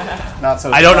 eh? Not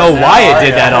so. I don't know smart why now, it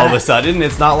did are that ya? all of a sudden.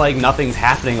 It's not like nothing's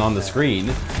happening on the screen.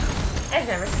 I've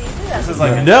never seen you do that. This is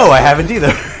like No, I haven't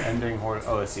either. ending horde.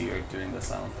 Oh, I see. You're doing the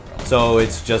sound. So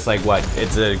it's just like what?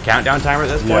 It's a countdown timer at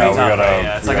this point? Yeah, we gotta.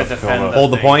 Yeah, it's we like a gotta fill defend.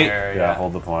 Hold the thing point? here, Yeah,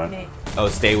 hold the point. Oh,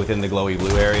 stay within the glowy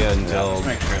blue area until... Just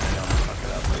make sure they don't fuck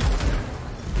it up.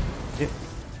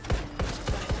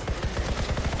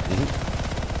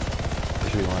 There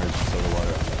should be large soda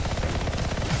water on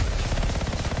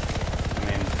I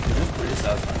mean, it's pretty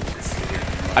satisfying to see here.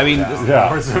 I mean, Yeah.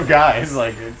 Hordes of guys,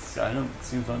 like it's. I don't. It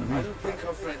seems fun to me. I don't think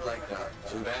I'll friend like that.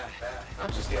 Too bad.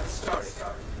 I'm just getting started.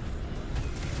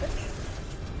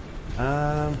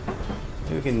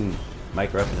 maybe we can mic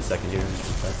her up in a second here.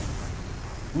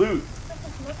 Loot.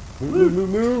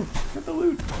 Move. Get the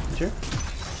loot. Sure.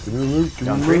 Give me the loot. Give me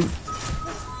Down the 3. loot.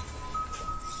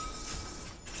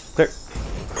 Clear.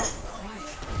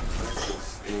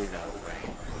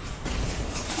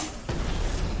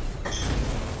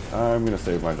 I'm gonna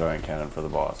save my giant cannon for the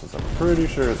boss, since I'm pretty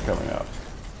sure it's coming up.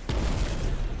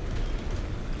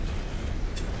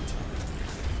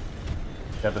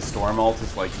 Yeah, the storm ult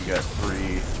is like you get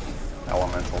 3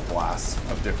 elemental blasts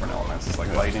of different elements. It's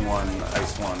like lightning one,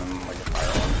 ice one, and like a fire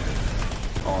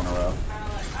one, all in a row.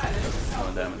 Does a ton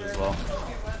of damage as well.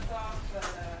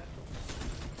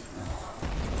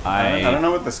 I don't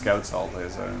know what the scout's ult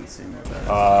is. I haven't seen it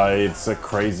there. It's a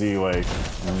crazy like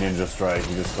ninja strike.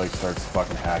 He just like starts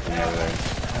fucking hacking everything.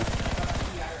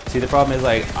 See, the problem is,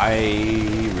 like, I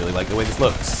really like the way this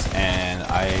looks, and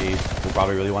I will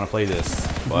probably really want to play this,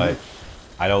 but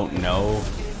I don't know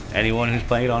anyone who's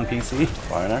playing it on PC.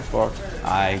 Buy an Xbox.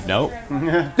 I know. I'm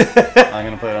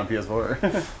gonna play it on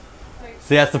PS4.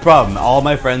 See, that's the problem. All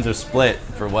my friends are split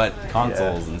for what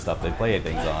consoles and stuff they play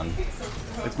things on.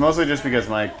 It's mostly just because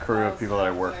my crew of people that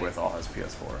I work with all has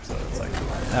PS4, so it's like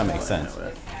That makes sense.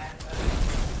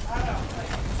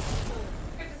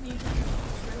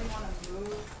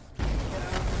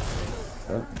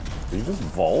 Did you just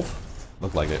vault?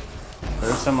 Look like it.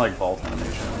 There's some like vault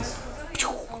animations.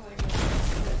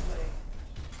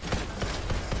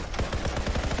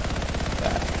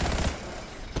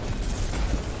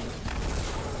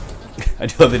 I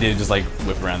do love that they just like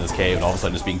whip around this cave and all of a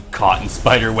sudden just being caught in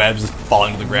spider webs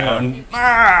falling to the ground.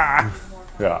 Ah!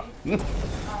 Yeah. Damn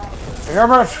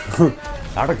it!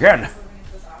 Not again.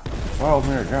 Well,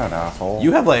 me again, asshole.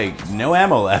 You have like no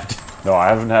ammo left. No, I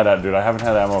haven't had that, dude. I haven't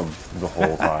had ammo the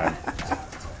whole time.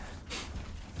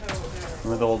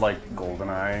 Remember the old like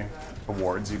GoldenEye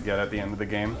awards you'd get at the end of the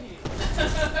game? Do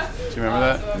you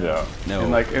remember that? Yeah. No.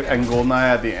 And like in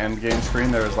GoldenEye at the end game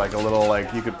screen, there was like a little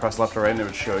like you could press left or right and it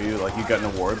would show you like you got an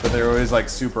award, but they were always like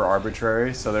super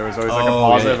arbitrary. So there was always like a Oh,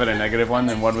 positive yeah. and a negative one,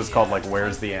 and one was called like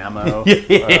 "Where's the ammo?"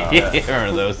 I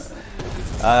remember those.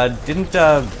 Didn't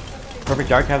Perfect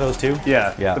Dark have those too?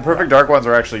 Yeah. Yeah. The Perfect Dark ones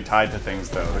are actually tied to things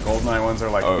though. The GoldenEye ones are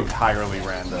like Oh. entirely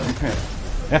random.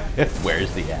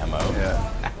 Where's the ammo?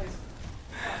 Yeah.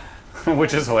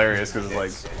 Which is hilarious because it's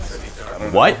like I don't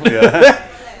know. What? Yeah.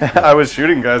 I was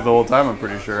shooting guys the whole time. I'm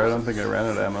pretty sure. I don't think I ran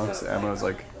out of ammo. 'Cause ammo is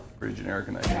like pretty generic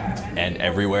in that game. And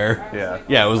everywhere. Yeah.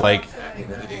 Yeah, it was like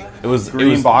it was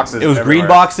Green boxes It was green everywhere.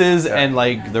 boxes Yeah. and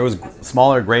like there was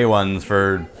smaller gray ones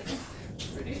for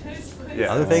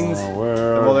Yeah. other things.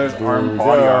 Well, there's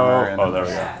body armor. And Oh, there we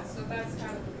go. So that's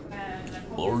kind of the plan.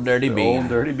 Old dirty The bean. old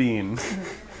dirty bean.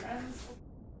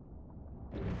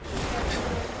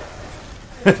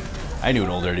 I knew an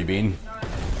old dirty bean.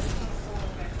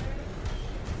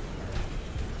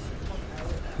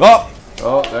 Oh!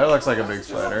 Oh, that looks like a big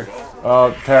spider.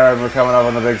 Oh, Taran, we're coming up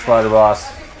on the big spider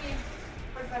boss.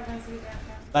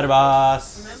 Spider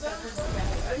boss.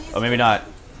 Oh, maybe not.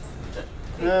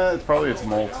 It's probably its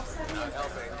molt.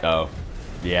 Oh.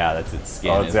 Yeah, that's its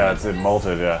skin. Oh, yeah, it's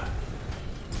molted, yeah.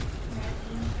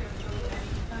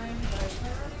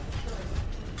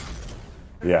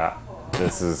 Yeah,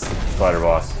 this is spider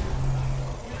boss.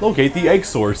 Locate the egg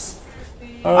source.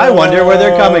 I wonder where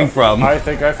they're coming from. I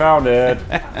think I found it.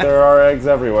 There are eggs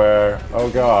everywhere. Oh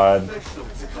god.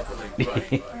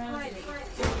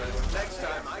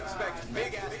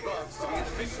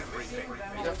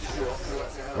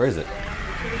 Where is it?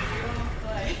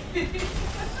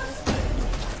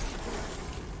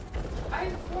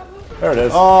 There it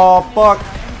is. Oh, fuck.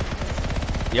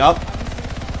 Yup.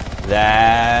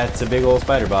 That's a big old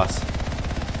spider boss.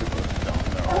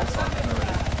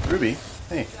 Ruby,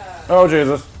 hey. Oh,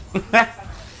 Jesus.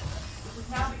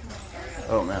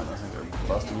 Oh man, those things are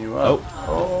busting you up.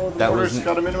 Oh, the that mortar's wasn't-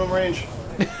 got a minimum range.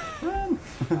 Run.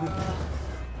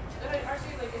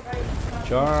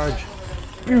 Charge.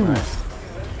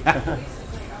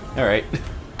 Alright.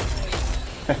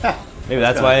 Maybe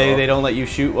that's why cool. they don't let you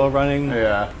shoot while running.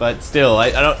 Yeah. But still, I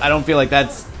don't feel like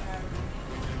that's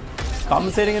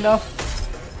compensating enough.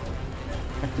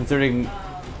 Considering I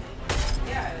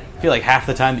feel like half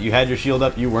the time that you had your shield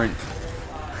up, you weren't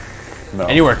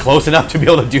anywhere close enough to be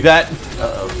able to do that.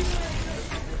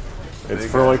 It's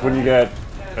for like when you get.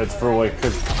 It's for like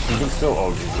because you can still.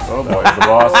 Oh Jesus! Oh boy, the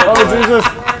boss. Oh Jesus!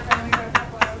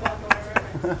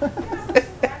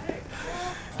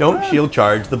 Don't shield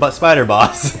charge the spider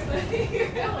boss.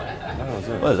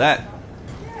 What is that?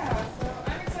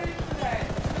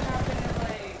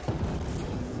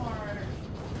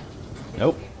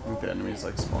 Nope. I think the enemy's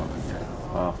like spawning here.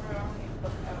 Oh.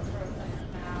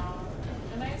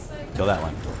 Kill that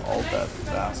one. All that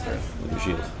bastard. With your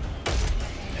shield.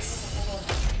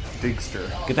 Digster.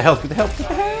 Get the health, get the health, get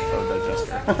the health. Oh,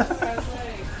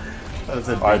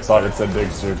 digester. I thought it said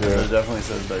Digster It too. definitely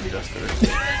says digester.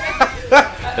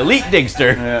 Elite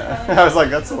Digster. Yeah. I was like,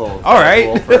 that's a little Alright.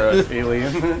 cool for an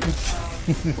alien.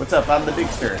 What's up? I'm the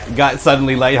Digster. Got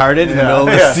suddenly lighthearted in the middle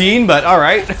of the Yeah. scene, but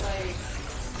alright.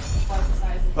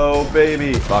 Oh,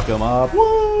 baby. Fuck him up.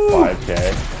 5K.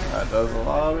 That does a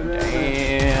lot of damage.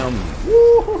 Damn.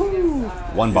 Woo-hoo.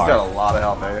 One He's bar. got a lot of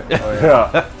health, eh? Oh,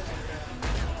 yeah. Yeah.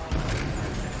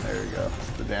 There we go.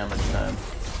 The damage time.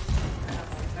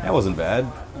 That wasn't bad.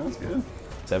 That was good.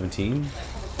 17.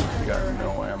 We got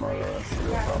no ammo, though. That's the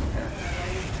real problem here.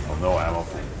 Well, no ammo.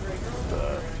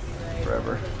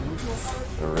 Forever.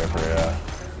 The Ripper,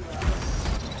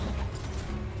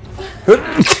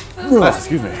 yeah.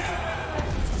 Excuse me.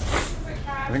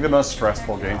 I think the most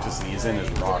stressful game to sneeze in is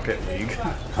Rocket League.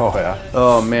 Oh yeah.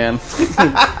 Oh, man.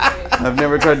 I've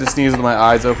never tried to sneeze with my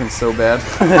eyes open so bad.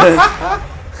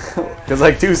 Because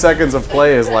like 2 seconds of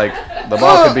play is like, the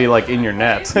ball could be like in your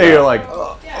net. You're like,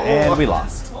 And we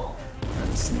lost.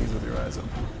 and sneeze with your eyes open.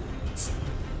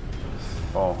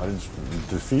 Oh, I just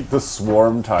defeat the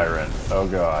Swarm Tyrant. Oh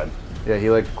god. Yeah, he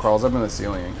like crawls up in the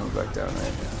ceiling and comes back down,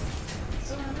 right?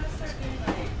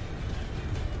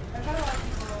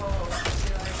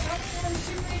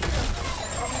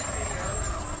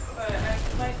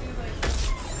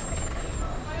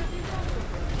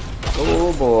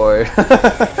 Oh boy.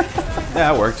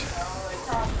 That worked.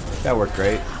 That worked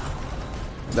great.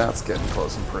 That's getting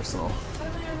close and personal.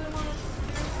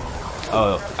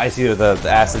 Oh, I see the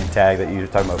acid tag that you were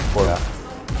talking about before. Yeah,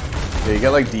 you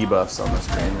get like debuffs on the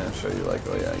screen and show you like,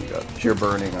 oh yeah, you got you're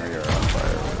burning or you're on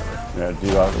fire or whatever. Yeah,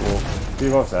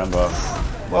 debuffs and buffs.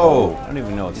 Whoa, I don't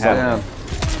even know what's happening.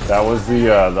 Damn. That was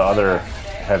the other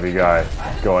heavy guy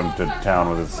going to town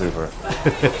with his super.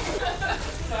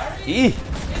 Eeh.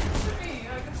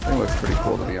 It looks pretty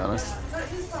cool to be honest.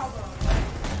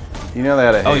 You know they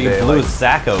had a Oh, you heyday, blew like, his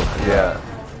sack open. yeah.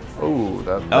 Oh,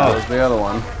 that Oh. was the other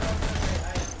one.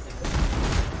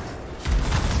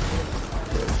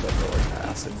 There's that like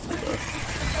acid debuff.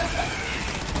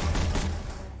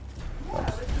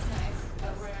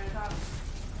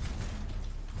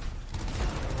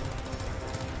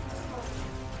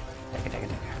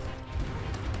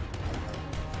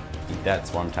 Eat that,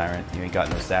 Swarm Tyrant. You ain't got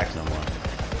no sacks no more.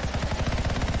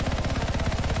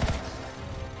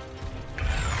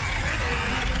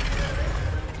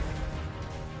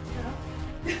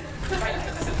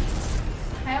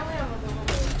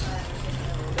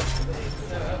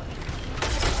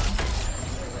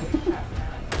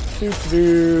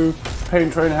 Doo-doo.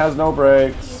 Pain Train has no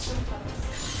brakes.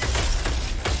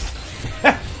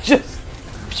 Just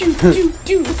pew, pew,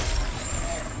 pew.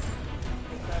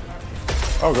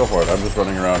 Oh, go for it. I'm just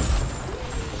running around.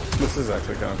 This is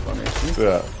actually kind of funny.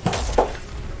 Yeah.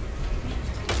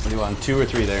 What do you want, 2 or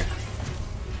 3 there?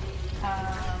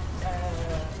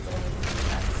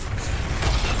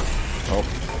 Oh.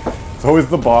 It's always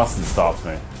the boss that stops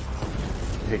me.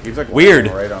 He keeps like Weird.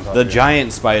 right on top The of you.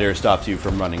 giant spider stops you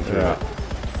from running through it.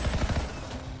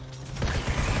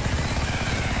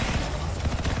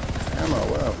 Ammo,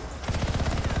 wow.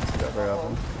 See that very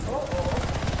often.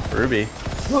 Ruby. He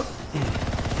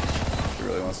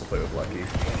really wants to play with Lucky.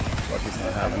 Lucky's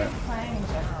not having it. Playing in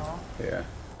general. Yeah.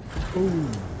 Ooh.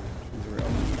 She's real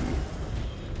needy.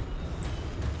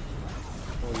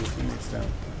 Pull your teammates down.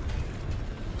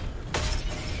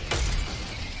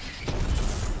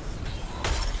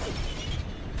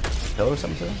 Pillow or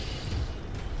something?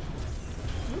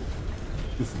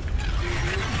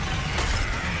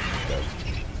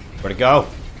 Where'd it go?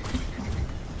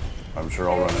 I'm sure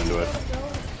I'll run into it.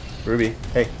 Ruby.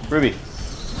 Hey, Ruby. Yeah,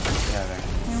 there.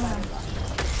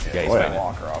 Yeah, he's Boy, fine.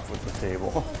 walk her off with the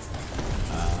table.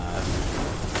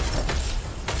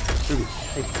 Ruby,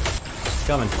 hey.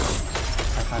 Coming.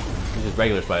 These just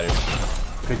regular spiders.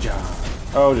 Good job.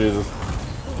 Oh, Jesus.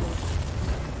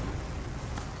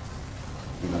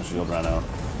 My shield ran out. I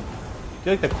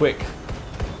feel like the quick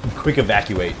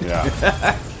evacuate. Yeah.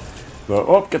 So,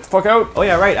 oh, get the fuck out! Oh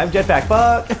yeah, right. I'm jetpack.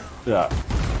 Fuck. Yeah.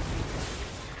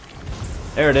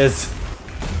 There it is.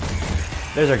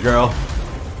 There's our girl.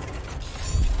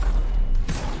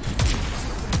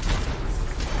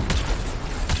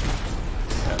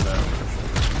 And,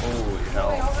 holy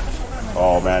hell.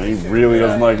 Oh man, he really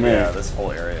doesn't like me. Yeah, this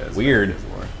whole area is Weird.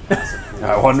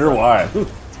 I wonder why.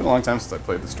 It's been a long time since I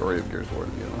played the story of Gears of War,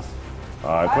 to be honest.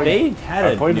 I played. They had I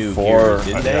a played new 4. Gears,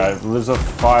 didn't they? Yeah, there's a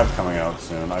 5 coming out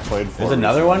soon. I played 4. There's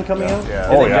another one coming Yeah. out? Yeah.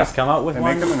 Did Oh, they yeah. just come out with They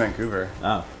one? make them in Vancouver.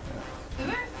 Oh.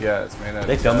 Yeah, it's made at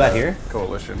They filmed that here?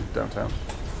 Coalition downtown.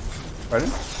 Pardon?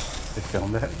 They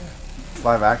filmed it. It's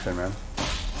live action, man.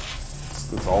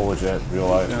 It's all legit, real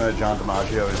life. You know that John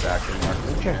DiMaggio is acting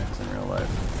Marcus Phoenix in real life.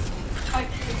 I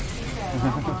could see that.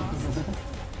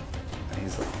 And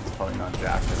he's probably not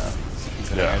jacked enough.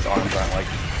 Yeah. His arms aren't like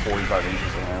 45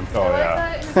 inches around. Oh I like yeah.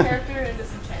 that his character in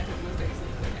Disenchanted was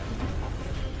basically him.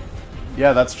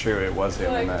 Yeah, that's true. It was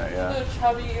him Like, in that, yeah. the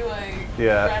chubby, like,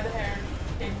 Yeah. red-haired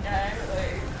king guy,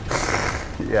 like...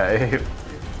 Yeah,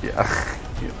 yeah.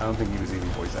 I don't think he was even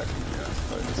voice acting, to be honest.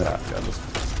 But just, Yeah.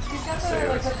 He's got Say the,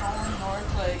 like, it. the Nolan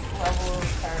North, like, level of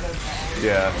Paradise Valley.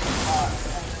 Yeah. Hot,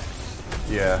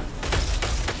 Yeah.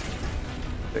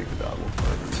 Take the dog will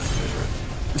forever be my favorite.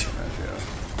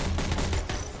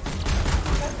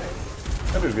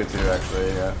 That was good too, actually.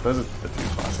 Yeah, those are the 2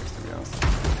 classics, to be honest.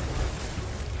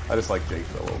 I just like Jake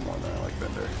a little more than I like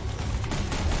Bender.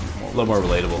 A little more A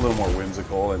relatable. little more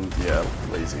whimsical and yeah,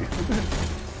 lazy.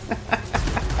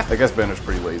 I guess Bender's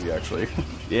pretty lazy, actually.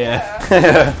 Yeah.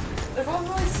 They're both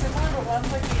really similar, but one's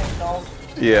like the adult.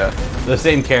 Yeah. The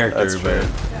same character, That's but true.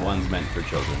 one's meant for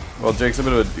children. Well, Jake's a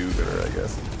bit of a do-gooder, I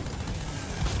guess.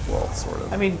 Well, sort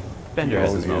of. I mean, Bender He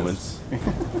has his always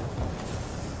moments.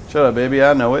 Shut up, baby.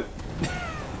 I know it.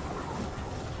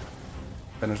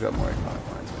 Bender's got more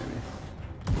iconic lines,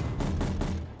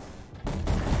 maybe.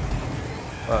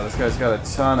 Wow, this guy's got a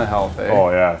ton of health, eh? Oh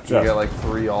yeah. You Just get like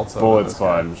 3 ults. bullet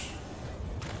sponge.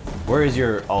 Where is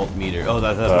your alt meter? Oh,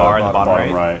 that's the The bar in the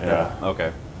bottom, right. Yeah.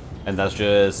 Okay. And that's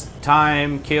just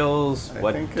time, kills, I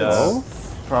what think does?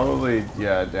 it's probably,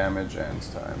 yeah, damage and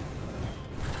time.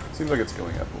 Seems like it's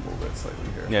going up a little bit slightly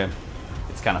here. Yeah.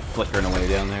 It's kind of flickering away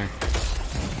down there.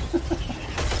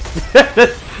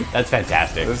 That's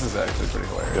fantastic. This is actually pretty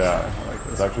hilarious. Yeah. I like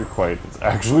this. It's actually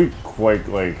quite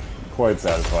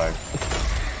satisfying.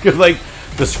 Cause like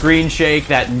the screen shake,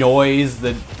 that noise,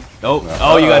 the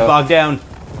oh, you got bogged down.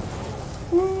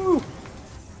 Woo!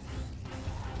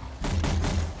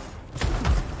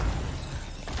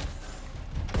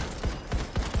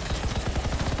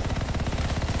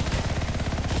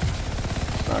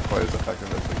 Not quite as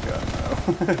effective as the gun,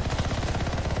 though.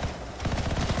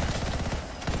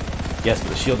 Yes, but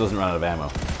the shield doesn't run out of ammo.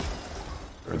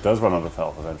 It does run out of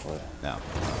health eventually. No.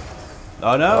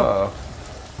 Oh no.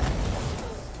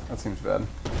 That seems bad.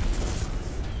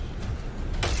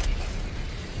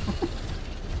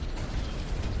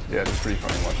 Yeah, it's pretty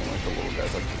funny watching like the little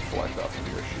guys like deflect off of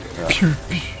your shield.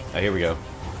 Oh, here we go.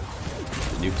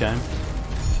 Nuke time.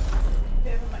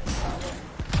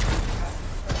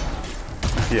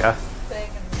 Yeah. Thing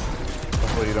and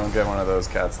Hopefully you don't get one of those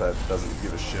cats that doesn't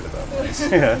give a shit about mice.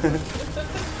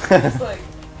 it's like,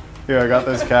 Here, I got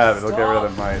this cat. It'll get rid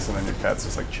of the mice, and then your cat's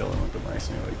just like chilling with the mice,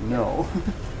 and you're like, no,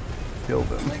 kill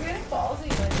them. they're getting ballsy,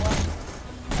 like, what?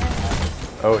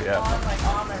 Oh yeah.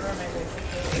 on my roommate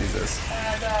basically. Jesus.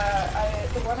 And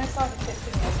the one I saw in the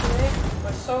kitchen yesterday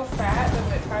was so fat that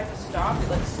when it tried to stop, it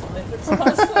like slid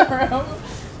across the room.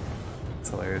 It's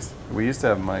hilarious. We used to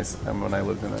have mice when I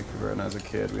lived in Vancouver and I was a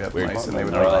kid. We had Weird. mice and they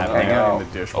would No, like hang out in the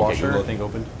okay, dishwasher. Google thing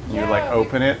opened. You would like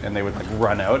open it and they would like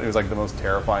run out. It was like the most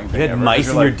terrifying thing You had ever. mice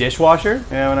in your dishwasher?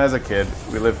 Yeah, when I was a kid,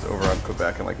 we lived over on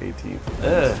Quebec in like 18th.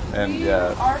 Ugh. And We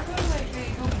yeah, are good, like they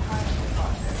go behind the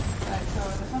dishwasher. Like, so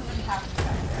there's something happening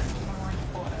back there. Someone wanting to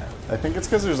pull it out. I think it's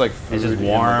because there's like food It's just in the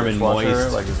warm and dishwasher.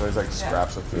 moist. Like there's always like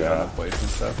scraps of food on the plates and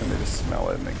stuff, and they just smell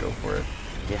it and they go for it.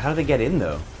 Yeah, how do they get in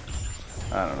though?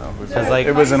 I don't know. It was, like-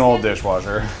 it was an old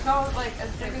dishwasher. No, like as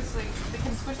big as like they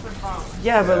can switch their bones.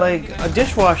 Yeah, but like a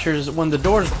dishwasher's when the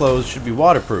door's closed should be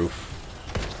waterproof.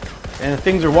 And if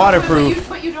things are waterproof.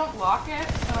 But you don't lock it,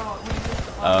 so when you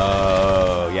just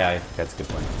Oh, yeah, that's a good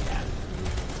point.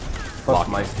 Plus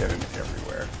mice get in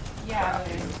everywhere. yeah.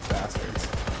 Those bastards.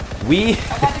 We. I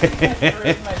had to keep my fur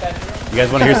in my bedroom. You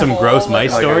guys want to hear some gross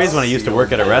mice Like a stories when I used to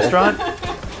work at a restaurant?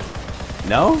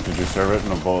 No? Did you serve it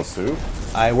in a bowl of soup?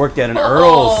 I worked at an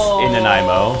Earl's in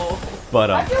Nanaimo, but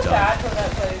I feel bad for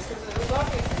that place because it was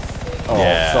obviously steak. Oh,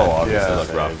 Yeah, so obviously yeah.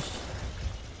 looked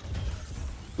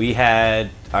rough. We had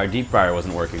our deep fryer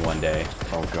wasn't working one day.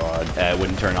 Oh god. It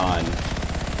wouldn't turn on,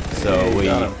 so we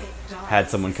got him. had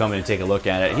someone come in and take a look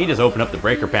at it. He just opened up the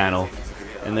breaker panel,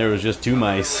 and there was just 2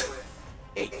 mice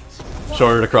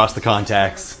shorted across the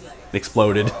contacts.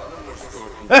 Exploded.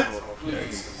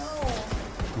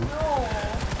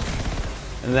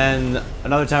 And then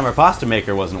another time our pasta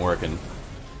maker wasn't working.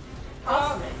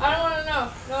 I don't want to know.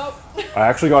 Nope. I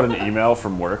actually got an email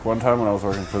from work one time when I was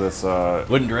working for this.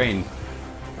 Wouldn't drain.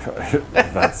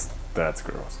 that's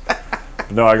gross.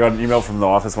 No, I got an email from the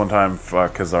office one time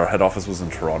because our head office was in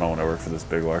Toronto and I worked for this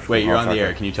big electrical Wait, you're on the contractor.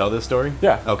 air. Can you tell this story?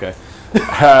 Yeah. Okay.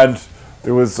 And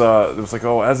it was like,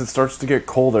 oh, as it starts to get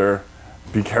colder,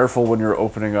 be careful when you're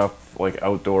opening up like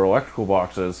outdoor electrical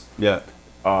boxes. Yeah.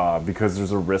 Because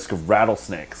there's a risk of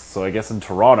rattlesnakes. So I guess in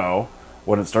Toronto,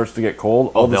 when it starts to get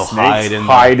cold, all the they'll snakes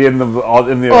hide in the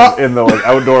like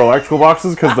outdoor electrical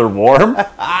boxes because they're warm.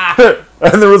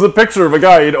 And there was a picture of a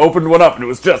guy. He'd opened one up and it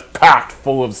was just packed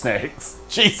full of snakes.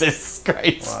 Jesus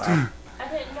Christ. Wow. I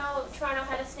didn't know Toronto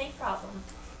had a snake problem.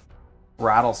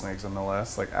 Rattlesnakes,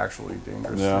 nonetheless, like actually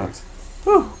dangerous Yeah. snakes.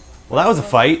 Well, that was a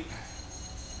fight.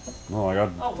 Oh, I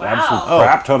got Oh, wow. absolute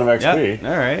crap ton of XP.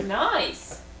 Yeah. All right.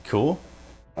 Nice. Cool.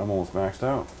 I'm almost maxed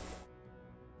out.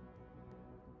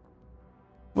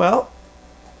 Well,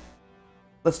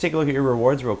 let's take a look at your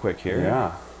rewards real quick here.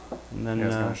 Yeah. And then Yeah,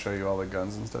 it's gonna show you all the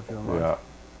guns and stuff you unlock. Yeah.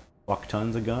 fuck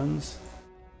tons of guns.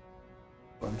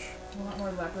 Bunch. I want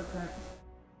more leopard print.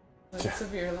 Like Yeah.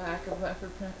 severe lack of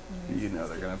leopard print. in these You know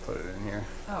they're gonna put it in here.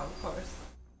 Oh, of course.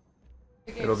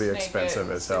 The game It'll be Snake expensive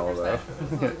It, as hell, Super though.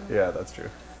 Smash Bros. Yeah, that's true.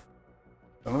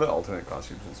 Some of the alternate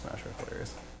costumes in Smash are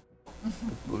hilarious.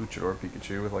 The Luchador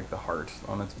Pikachu with like the heart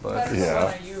on its butt. That's Yeah. the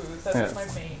one I use. That's my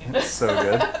main. It's so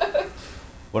good.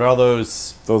 What are all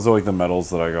those? Those are like the medals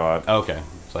that I got, Okay.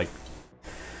 It's like,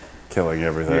 killing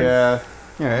everything. Yeah.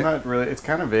 all right. Not really. It's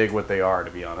kind of vague what they are,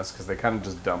 to be honest, because they kind of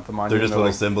just dump them on They're you. just and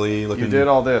little they're symbol-y like, looking. you did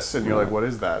all this, and you're like, what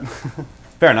is that?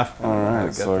 Fair enough. All right,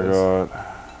 Get so this. I got.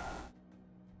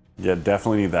 Yeah,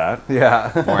 definitely need that.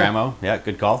 Yeah. More ammo. Yeah,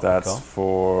 good call. Good That's call.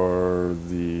 for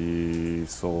the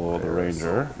the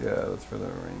Ranger. Yeah, that's for the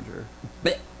Ranger.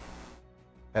 Blech.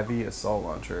 Heavy assault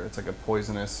launcher. It's like a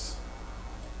poisonous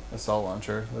assault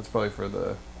launcher. That's probably for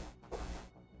the.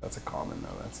 That's a common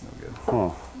though. That's no good. Huh.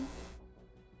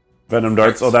 Venom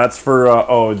darts. Oh, that's for.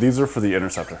 Oh, these are for the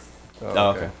Interceptor. Oh,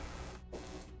 okay.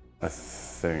 I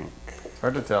think. It's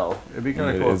hard to tell. It'd be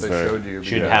kind It of cool if is they very- showed you.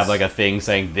 Should because- have like a thing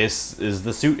saying this is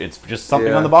the suit. It's just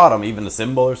something Yeah. on the bottom, even the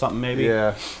symbol or something maybe.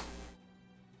 Yeah.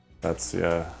 That's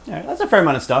yeah. Yeah, that's a fair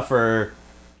amount of stuff for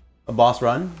a boss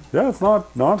run. Yeah, it's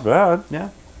not bad. Yeah.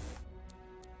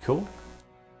 Cool.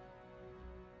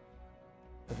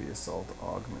 Heavy assault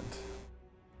augment.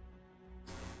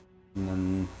 And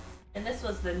then And this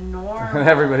was the norm. And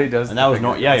everybody does. and the that was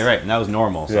finger yeah, guns. you're right. And that was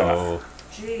normal. So Yeah.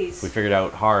 Jeez. we figured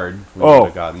out hard. We Oh,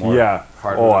 would've got more. yeah.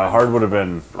 Hard Oh, would- hard would have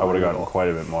been. I would have gotten brutal. quite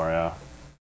a bit more. Yeah.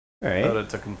 All But right. it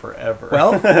took them forever.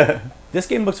 Well, this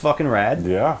game looks fucking rad.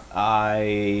 Yeah.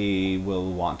 I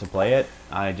will want to play it.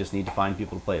 I just need to find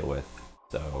people to play it with.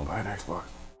 So Buy an Xbox.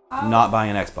 not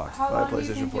buying an Xbox. How Buy long do you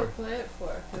PlayStation think 4. you'll play it for?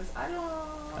 Because I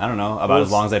I don't know about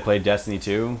as long as I played Destiny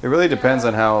 2. it really depends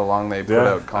on how long they put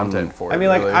Yeah, out content for it. I mean,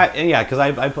 like, really. yeah, because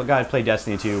I got to play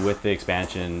Destiny 2 with the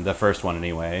expansion, the first one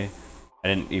anyway. I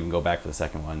didn't even go back for the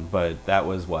second one, but that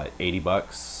was what,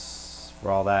 $80 for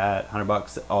all that,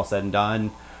 $100 all said and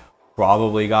done.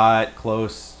 Probably got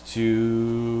close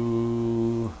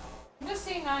to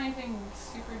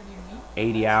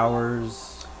 80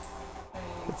 hours.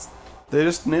 They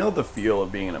just nailed the feel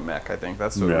of being in a mech. I think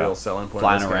that's the real selling point.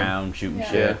 Flying around, shooting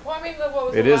shit. Well, I mean, what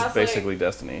was it the is last, basically like,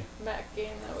 Destiny. mech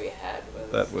game that we had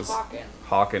That was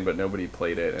Hawken, but nobody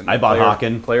played it. And I bought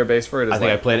Hawken. Player base for it is I think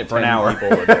like I played it for an hour.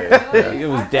 people a day. It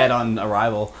was dead on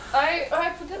arrival.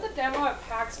 I did the demo at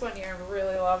PAX one year and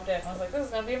really loved it. And I was like, this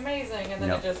is gonna be amazing. And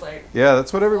then it just like Yeah,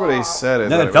 that's what everybody said.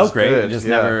 No, it felt great. It just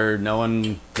never. No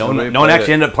one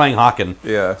actually ended up playing Hawken.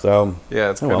 Yeah. So yeah,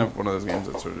 it's kind of one of those games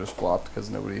that sort of just flopped because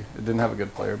it didn't have a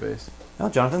good player base. Oh,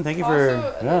 Jonathan, thank you also,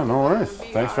 for. Yeah, no worries.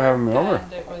 Thanks for having me over.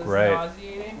 It was Right.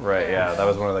 nauseating. Right. Yeah, that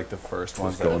was one of like the first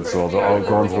ones. Just going That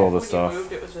through all this stuff. When you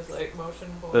moved, it was just like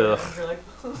motion blur. And you're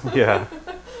like, yeah.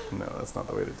 No, that's not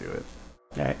the way to do it.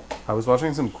 Right. I was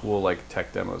watching some cool like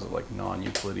tech demos of like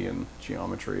non-Euclidean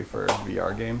geometry for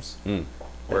VR games.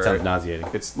 That sounds nauseating.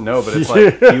 It's but it's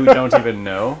like you don't even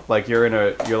know. Like you're in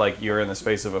the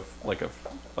space of a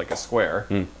square,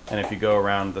 and if you go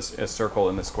around a circle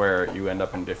in the square, you end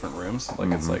up in different rooms.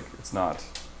 Like it's not.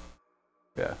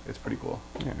 Yeah, it's pretty cool.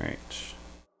 All right.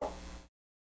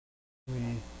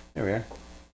 There we are.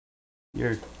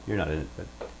 You're not in it, but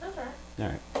that's all right. all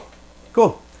right.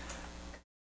 Cool.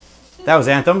 That was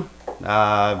Anthem.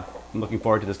 I'm looking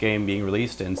forward to this game being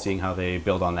released and seeing how they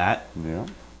build on that.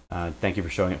 Yeah. Thank you for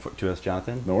showing it to us,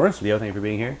 Jonathan. No worries. Leo, thank you for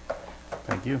being here.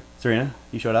 Thank you. Serena,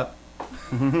 you showed up.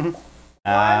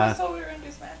 I was told we were gonna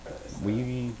do Smash Brothers.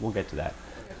 We will get to that.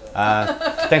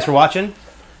 Thanks for watching,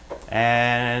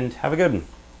 and have a good one.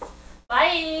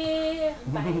 Bye.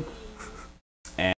 Bye.